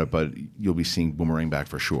reveal about it, but you'll be seeing Boomerang back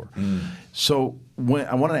for sure. So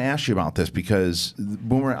I wanted to ask you about this, because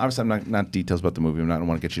Boomerang, obviously I'm not details about the movie. I don't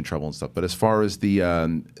want to get you in trouble and stuff. But as far as the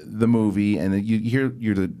movie, and you hear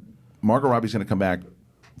Margot Robbie's going to come back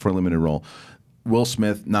for a limited role. Will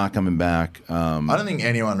Smith not coming back. I don't think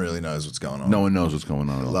anyone really knows what's going on. No one knows what's going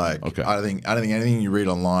on at all. Like, okay. I don't think anything you read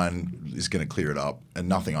online is going to clear it up, and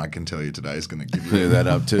nothing I can tell you today is going to give you clear that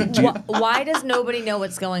up too. Why does nobody know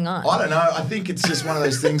what's going on? I don't know. I think it's just one of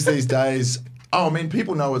those things these days. Oh, I mean,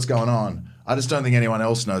 people know what's going on. I just don't think anyone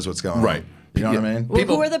else knows what's going on. Right. You know what I mean? Well,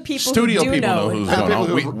 who are the people studio who do people know who's going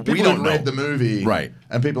on. We don't read the movie, right?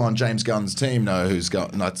 And people on James Gunn's team know what's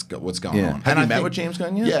going on. Have you met with James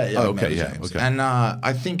Gunn yet? Yeah. Oh, okay. Yeah. Okay. And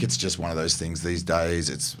I think it's just one of those things these days.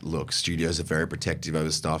 It's, look, studios are very protective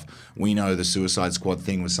over stuff. We know the Suicide Squad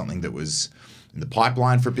thing was something that was in the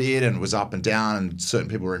pipeline for a bit, and it was up and down, and certain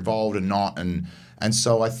people were involved and not, and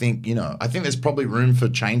so I think, you know, I think there's probably room for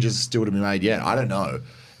changes still to be made yet. I don't know,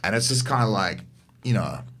 and it's just kind of like, you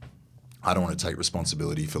know, I don't want to take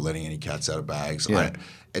responsibility for letting any cats out of bags. Yeah.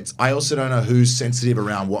 I also don't know who's sensitive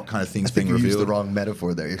around what kind of things being you revealed. used the wrong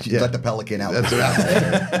metaphor there. You let the pelican out. That's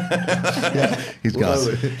He's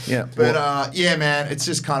gone. Yeah, but yeah, man, it's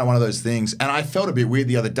just kind of one of those things. And I felt a bit weird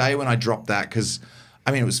the other day when I dropped that, because I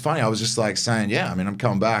mean, it was funny. I was just like saying, yeah, I mean, I'm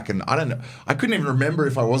coming back. And I don't know. I couldn't even remember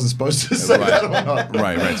if I wasn't supposed to say that or not.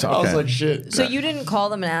 Right. So, I was like, shit. So you didn't call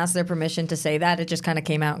them and ask their permission to say that? It just kind of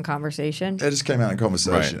came out in conversation? It just came out in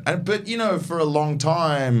conversation. Right. But, you know, for a long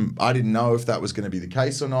time, I didn't know if that was going to be the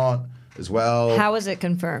case or not as well. How was it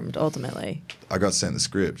confirmed, ultimately? I got sent the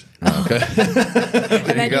script. Okay. And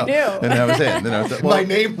then you knew. And that was it. My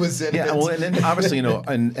name was in it. Yeah, well, and then obviously, you know,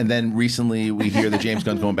 and then recently we hear that James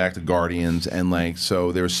Gunn's going back to Guardians, and like,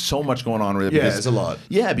 so there's so much going on with it. Yeah, there's a lot.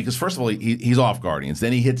 Yeah, because first of all, he's off Guardians,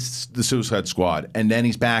 then he hits the Suicide Squad, and then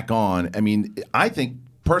he's back on. I mean, I think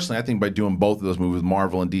personally, I think by doing both of those movies with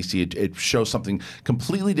Marvel and DC, it shows something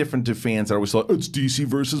completely different to fans that always thought it's DC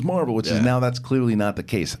versus Marvel, which is now that's clearly not the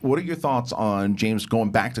case. What are your thoughts on James going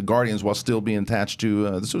back to Guardians while still being attached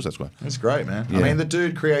to the Suicide Squad? That's great, man. I mean, the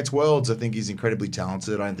dude creates worlds. I think he's incredibly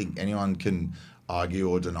talented. I don't think anyone can argue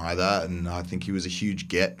or deny that, and I think he was a huge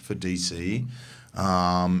get for DC.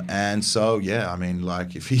 And so, yeah, I mean,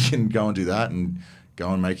 like, if he can go and do that and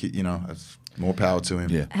go and make it, more power to him.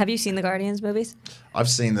 Yeah. Have you seen the Guardians movies? I've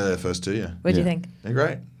seen the first two, yeah. What do you think? They're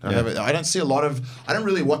great. I don't see a lot of, I don't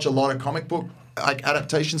really watch a lot of comic book like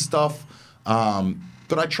adaptation stuff,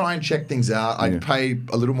 but I try and check things out. I pay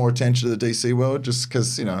a little more attention to the DC world just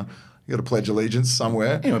because, you got to pledge allegiance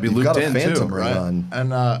somewhere. You might be looped in, Phantom too. right? On.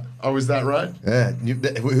 And, is that right? Yeah. He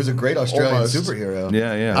was a great Australian superhero.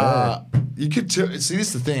 Yeah. You could see. This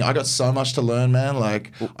is the thing. I got so much to learn, man.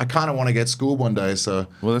 Like, I kind of want to get schooled one day. So,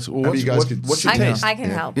 what's your taste? I can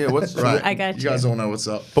help. Yeah, what's right? I got you guys all know what's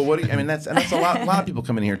up. But what do you, I mean, that's a lot of people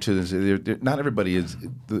come in here too. Not everybody is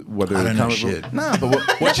whether I they're don't know shit. No, but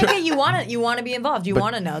That's okay. You want to be involved. You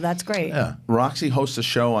want to know. That's great. Yeah. Roxy hosts a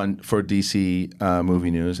show for DC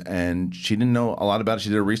movie news, and she didn't know a lot about it. She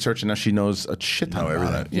did her research, and now she knows a shit ton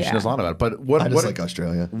about it. Yeah, she knows a lot about it. But what? I just like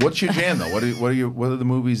Australia. What's your jam though? What are the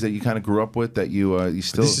movies that you kind of grew up with that you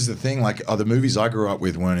still? This is the thing. Like, the movies I grew up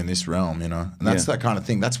with weren't in this realm, and that's that kind of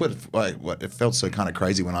thing. That's what it felt so kind of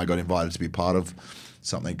crazy when I got invited to be part of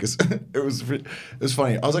something, because it was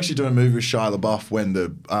funny. I was actually doing a movie with Shia LaBeouf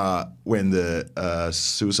when the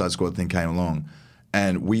Suicide Squad thing came along,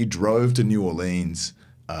 and we drove to New Orleans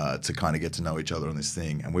to kind of get to know each other on this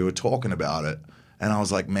thing, and we were talking about it, and I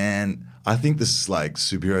was like, man, I think this like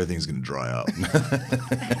superhero thing is gonna dry up.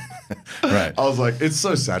 Right. I was like, it's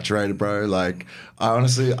so saturated, bro. Like, I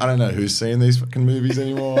don't know who's seeing these fucking movies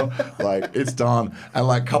anymore. Like, it's done. And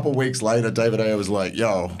like a couple weeks later, David Ayer was like,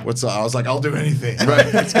 yo, what's up? I was like, I'll do anything.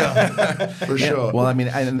 Right, let's go. For sure. Well, I mean,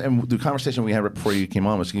 and the conversation we had right before you came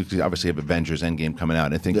on was, you obviously have Avengers Endgame coming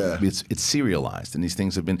out. I think it's serialized, and these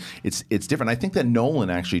things have been, it's different. I think that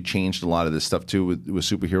Nolan actually changed a lot of this stuff too with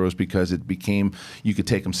superheroes, because it became, you could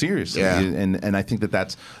take them seriously. Yeah. And I think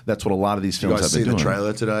that's what a lot of these films have been doing. You guys see the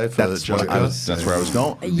trailer today for the Joker? That's where I was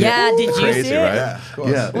going. Yeah, did you Crazy, see it? right? Yeah, of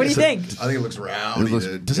course. Yeah. What do you think? I think it looks round.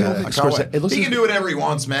 Does he look like Scorsese? He can do whatever he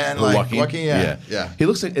wants, man. Like, yeah. It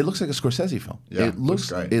looks like a Scorsese film. Yeah, it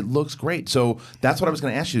looks great. It looks great. So that's what I was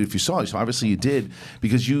going to ask you if you saw it. So obviously you did,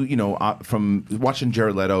 because from watching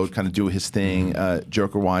Jared Leto kind of do his thing,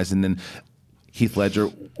 Joker wise, and then Heath Ledger,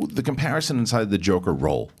 the comparison inside the Joker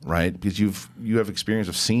role, right? Because you have experience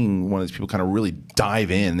of seeing one of these people kind of really dive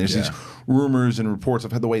in. There's these rumors and reports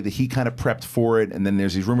of how the way that he kind of prepped for it, and then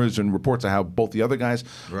there's these rumors and reports of how both the other guys.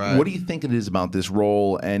 Right. What do you think it is about this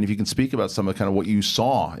role, and if you can speak about some of kind of what you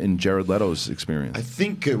saw in Jared Leto's experience? I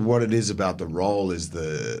think what it is about the role is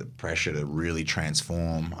the pressure to really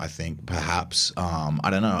transform. I think perhaps I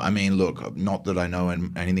don't know. I mean, look, not that I know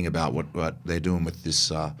anything about what they're doing with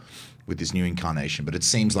this new incarnation, but it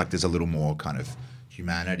seems like there's a little more kind of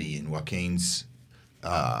humanity in Joaquin's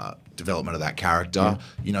development of that character.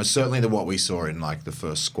 Certainly than what we saw in like the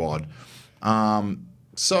first Squad.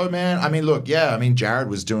 So, man, I mean, look, Jared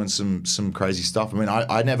was doing some crazy stuff. I mean,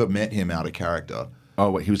 I never met him out of character.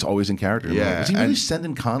 Oh, he was always in character. Yeah. Was he really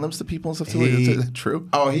sending condoms to people and stuff too? Is that true?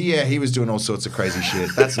 Oh, he was doing all sorts of crazy shit.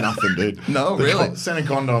 That's nothing, dude. No, really? Sending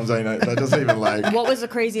condoms, that doesn't even like. What was the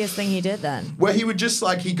craziest thing he did then? Well, he would just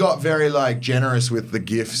he got very generous with the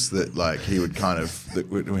gifts that he would kind of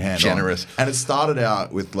would hand generous. on. And it started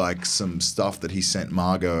out with some stuff that he sent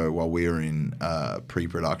Margot while we were in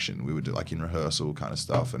pre-production. We would do in rehearsal kind of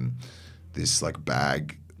stuff, and this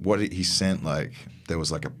bag. What he sent there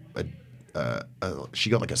was she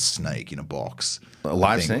got a snake in a box. A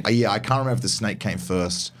live snake? Yeah, I can't remember if the snake came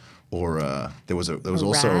first or there was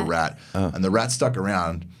also a rat, and the rat stuck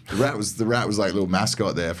around. The rat was little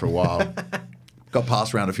mascot there for a while. Got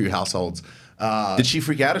passed around a few households. Did she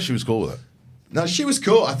freak out, or she was cool with it? No, she was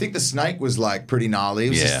cool. I think the snake was pretty gnarly.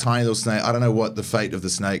 It was this tiny little snake. I don't know what the fate of the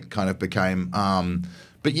snake kind of became.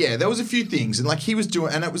 But yeah, there was a few things, and he was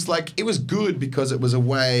doing, and it was good because it was a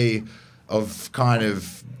way of kind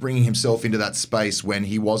of bringing himself into that space when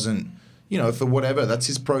he wasn't, for whatever. That's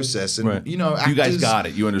his process. And, right. Actors, you guys got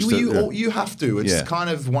it. You understood. You have to. It's kind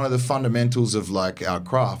of one of the fundamentals of, our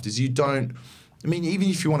craft is you don't, even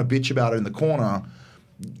if you want to bitch about it in the corner,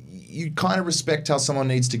 you kind of respect how someone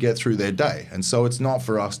needs to get through their day. And so it's not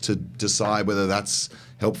for us to decide whether that's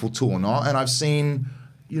helpful to or not. And I've seen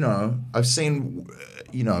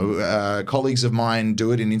colleagues of mine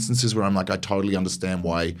do it in instances where I'm like, I totally understand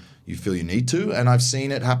why you feel you need to, and I've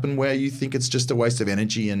seen it happen where you think it's just a waste of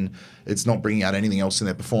energy and it's not bringing out anything else in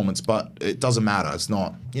their performance, but it doesn't matter. It's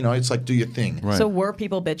not, it's like, do your thing. So were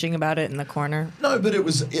people bitching about it in the corner? No, but it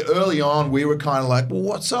was early on. We were kind of like, well,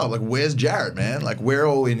 what's up? Like, where's Jared, man? Like, we're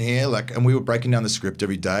all in here, like, and we were breaking down the script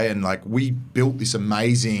every day, and like, we built this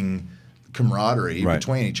amazing camaraderie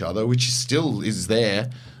between each other, which still is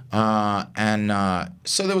there. So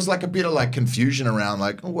there was like a bit of like confusion around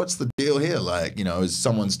like, oh, what's the deal here? Like, is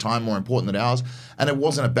someone's time more important than ours? And it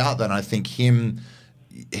wasn't about that. And I think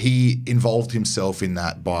he involved himself in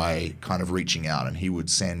that by kind of reaching out, and he would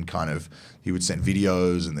send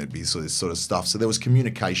videos, and there'd be this sort of stuff. So there was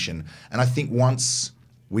communication. And I think once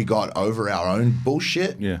we got over our own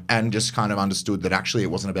bullshit and just kind of understood that actually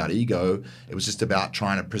it wasn't about ego, it was just about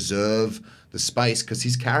trying to preserve the space, because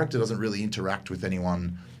his character doesn't really interact with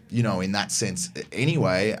anyone, in that sense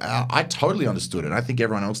anyway. I totally understood it. I think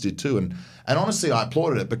everyone else did too. And honestly, I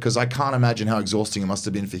applauded it, because I can't imagine how exhausting it must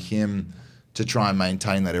have been for him to try and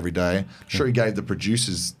maintain that every day. I'm sure he gave the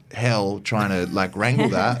producers hell trying to like wrangle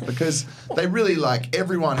that, because they really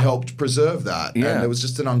everyone helped preserve that, and there was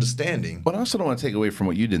just an understanding. But I also don't want to take away from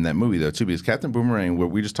what you did in that movie though too, because Captain Boomerang, where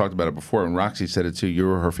we just talked about it before, and Roxy said it too, you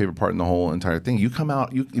were her favorite part in the whole entire thing. You come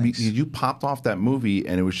out, you popped off that movie,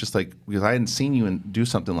 and it was just like, because I hadn't seen you do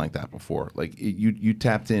something like that before. Like you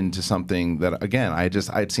tapped into something that, again, I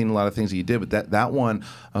had seen a lot of things that you did, but that one,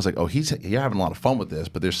 I was like, oh, you're having a lot of fun with this,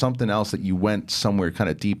 but there's something else that you went somewhere kind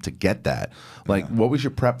of deep to get that. Like, what was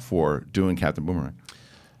your prep for doing Captain Boomerang?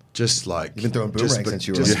 Just like you've been throwing boomerang since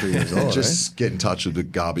you were like 3 years old. Just get in touch with the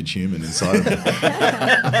garbage human inside of me.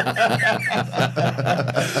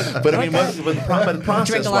 But I mean, the process.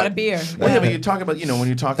 Drink a lot of beer. Well, yeah, but you talk about, when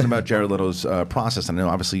you're talking about Jared Leto's process. I know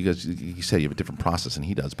obviously you say you have a different process than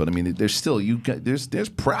he does, but I mean, there's still there's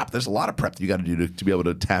prep. There's a lot of prep that you got to do to be able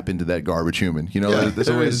to tap into that garbage human. There's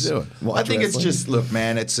a way to do it. Well, I think it's just, look,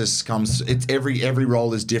 man, it's every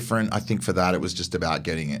role is different. I think for that it was just about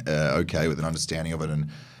getting okay with an understanding of it. And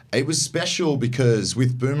it was special because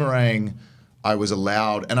with Boomerang, I was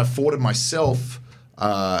allowed and afforded myself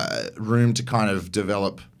room to kind of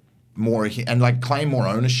develop more and like claim more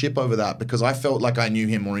ownership over that, because I felt like I knew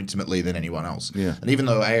him more intimately than anyone else. Yeah. And even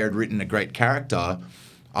though I had written a great character,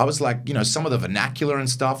 I was like, some of the vernacular and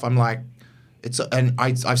stuff, I'm like,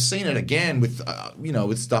 I've seen it again with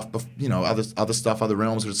with stuff, other stuff, other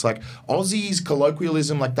realms. Where it's like Aussies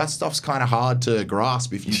colloquialism, like that stuff's kind of hard to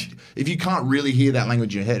grasp if you can't really hear that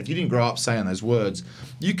language in your head. If you didn't grow up saying those words,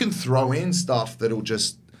 you can throw in stuff that'll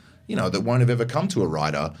just that won't have ever come to a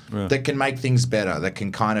writer that can make things better. That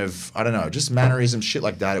can kind of just mannerism, shit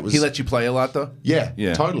like that. It was. He let you play a lot though. Yeah,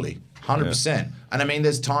 totally. 100%. And I mean,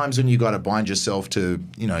 there's times when you got to bind yourself to,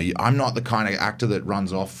 I'm not the kind of actor that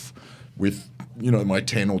runs off with my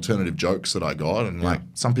 10 alternative jokes that I got, and like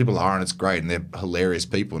some people are, and it's great, and they're hilarious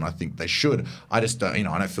people, and I think they should. I just don't,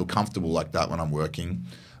 I don't feel comfortable like that when I'm working.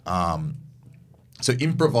 So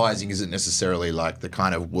improvising isn't necessarily like the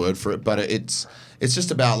kind of word for it, but it's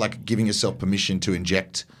just about like giving yourself permission to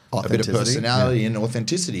inject a bit of personality and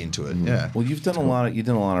authenticity into it. Yeah. Well, you've done a lot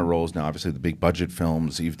of roles now. Obviously, the big budget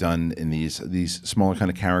films you've done in these smaller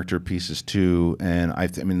kind of character pieces too. And I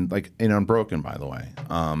mean, like in Unbroken, by the way,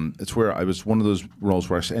 it's where I was one of those roles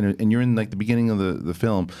where and you're in like the beginning of the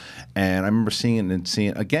film, and I remember seeing it and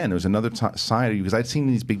seeing again. It was another side of you, because I'd seen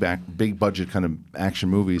these big budget kind of action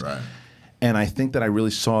movies, and I think that I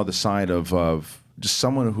really saw the side of just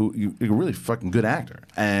someone who you're a really fucking good actor,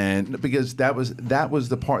 and because that was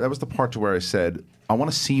the part to where I said I want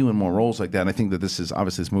to see you in more roles like that. And I think that this is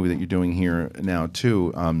obviously this movie that you're doing here now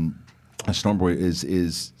too. Stormboy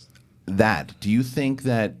is that. Do you think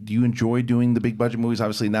that do you enjoy doing the big budget movies?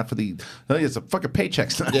 Obviously not for the it's a fucking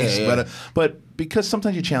paycheck's nice, but because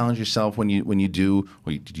sometimes you challenge yourself when you do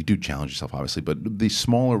you do challenge yourself obviously, but these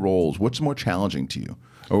smaller roles, what's more challenging to you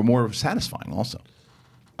or more satisfying also?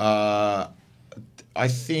 I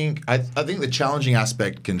think the challenging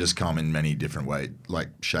aspect can just come in many different ways, like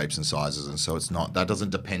shapes and sizes, and so that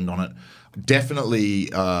doesn't depend on it. Definitely,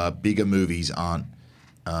 bigger movies aren't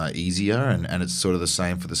easier, and it's sort of the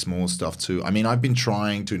same for the smaller stuff too. I mean, I've been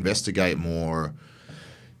trying to investigate more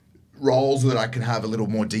roles that I can have a little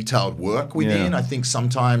more detailed work within. I think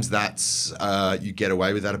sometimes that's you get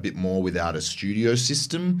away with that a bit more without a studio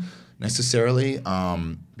system necessarily,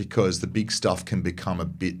 because the big stuff can become a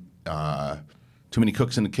bit. Too many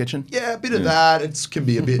cooks in the kitchen? Yeah, a bit of that. It can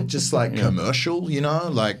be a bit just like commercial,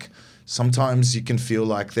 like sometimes you can feel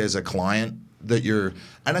like there's a client that you're,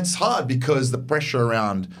 and it's hard because the pressure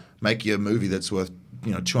around making a movie that's worth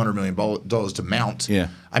 $200 million to mount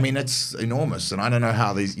I mean, it's enormous, and I don't know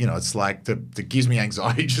how these. It's like that gives me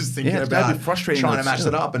anxiety just thinking it's gotta about be frustrating trying to though, match too.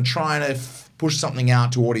 it up and trying to push something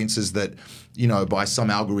out to audiences that by some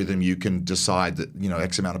algorithm you can decide that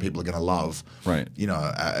X amount of people are going to love. Right.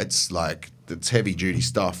 It's like it's heavy duty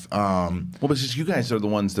stuff. Well, but it's just you guys are the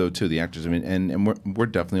ones though too, the actors. I mean, and we're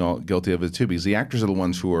definitely all guilty of it too, because the actors are the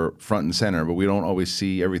ones who are front and center, but we don't always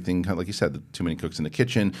see everything. Kind of like you said, too many cooks in the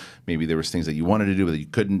kitchen. Maybe there was things that you wanted to do but that you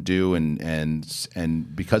couldn't do,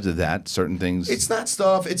 and because of that, certain things. It's that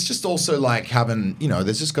stuff. It's just also like having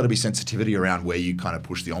there's just got to be sensitivity around where you kind of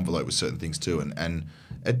push the envelope with certain things too, and.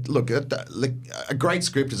 A great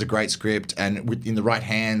script is a great script, and in the right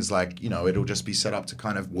hands, it'll just be set up to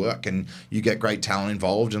kind of work, and you get great talent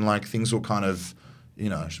involved, and things will kind of,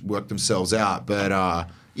 work themselves out. But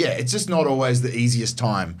it's just not always the easiest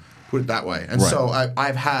time, put it that way. And so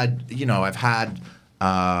I've had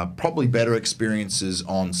probably better experiences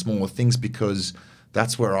on smaller things because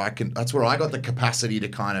that's where I got the capacity to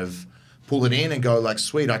kind of pull it in and go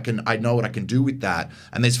sweet, I know what I can do with that,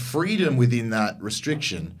 and there's freedom within that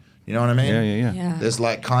restriction. You know what I mean? Yeah. There's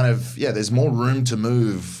there's more room to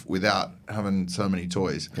move without having so many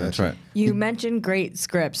toys. That's right. You mentioned great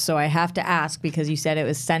scripts, so I have to ask because you said it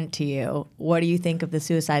was sent to you. What do you think of the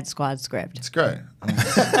Suicide Squad script? It's great.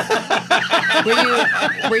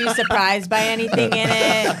 Were you surprised by anything in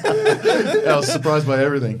it? I was surprised by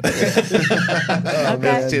everything.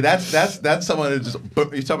 Okay. See, that's someone who just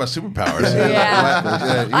you talk about superpowers.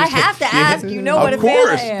 Yeah. I have to ask. You know what a Of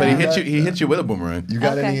course, fan I am. but he hits you with a boomerang. You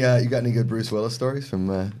got any good Bruce Willis stories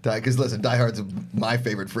from Die? Because listen, Die Hard's my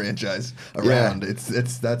favorite franchise around.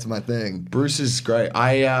 That's my thing. Bruce is great.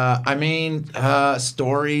 I mean,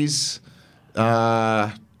 stories.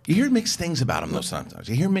 You hear mixed things about him though sometimes.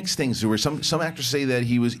 You hear mixed things where some actors say that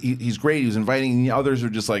he's great, he was inviting, and the others are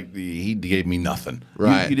just like he gave me nothing.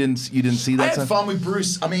 Right. You didn't see that. I had fun with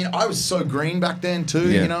Bruce. I mean, I was so green back then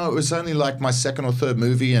too. Yeah. It was only like my second or third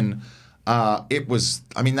movie, and it was.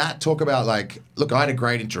 I mean, talk about look, I had a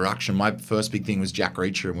great introduction. My first big thing was Jack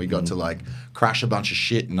Reacher, and we got to crash a bunch of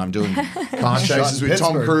shit, and I'm doing car chases with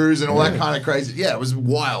Tom Cruise and all that kind of crazy. Yeah, it was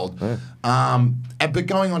wild. But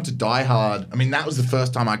going on to Die Hard, I mean, that was the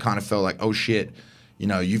first time I kind of felt like, oh shit,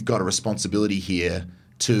 you've got a responsibility here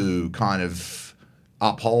to kind of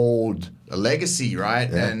uphold a legacy, right?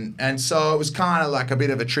 Yeah. And so it was kind of like a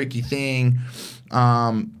bit of a tricky thing.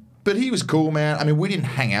 But he was cool, man. I mean, we didn't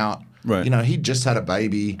hang out. Right. He just had a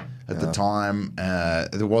baby at the time.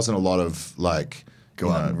 There wasn't a lot of Go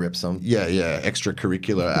out and rip some. Yeah,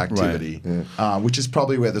 extracurricular activity, which is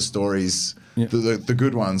probably where the stories, the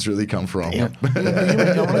good ones, really come from. Yeah.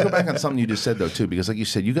 I want to go back on something you just said though too, because like you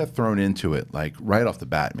said, you got thrown into it right off the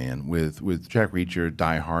bat, man, with Jack Reacher,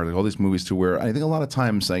 Die Hard, all these movies too. Where I think a lot of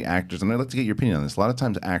times actors, and I'd like to get your opinion on this. A lot of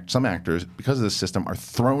times, some actors, because of the system, are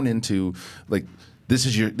thrown into this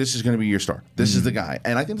is going to be your star. This is the guy.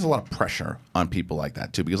 And I think there's a lot of pressure on people like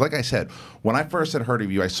that too. Because like I said, when I first had heard of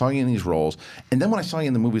you, I saw you in these roles, and then when I saw you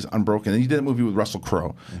in the movies Unbroken, and you did a movie with Russell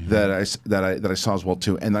Crowe that I saw as well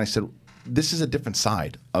too, and then I said, this is a different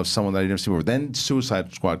side of someone that I never seen before. Then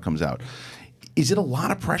Suicide Squad comes out. Is it a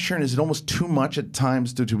lot of pressure, and is it almost too much at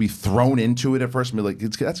times to be thrown into it at first? I mean,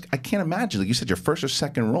 I can't imagine. Like you said, your first or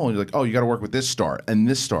second role, and you're like, oh, you got to work with this star and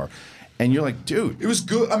this star. And you're like, dude. It was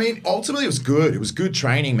good. I mean, ultimately, it was good. It was good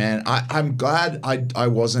training, man. I'm glad I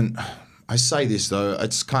wasn't. I say this, though.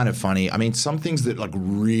 It's kind of funny. I mean, some things that,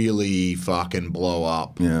 really fucking blow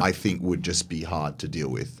up, I think would just be hard to deal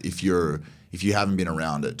with if you haven't been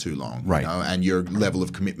around it too long. Right. And your level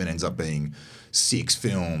of commitment ends up being 6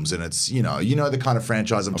 films, and it's, you know the kind of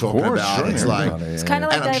franchise I'm talking about. Sure. It's like... It's kind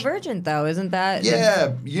of like Divergent, though, isn't that?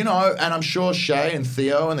 Yeah, and I'm sure Shay and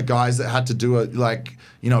Theo and the guys that had to do it,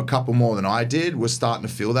 a couple more than I did were starting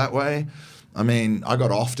to feel that way. I mean, I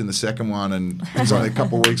got offed in the second one, and it was only a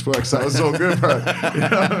couple of weeks' work, so it was all good, bro. You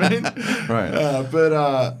know what I mean? Right.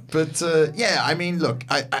 Yeah, I mean, look,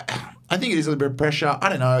 I think it is a little bit of pressure. I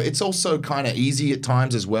don't know. It's also kind of easy at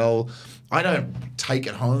times as well. I don't take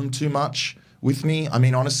it home too much with me. I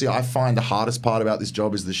mean, honestly, I find the hardest part about this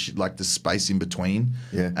job is the space in between,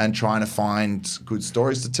 and trying to find good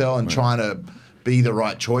stories to tell and trying to be the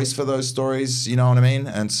right choice for those stories. You know what I mean?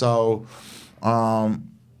 And so,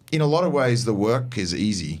 in a lot of ways, the work is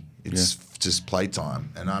easy. It's just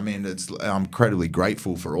playtime, and I mean, I'm incredibly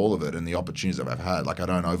grateful for all of it and the opportunities that I've had. I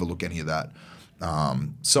don't overlook any of that.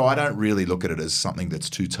 So I don't really look at it as something that's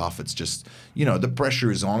too tough. It's just, the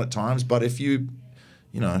pressure is on at times, but if you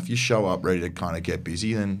show up ready to kind of get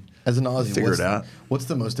busy, then as an Aussie, figure it out. What's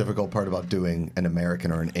the most difficult part about doing an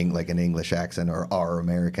American or an English accent or our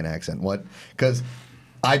American accent? Because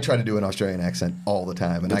I try to do an Australian accent all the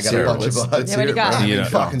time, and Let's I got hear a it. bunch of Let's odds. hear it, bro. I mean,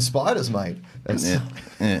 fucking spiders, mate.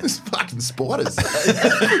 It's fucking spiders.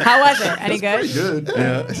 How was it? Any good? Pretty good.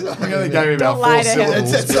 Yeah. I mean, only gave me about Don't lie 4 to him.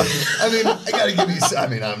 syllables. I mean, I gotta give you. I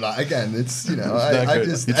mean, I'm not. Again, it's I good.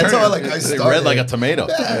 just. You That's turn how it- I it's started. red like a tomato.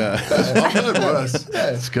 I've heard worse.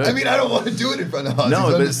 It's good. I mean, I don't want to do it in front of Aussies. No,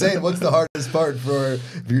 I'm but- just saying, what's the hardest part for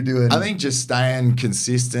if you're doing? I think just staying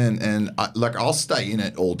consistent and I'll stay in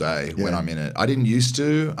it all day when I'm in it. I didn't used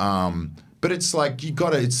to, but it's like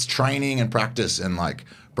it's training and practice and like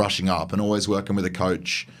brushing up and always working with a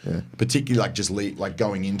coach, particularly like just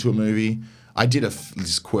going into a movie. I did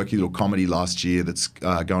this quirky little comedy last year that's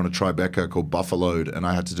going to Tribeca called Buffaloed, and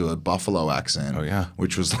I had to do a Buffalo accent. Oh yeah,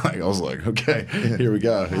 which was like I was like, okay, here we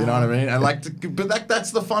go. You know what I mean? And but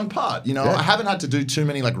that's the fun part. You know, I haven't had to do too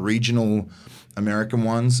many like regional American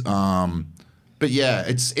ones. But yeah,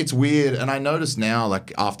 it's weird, and I notice now,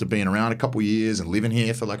 like after being around a couple years and living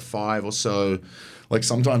here for like 5 or so, like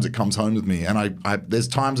sometimes it comes home with me, and I there's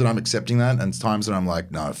times that I'm accepting that, and times that I'm like,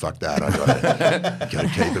 no, fuck that, I gotta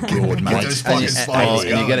keep it broad, mate.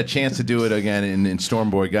 And you get a chance to do it again in Storm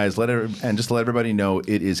Boy, guys. Just to let everybody know,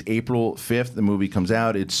 it is April 5th. The movie comes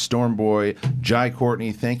out. It's Storm Boy. Jai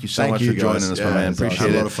Courtney, thank you so much for joining us, my man.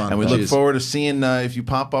 Appreciate it. A lot of fun. And we look forward to seeing if you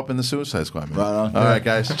pop up in the Suicide Squad movie. Right on. All right,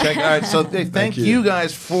 guys. All right, so thank you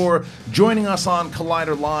guys for joining us on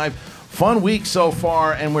Collider Live. Fun week so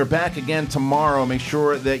far, and we're back again tomorrow. Make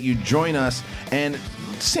sure that you join us. And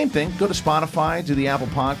same thing, go to Spotify, do the Apple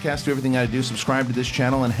Podcast, do everything I do, subscribe to this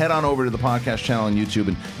channel, and head on over to the podcast channel on YouTube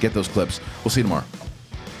and get those clips. We'll see you tomorrow.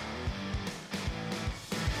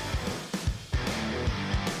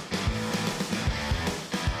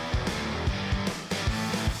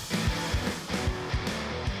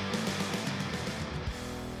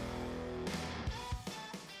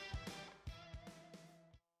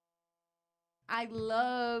 I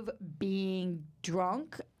love being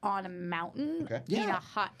drunk on a mountain in a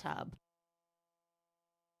hot tub.